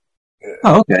this. Yeah.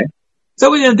 Oh, okay.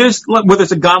 So there's, whether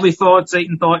it's a godly thought,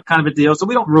 Satan thought, kind of a deal. So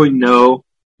we don't really know.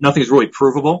 Nothing's really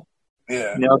provable.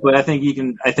 Yeah. But I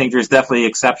think there's definitely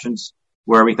exceptions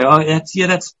where we go,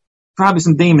 that's probably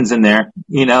some demons in there,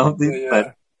 Yeah.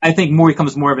 But I think he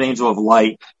becomes more of an angel of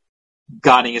light,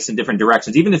 guiding us in different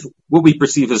directions, even if what we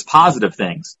perceive as positive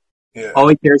things. Yeah. All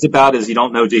he cares about is you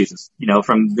don't know Jesus,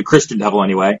 from the Christian devil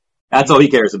anyway. That's all he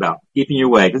cares about, keeping you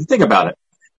away. Because think about it.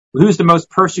 Who's the most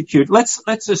persecuted? Let's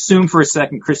assume for a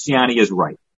second Christianity is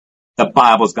right. The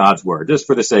Bible's God's word, just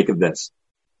for the sake of this.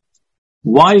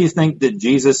 Why do you think that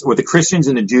Jesus or the Christians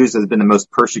and the Jews have been the most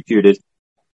persecuted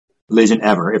religion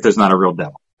ever, if there's not a real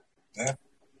devil? Yeah.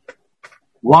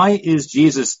 Why is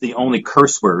Jesus the only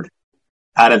curse word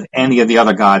out of any of the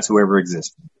other gods who ever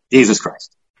existed? Jesus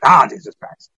Christ. Jesus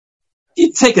Christ.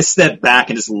 You take a step back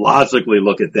and just logically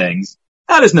look at things.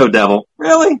 There's no devil.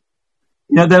 Really?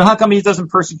 Then how come he doesn't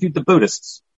persecute the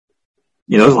Buddhists?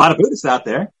 There's a lot of Buddhists out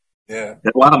there. Yeah.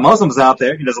 There's a lot of Muslims out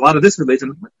there. There's a lot of this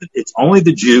religion. It's only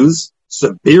the Jews,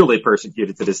 severely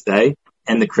persecuted to this day,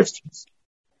 and the Christians.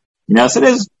 So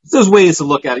there's ways to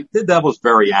look at it. The devil's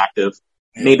very active.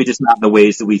 Maybe just not in the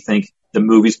ways that we think the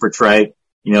movies portray.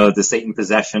 the Satan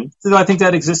possession. Do I think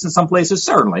that exists in some places?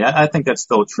 Certainly. I think that's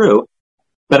still true.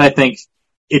 But I think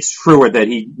it's truer that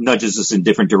he nudges us in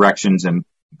different directions and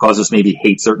causes us maybe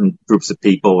hate certain groups of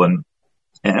people and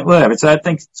whatever. So I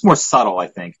think it's more subtle, I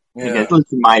think. Yeah. At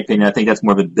least in my opinion, I think that's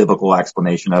more of a biblical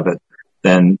explanation of it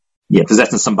than,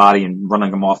 possessing somebody and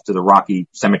running them off to the rocky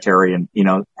cemetery and,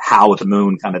 howl at the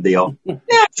moon kind of deal. Yeah,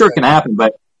 sure it can happen,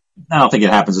 but I don't think it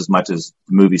happens as much as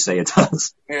the movies say it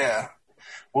does. Yeah.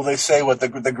 Well, they say what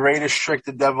the greatest trick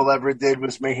the devil ever did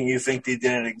was making you think they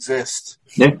didn't exist.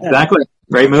 Yeah, exactly.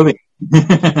 Great movie.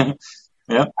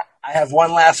 Yeah. I have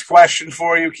one last question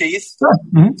for you, Keith. Sure.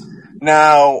 Mm-hmm.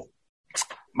 Now,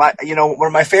 one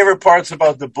of my favorite parts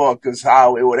about the book is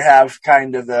how it would have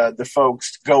kind of the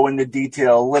folks go into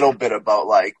detail a little bit about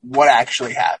like what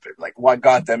actually happened, like what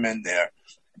got them in there.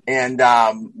 And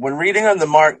when reading on the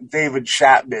Mark David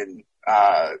Chapman,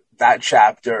 that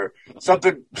chapter,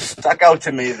 something stuck out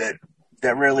to me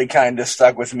that really kind of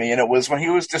stuck with me. And it was when he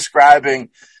was describing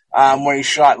when he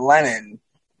shot Lennon.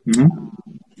 Mm-hmm.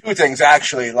 Two things,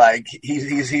 actually. Like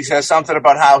he says something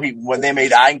about how when they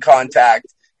made eye contact,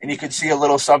 and you could see a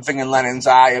little something in Lennon's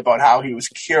eye about how he was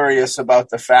curious about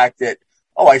the fact that,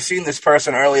 I seen this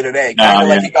person earlier today. Kind of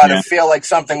like he got to feel like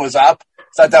something was up.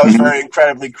 Thought that was very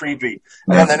incredibly creepy.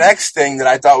 And then the next thing that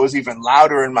I thought was even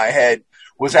louder in my head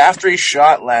was after he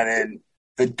shot Lennon,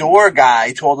 the door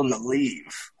guy told him to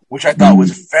leave, which I thought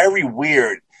was very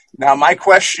weird. Now, my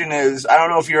question is, I don't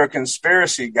know if you're a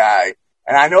conspiracy guy,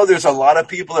 and I know there's a lot of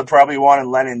people that probably wanted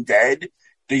Lennon dead.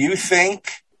 Do you think,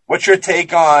 what's your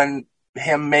take on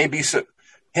him maybe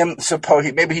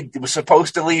he was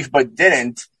supposed to leave but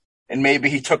didn't, and maybe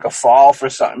he took a fall for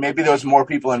something? Maybe there was more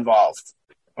people involved.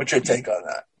 What's your take on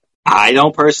that? I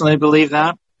don't personally believe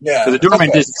that. Yeah. So the doorman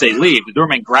didn't say leave. The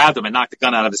doorman grabbed him and knocked the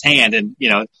gun out of his hand and,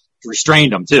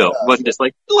 restrained him too. Yeah. It wasn't just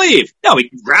like, leave. No, he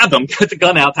grabbed him, got the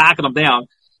gun out, tackled him down,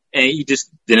 and he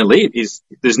just didn't leave.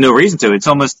 There's no reason to. It's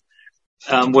almost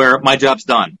where my job's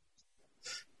done.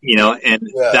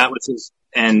 That was his,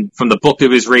 and from the book he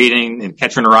was reading and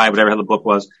Catcher in the Rye, whatever the book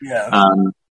was. Yeah.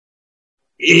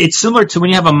 It's similar to when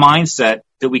you have a mindset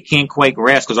that we can't quite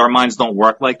grasp because our minds don't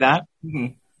work like that.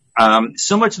 Mm-hmm.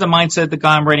 Similar to the mindset the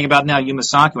guy I'm writing about now, Yuma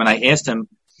Saki, when I asked him,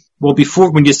 when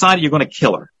you decided you're going to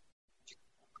kill her,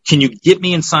 can you get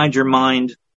me inside your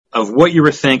mind of what you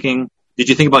were thinking? Did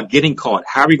you think about getting caught?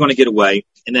 How are you going to get away?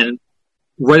 And then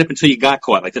right up until you got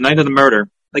caught, like the night of the murder,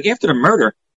 like after the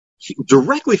murder,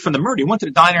 directly from the murder, he went to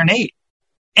the diner and ate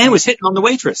and was hitting on the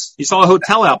waitress. He saw a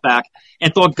hotel out back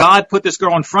and thought God put this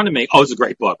girl in front of me. Oh, it's a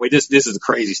great book. Wait, this is a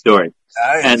crazy story.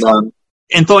 Nice.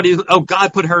 And thought,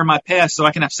 God put her in my past so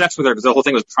I can have sex with her, because the whole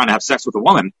thing was trying to have sex with a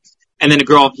woman. And then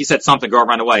he said something, girl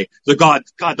ran away. So God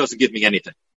doesn't give me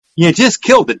anything. You just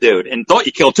killed the dude and thought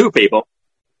you killed two people.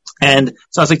 And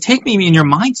so I was like, take me in your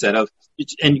mindset of,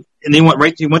 and he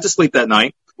went to sleep that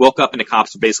night, woke up and the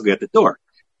cops were basically at the door.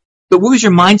 But what was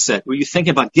your mindset? Were you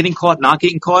thinking about getting caught, not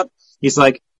getting caught? He's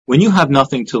like, when you have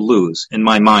nothing to lose, in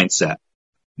my mindset,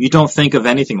 you don't think of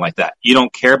anything like that. You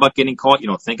don't care about getting caught. You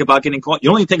don't think about getting caught. You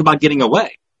don't even think about getting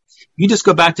away. You just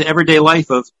go back to everyday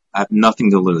life of, I have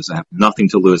nothing to lose. I have nothing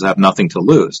to lose. I have nothing to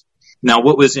lose. Now,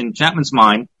 what was in Chapman's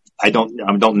mind, I don't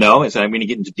know. So I'm going to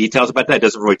get into details about that. It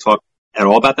doesn't really talk at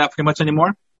all about that pretty much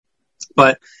anymore.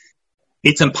 But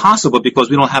it's impossible because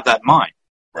we don't have that mind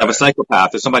of a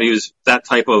psychopath or somebody who's that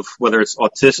type of, whether it's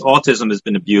autism has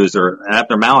been abused or an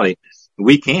abnormality.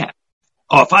 We can't.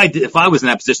 Oh, if I was in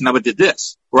that position, I would have did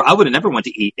this, or I would have never went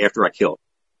to eat after I killed.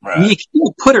 Right. We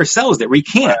can't put ourselves there. We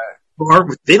can't. Right.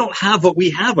 Or they don't have what we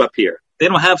have up here. They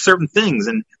don't have certain things,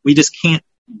 and we just can't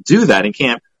do that and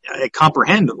can't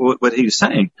comprehend what he was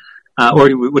saying or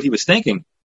what he was thinking.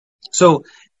 So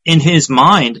in his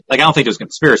mind, like, I don't think it was a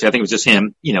conspiracy. I think it was just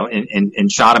him, and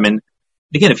shot him. And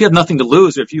again, if you have nothing to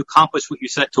lose, or if you accomplish what you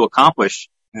set to accomplish,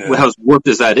 how warped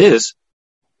as that is,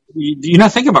 you're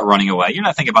not thinking about running away. You're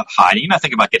not thinking about hiding. You're not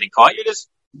thinking about getting caught.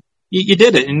 You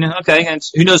did it. And okay. And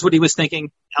who knows what he was thinking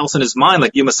else in his mind?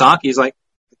 Like Yuma Saki, he's like,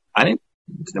 I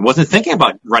wasn't thinking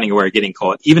about running away or getting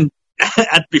caught, even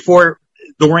before,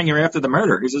 during, or after the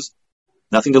murder. He's just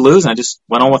nothing to lose. And I just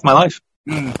went on with my life.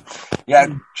 Yeah,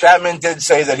 Chapman did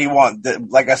say that he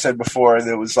wanted, like I said before,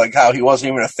 it was like how he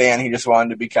wasn't even a fan. He just wanted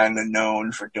to be kind of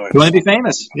known for doing. You want to be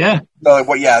famous, yeah. So,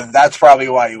 that's probably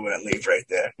why you wouldn't leave right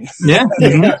there. Yeah,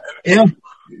 yeah.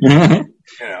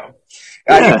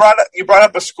 You brought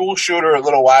up a school shooter a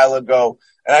little while ago,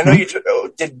 and I know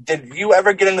did you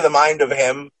ever get into the mind of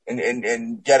him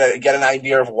and get an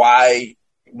idea of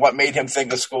what made him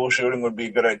think a school shooting would be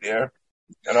a good idea?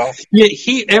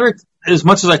 Yeah, Eric as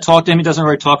much as I talk to him, he doesn't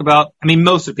really talk about. I mean,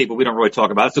 most of the people we don't really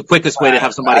talk about. It's the quickest way to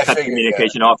have somebody cut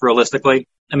communication off realistically.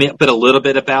 I mean, but a little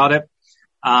bit about it.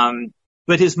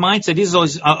 But his mindset, he's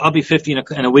always, I'll be 50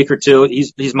 in a week or two.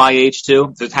 He's my age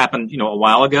too. So it happened, a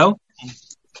while ago.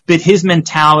 But his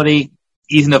mentality,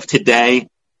 even of today,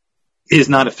 is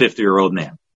not a 50-year-old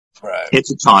man. Right.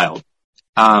 It's a child.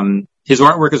 His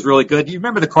artwork is really good. Do you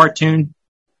remember the cartoon,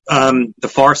 The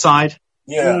Far Side?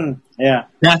 Yeah. Yeah.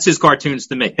 That's his cartoons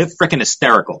to me. It's freaking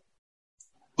hysterical.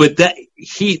 But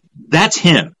that's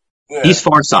him. Yeah. He's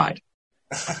Far Side.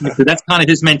 So that's kind of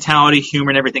his mentality, humor,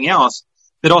 and everything else.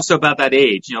 But also about that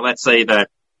age, let's say that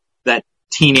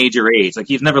teenager age. Like,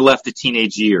 he's never left the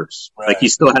teenage years. Right. Like, he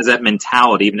still has that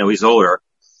mentality, even though he's older.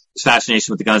 His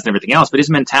fascination with the guns and everything else. But his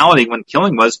mentality when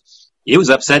killing was, he was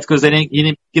upset because he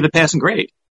didn't give a passing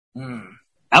grade. Mm.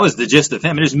 That was the gist of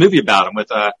him. And there's a movie about him with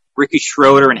Ricky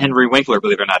Schroeder and Henry Winkler,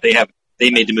 believe it or not. They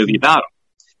made the movie about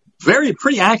him.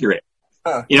 Pretty accurate.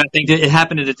 Huh. I think that it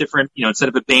happened in a different, instead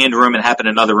of a band room, it happened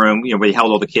in another room, where he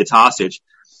held all the kids hostage.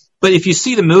 But if you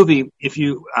see the movie,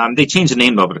 they changed the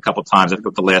name of it a couple of times. I forget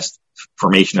what the last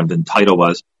formation of the title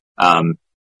was.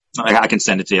 I can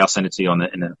send it to you. I'll send it to you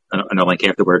in a link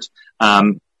afterwards.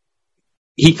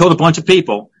 He killed a bunch of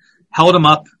people, held them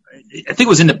up. I think it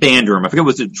was in the band room. I forget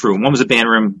what was the true. One was a band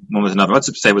room, one was another.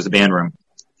 Let's say it was the band room.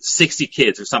 60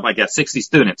 kids or something like that, 60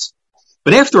 students.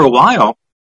 But after a while,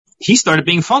 he started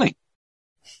being funny.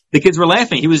 The kids were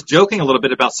laughing. He was joking a little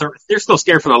bit about they're still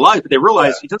scared for their life, but they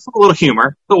realized he does have a little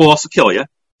humor, but will also kill you.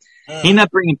 He ended up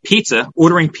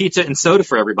ordering pizza and soda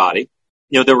for everybody.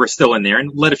 That were still in there, and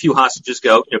let a few hostages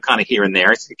go, kind of here and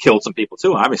there. It killed some people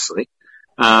too, obviously.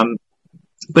 But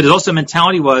his also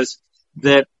mentality was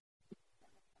that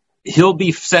he'll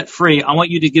be set free. I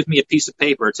want you to give me a piece of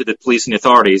paper to the police and the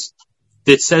authorities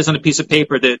that says on a piece of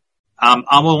paper that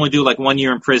I'll only do like 1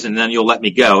 year in prison, and then you'll let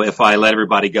me go if I let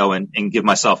everybody go and give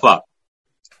myself up.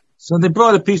 So they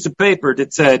brought a piece of paper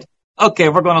that said, okay,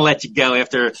 we're going to let you go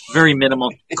after very minimal.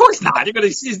 Of course not. You're going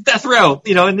to see death row,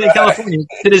 in California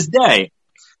to this day.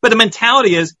 But the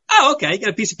mentality is, oh, okay, you got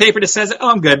a piece of paper that says,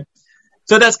 oh, I'm good.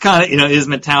 So that's kind of, his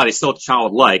mentality, still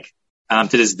childlike to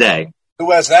this day. Who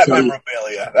has that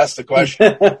memorabilia? That's the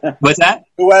question. What's that?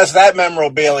 Who has that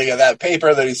memorabilia, that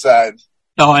paper that he signed?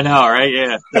 Oh, I know, right?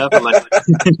 Yeah,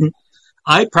 definitely.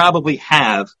 I probably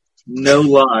have, no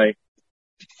lie.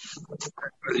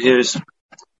 This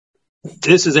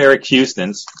is Eric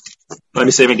Houston's. Let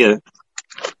me see if I can get it.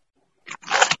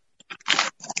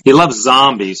 He loves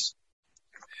zombies.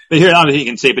 But here, I don't know if you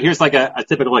can see, but here's like a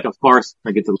typical, like a farce.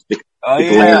 I get to speak. Oh,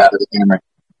 yeah.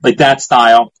 Like that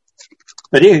style.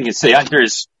 But here you can see,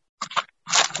 there's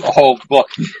a whole book.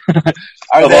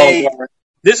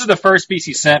 This is the first piece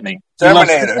he sent me.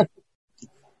 Terminator.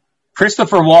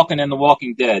 Christopher Walken in The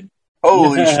Walking Dead.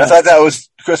 Holy shit. I thought that was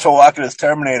Christopher Walken as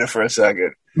Terminator for a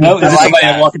second. No, this is somebody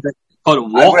in Walking Dead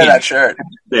called Walking. I'd wear that shirt.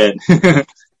 Dead.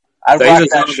 I'd rock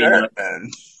that shirt, man.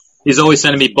 He's always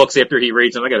sending me books after he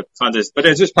reads them. I got tons of, but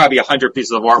there's just probably 100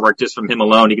 pieces of artwork just from him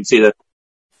alone. You can see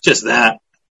just that.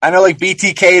 I know, like,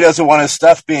 BTK doesn't want his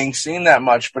stuff being seen that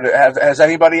much, but has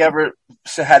anybody ever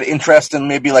had interest in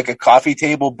maybe like a coffee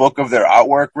table book of their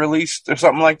artwork released or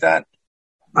something like that?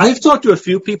 I've talked to a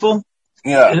few people.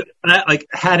 Yeah. Like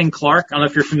Haddon Clark. I don't know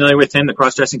if you're familiar with him, the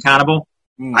cross-dressing cannibal.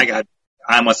 I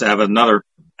must have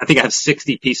I think I have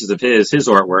 60 pieces of his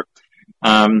artwork.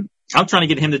 I'm trying to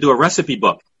get him to do a recipe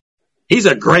book. He's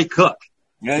a great cook.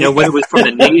 Yeah, whether it was from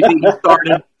the Navy he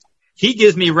started, he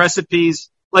gives me recipes.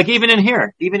 Like even in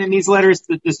here, even in these letters,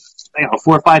 this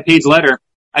 4 or 5 page letter,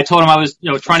 I told him I was,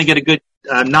 trying to get a good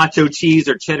nacho cheese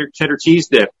or cheddar cheese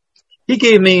dip. He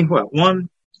gave me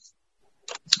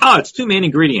it's 2 main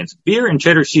ingredients: beer and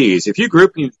cheddar cheese. If you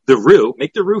group the roux,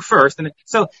 make the roux first,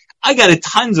 so I got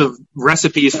tons of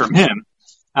recipes from him.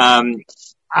 I'm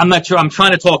not sure. I'm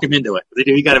trying to talk him into it.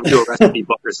 He got to do a recipe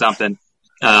book or something.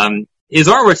 His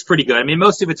artwork's pretty good. I mean,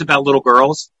 most of it's about little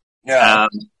girls. Yeah.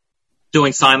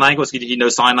 Doing sign language. He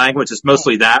knows sign language. It's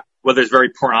mostly that, whether it's very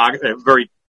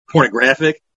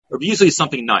pornographic, or usually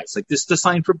something nice, like this is the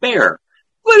sign for bear.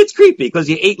 But it's creepy because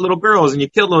you ate little girls and you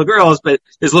killed little girls, but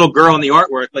there's a little girl in the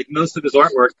artwork, like most of his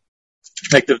artwork,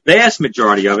 like the vast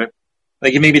majority of it,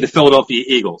 like maybe the Philadelphia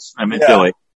Eagles. I'm in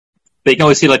Philly. But you can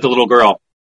always see like the little girl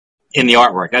in the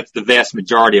artwork. That's the vast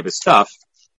majority of his stuff.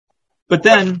 But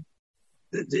then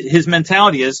his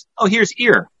mentality is, oh, here's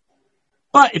ear.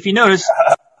 But if you notice,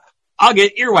 I'll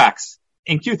get earwax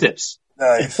and Q-tips.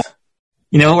 Nice.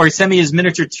 Or send me his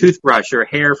miniature toothbrush or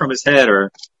hair from his head,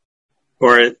 or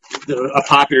a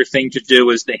popular thing to do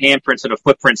is the handprints and the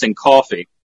footprints in coffee.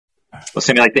 They'll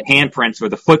send me like the handprints or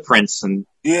the footprints, and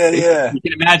Yeah. you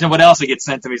can imagine what else it gets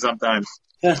sent to me sometimes.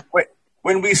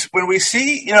 When we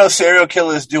see, you know, serial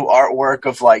killers do artwork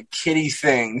of like kitty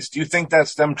things, do you think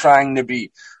that's them trying to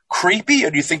be creepy,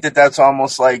 or do you think that that's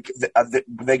almost like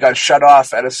they got shut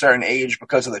off at a certain age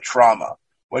because of the trauma?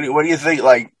 What do you think,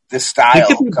 like, this style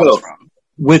comes from?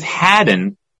 With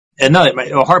Haddon, my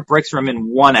heart breaks for him in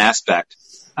one aspect.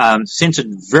 Since a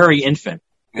very infant,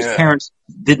 his parents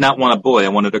did not want a boy; they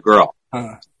wanted a girl.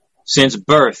 Since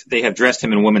birth, they have dressed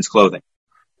him in women's clothing.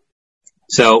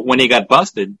 So when he got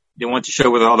busted, they wanted to show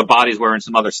where all the bodies were and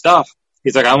some other stuff.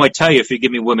 He's like, I only tell you if you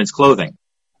give me women's clothing.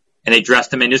 And they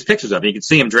dressed him in. There's pictures of it. You can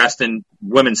see him dressed in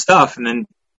women's stuff, and then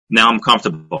now I'm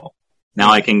comfortable.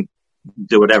 Now I can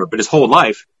do whatever. But his whole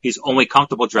life, he's only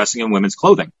comfortable dressing in women's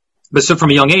clothing. But so from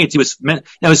a young age, he was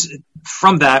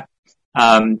from that,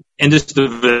 and just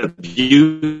the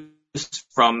abuse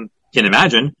from, can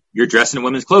imagine, you're dressing in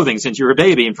women's clothing since you were a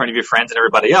baby in front of your friends and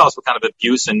everybody else. What kind of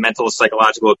abuse and mental,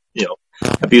 psychological,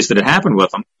 abuse that had happened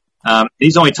with him.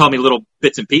 He's only told me little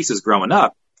bits and pieces growing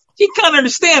up. You kind of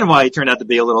understand why he turned out to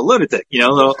be a little lunatic, a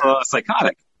little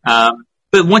psychotic.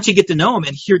 But once you get to know him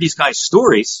and hear these guys'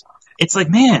 stories, it's like,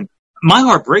 man, my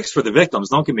heart breaks for the victims.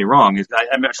 Don't get me wrong.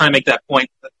 I'm trying to make that point,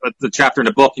 the chapter in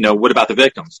the book, what about the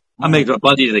victims? I'll make it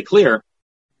abundantly clear.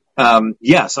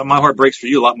 Yes, my heart breaks for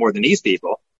you a lot more than these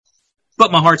people.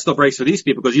 But my heart still breaks for these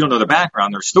people because you don't know their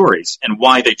background, their stories, and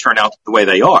why they turn out the way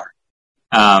they are.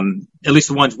 At least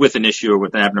the ones with an issue or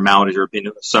with an abnormality or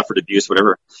being suffered abuse,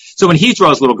 whatever. So when he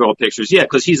draws little girl pictures,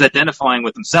 because he's identifying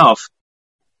with himself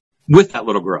with that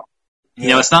little girl.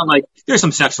 Yeah. It's not like there's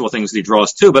some sexual things that he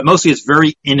draws too, but mostly it's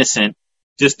very innocent,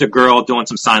 just a girl doing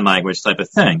some sign language type of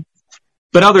thing.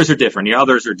 But others are different.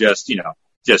 Others are just,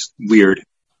 just weird.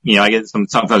 I get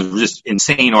sometimes just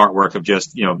insane artwork of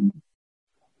just,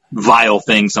 vile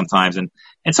things sometimes. And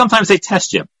sometimes they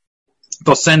test you.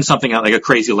 They'll send something out like a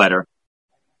crazy letter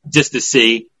just to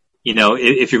see,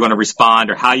 if you're going to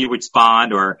respond or how you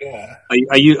respond, or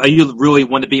are you really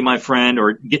want to be my friend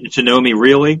or getting to know me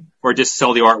really, or just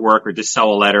sell the artwork or just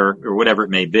sell a letter or whatever it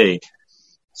may be.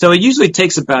 So it usually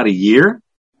takes about a year.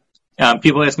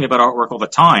 People ask me about artwork all the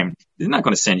time. They're not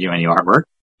going to send you any artwork.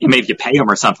 Maybe you pay them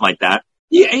or something like that.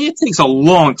 Yeah, it takes a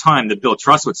long time to build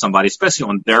trust with somebody, especially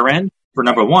on their end. For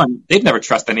number one, they've never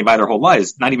trusted anybody their whole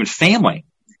lives, not even family.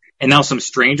 And now some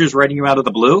strangers writing you out of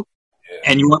the blue,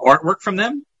 and you want artwork from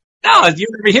them? No, you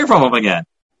never hear from them again.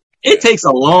 It takes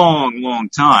a long, long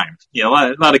time. A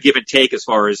lot of give and take as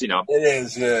far as, It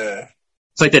is, yeah.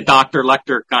 It's like the Dr.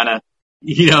 Lecter kind of,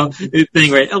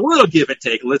 thing, right? A little give and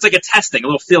take. It's like a testing, a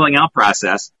little filling out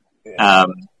process. Yeah.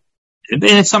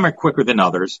 And some are quicker than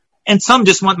others. And some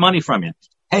just want money from you.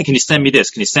 Hey, can you send me this?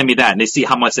 Can you send me that? And they see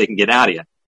how much they can get out of you.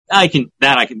 I can,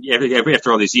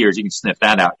 after all these years, you can sniff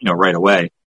that out, right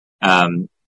away. And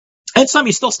some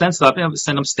you still send stuff,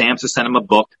 send them stamps or send them a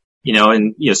book,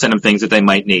 and, send them things that they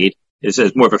might need.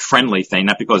 It's more of a friendly thing,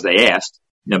 not because they asked,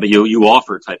 but you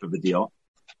offer type of a deal.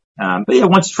 But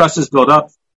once trust is built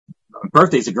up,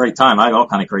 birthday's a great time. I have all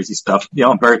kind of crazy stuff.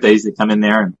 On birthdays, they come in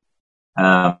there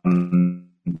and,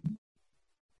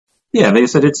 they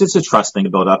said it's a trust thing to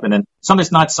build up. And then some is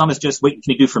not, some is just, what can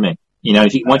you do for me?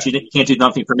 If you, once you can't do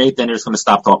nothing for me, then they're just going to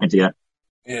stop talking to you.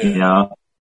 Yeah.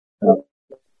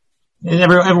 And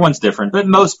everyone's different, but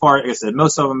most part, like I said,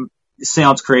 most of them, it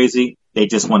sounds crazy. They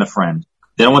just want a friend.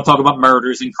 They don't want to talk about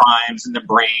murders and crimes and the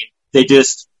brain. They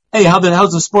just, hey, how's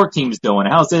the sport teams doing?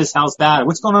 How's this? How's that?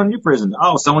 What's going on in your prison?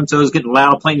 Oh, so-and-so is getting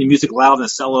loud, playing the music loud in the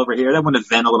cell over here. They want to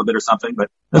vent a little bit or something,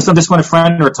 but some just want a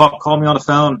friend or call me on the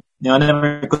phone.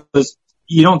 Because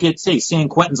you don't get, San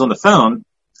Quentin's on the phone.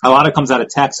 A lot of it comes out of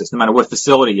Texas, no matter what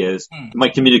facility is. My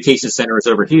communication center is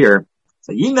over here.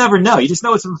 So you never know. You just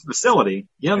know it's from a facility.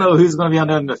 You don't know who's going to be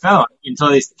on the phone until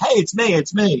they say, hey, it's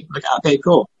me. Like, okay,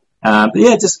 cool. But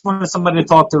just wanted somebody to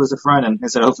talk to as a friend. And I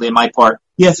said, hopefully in my part,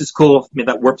 yes, it's cool.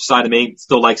 That warped side of me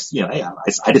still likes, hey,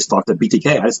 I just talked to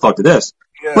BTK. I just talked to this.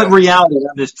 Yeah. But in reality,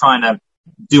 I'm just trying to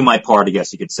do my part, I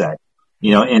guess you could say.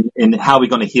 And how are we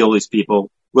going to heal these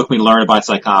people? What can we learn about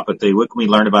psychopathy? What can we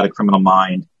learn about a criminal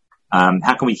mind?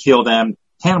 How can we heal them?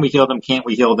 Can we heal them? Can't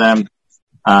we heal them?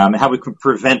 How we can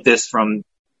prevent this from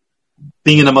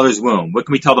being in the mother's womb. What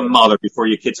can we tell the mother before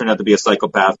your kid turn out to be a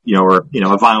psychopath, or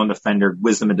a violent offender,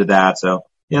 wisdom into that. So,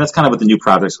 that's kind of what the new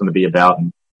project's going to be about.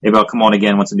 And maybe I'll come on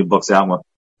again once the new book's out and we'll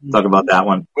talk about that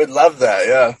one. We'd love that.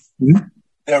 Yeah. Mm-hmm.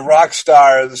 They're rock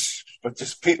stars, but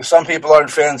just some people aren't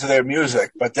fans of their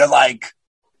music, but they're like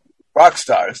rock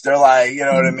stars. They're like,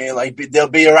 what I mean? Like they'll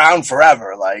be around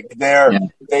forever. Like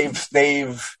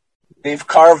they've they've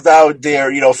carved out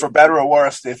their, for better or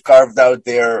worse, they've carved out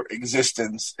their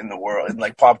existence in the world, in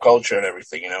like pop culture and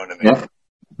everything. You know what I mean? Yeah.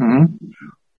 Mm-hmm.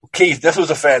 Keith, this was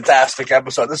a fantastic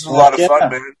episode. This was a lot of fun,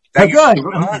 man. Thank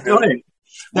you.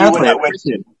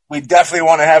 We definitely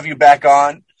want to have you back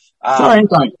on. Sure,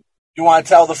 anytime. You want to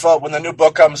tell the folks when the new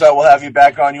book comes out, we'll have you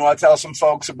back on. You want to tell some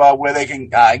folks about where they can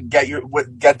get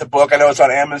the book? I know it's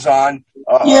on Amazon.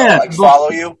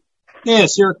 Follow you. Yeah,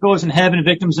 Sarah Killers in Heaven,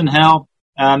 Victims in Hell.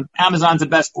 Amazon's the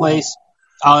best place.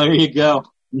 Oh, there you go.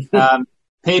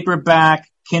 Paperback,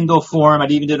 Kindle form. I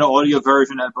even did an audio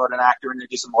version. I brought an actor in there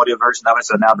to do some audio version of it.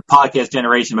 So now the podcast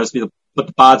generation, most people put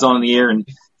the pods on in the ear and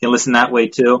can listen that way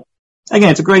too.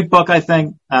 Again, it's a great book, I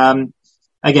think.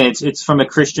 Again, it's from a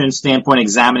Christian standpoint,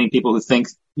 examining people who think,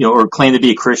 or claim to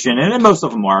be a Christian, and most of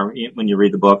them are when you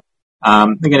read the book.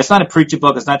 Again, it's not a preachy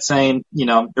book. It's not saying,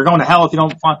 you're going to hell if you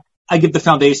don't want. I give the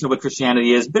foundation of what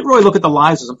Christianity is, but really look at the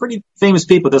lives of some pretty famous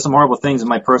people. There's some horrible things in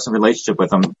my personal relationship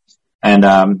with them. And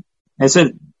I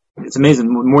said, it's amazing.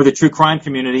 More the true crime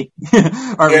community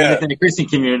are than the Christian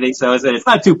community. So I said, it's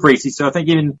not too preachy. So I think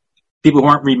even people who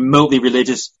aren't remotely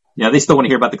religious, they still want to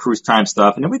hear about the cruise time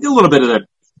stuff. And then we do a little bit of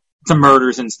some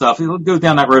murders and stuff. We'll go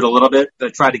down that road a little bit,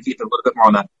 but try to keep it a little bit more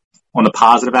on the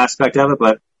positive aspect of it,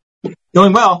 but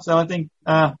doing well. So I think,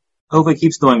 hopefully it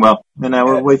keeps doing well. And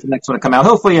we'll wait for the next one to come out.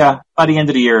 Hopefully, by the end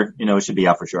of the year, it should be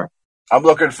out for sure. I'm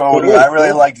looking forward to it. I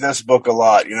really like this book a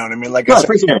lot. You know what I mean? Like I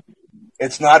said,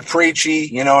 it's not preachy.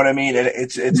 You know what I mean?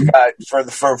 It's got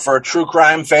for true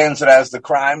crime fans, it has the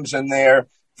crimes in there.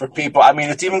 For people, I mean,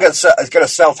 it's got a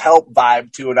self-help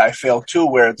vibe to it, I feel, too,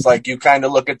 where it's like you kind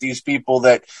of look at these people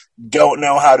that don't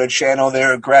know how to channel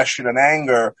their aggression and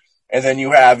anger, and then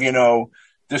you have,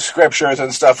 the scriptures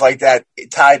and stuff like that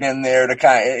tied in there to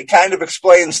it kind of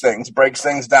explains things, breaks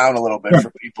things down a little bit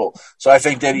for people. So I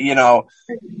think that,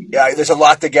 there's a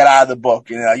lot to get out of the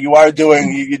book. You're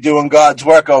doing God's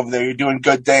work over there. You're doing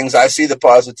good things. I see the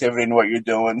positivity in what you're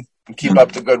doing. And keep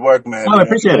up the good work, man. Oh, I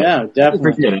appreciate it. Yeah,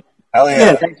 definitely. Appreciate it. Hell yeah.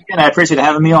 Yeah, thanks again. I appreciate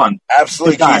having me on.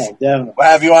 Absolutely, Keith. We'll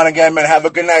have you on again, man. Have a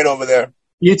good night over there.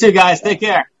 You too, guys. Take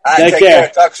care. All right, take care.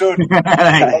 Talk soon.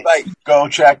 Bye-bye. Go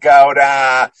check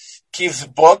out Keith's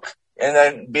book, and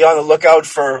then be on the lookout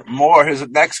for more his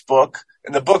next book.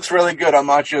 And the book's really good. I'm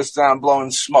not just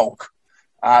blowing smoke.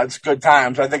 It's good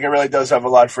times. I think it really does have a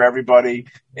lot for everybody.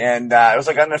 And it was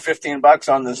like under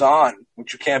 $15 on the Zon,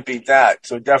 which you can't beat that.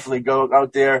 So definitely go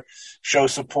out there, show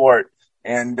support.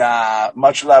 And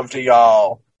much love to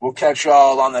y'all. We'll catch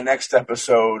y'all on the next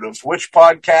episode of which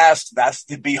podcast? That's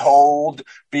the Behold,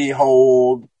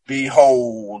 a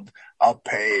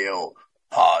Pale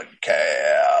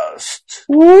Podcast.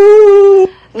 Woo!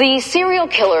 The serial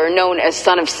killer known as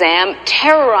Son of Sam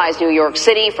terrorized New York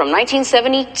City from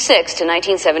 1976 to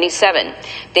 1977.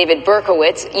 David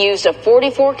Berkowitz used a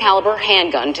 .44 caliber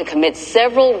handgun to commit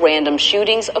several random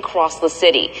shootings across the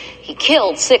city. He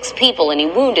killed 6 people and he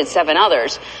wounded 7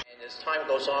 others. And as time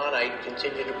goes on, I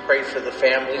continue to pray for the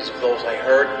families of those I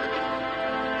hurt.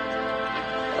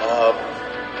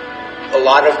 A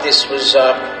lot of this was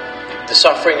the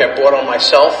suffering I brought on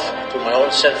myself through my own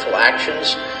sinful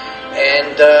actions.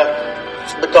 And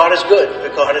but God is good.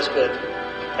 God is good.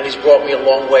 And He's brought me a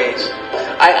long ways.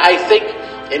 I think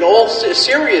in all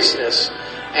seriousness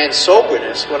and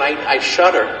soberness, when I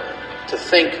shudder to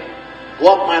think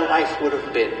what my life would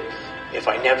have been if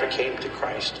I never came to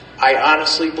Christ. I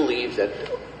honestly believe that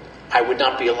I would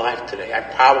not be alive today. I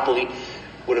probably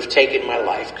would have taken my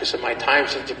life because in my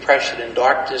times of depression and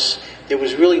darkness, there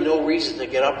was really no reason to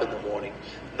get up in the morning,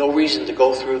 no reason to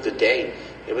go through the day.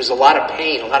 It was a lot of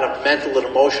pain, a lot of mental and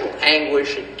emotional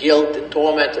anguish and guilt and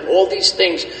torment and all these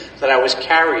things that I was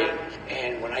carrying.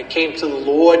 And when I came to the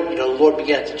Lord, the Lord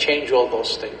began to change all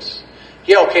those things.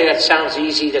 Yeah, okay, that sounds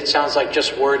easy. That sounds like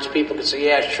just words. People can say,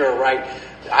 yeah, sure, right.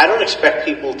 I don't expect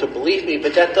people to believe me,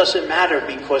 but that doesn't matter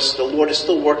because the Lord is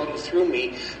still working through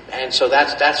me. And so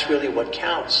that's really what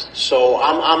counts. So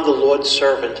I'm the Lord's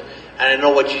servant, and I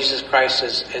know what Jesus Christ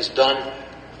has done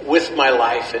with my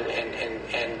life,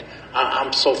 and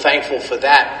I'm so thankful for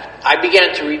that. I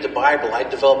began to read the Bible. I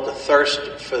developed a thirst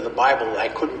for the Bible. I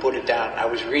couldn't put it down. I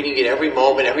was reading it every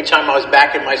moment. Every time I was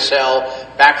back in my cell,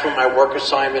 back from my work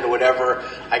assignment or whatever,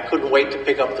 I couldn't wait to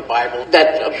pick up the Bible.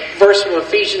 That verse from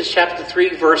Ephesians chapter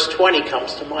 3, verse 20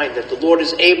 comes to mind, that the Lord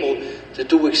is able to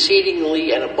do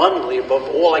exceedingly and abundantly above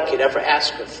all I could ever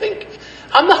ask or think.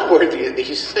 I'm not worthy of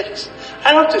these things.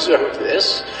 I don't deserve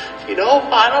this. I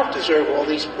don't deserve all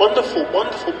these wonderful,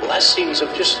 wonderful blessings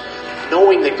of just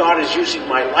knowing that God is using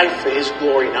my life for His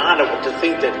glory and honor, but to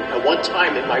think that at one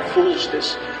time in my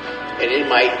foolishness and in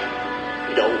my,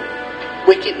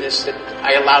 wickedness that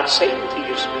I allowed Satan to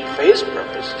use me for his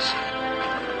purposes.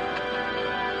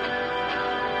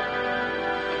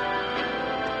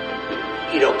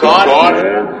 God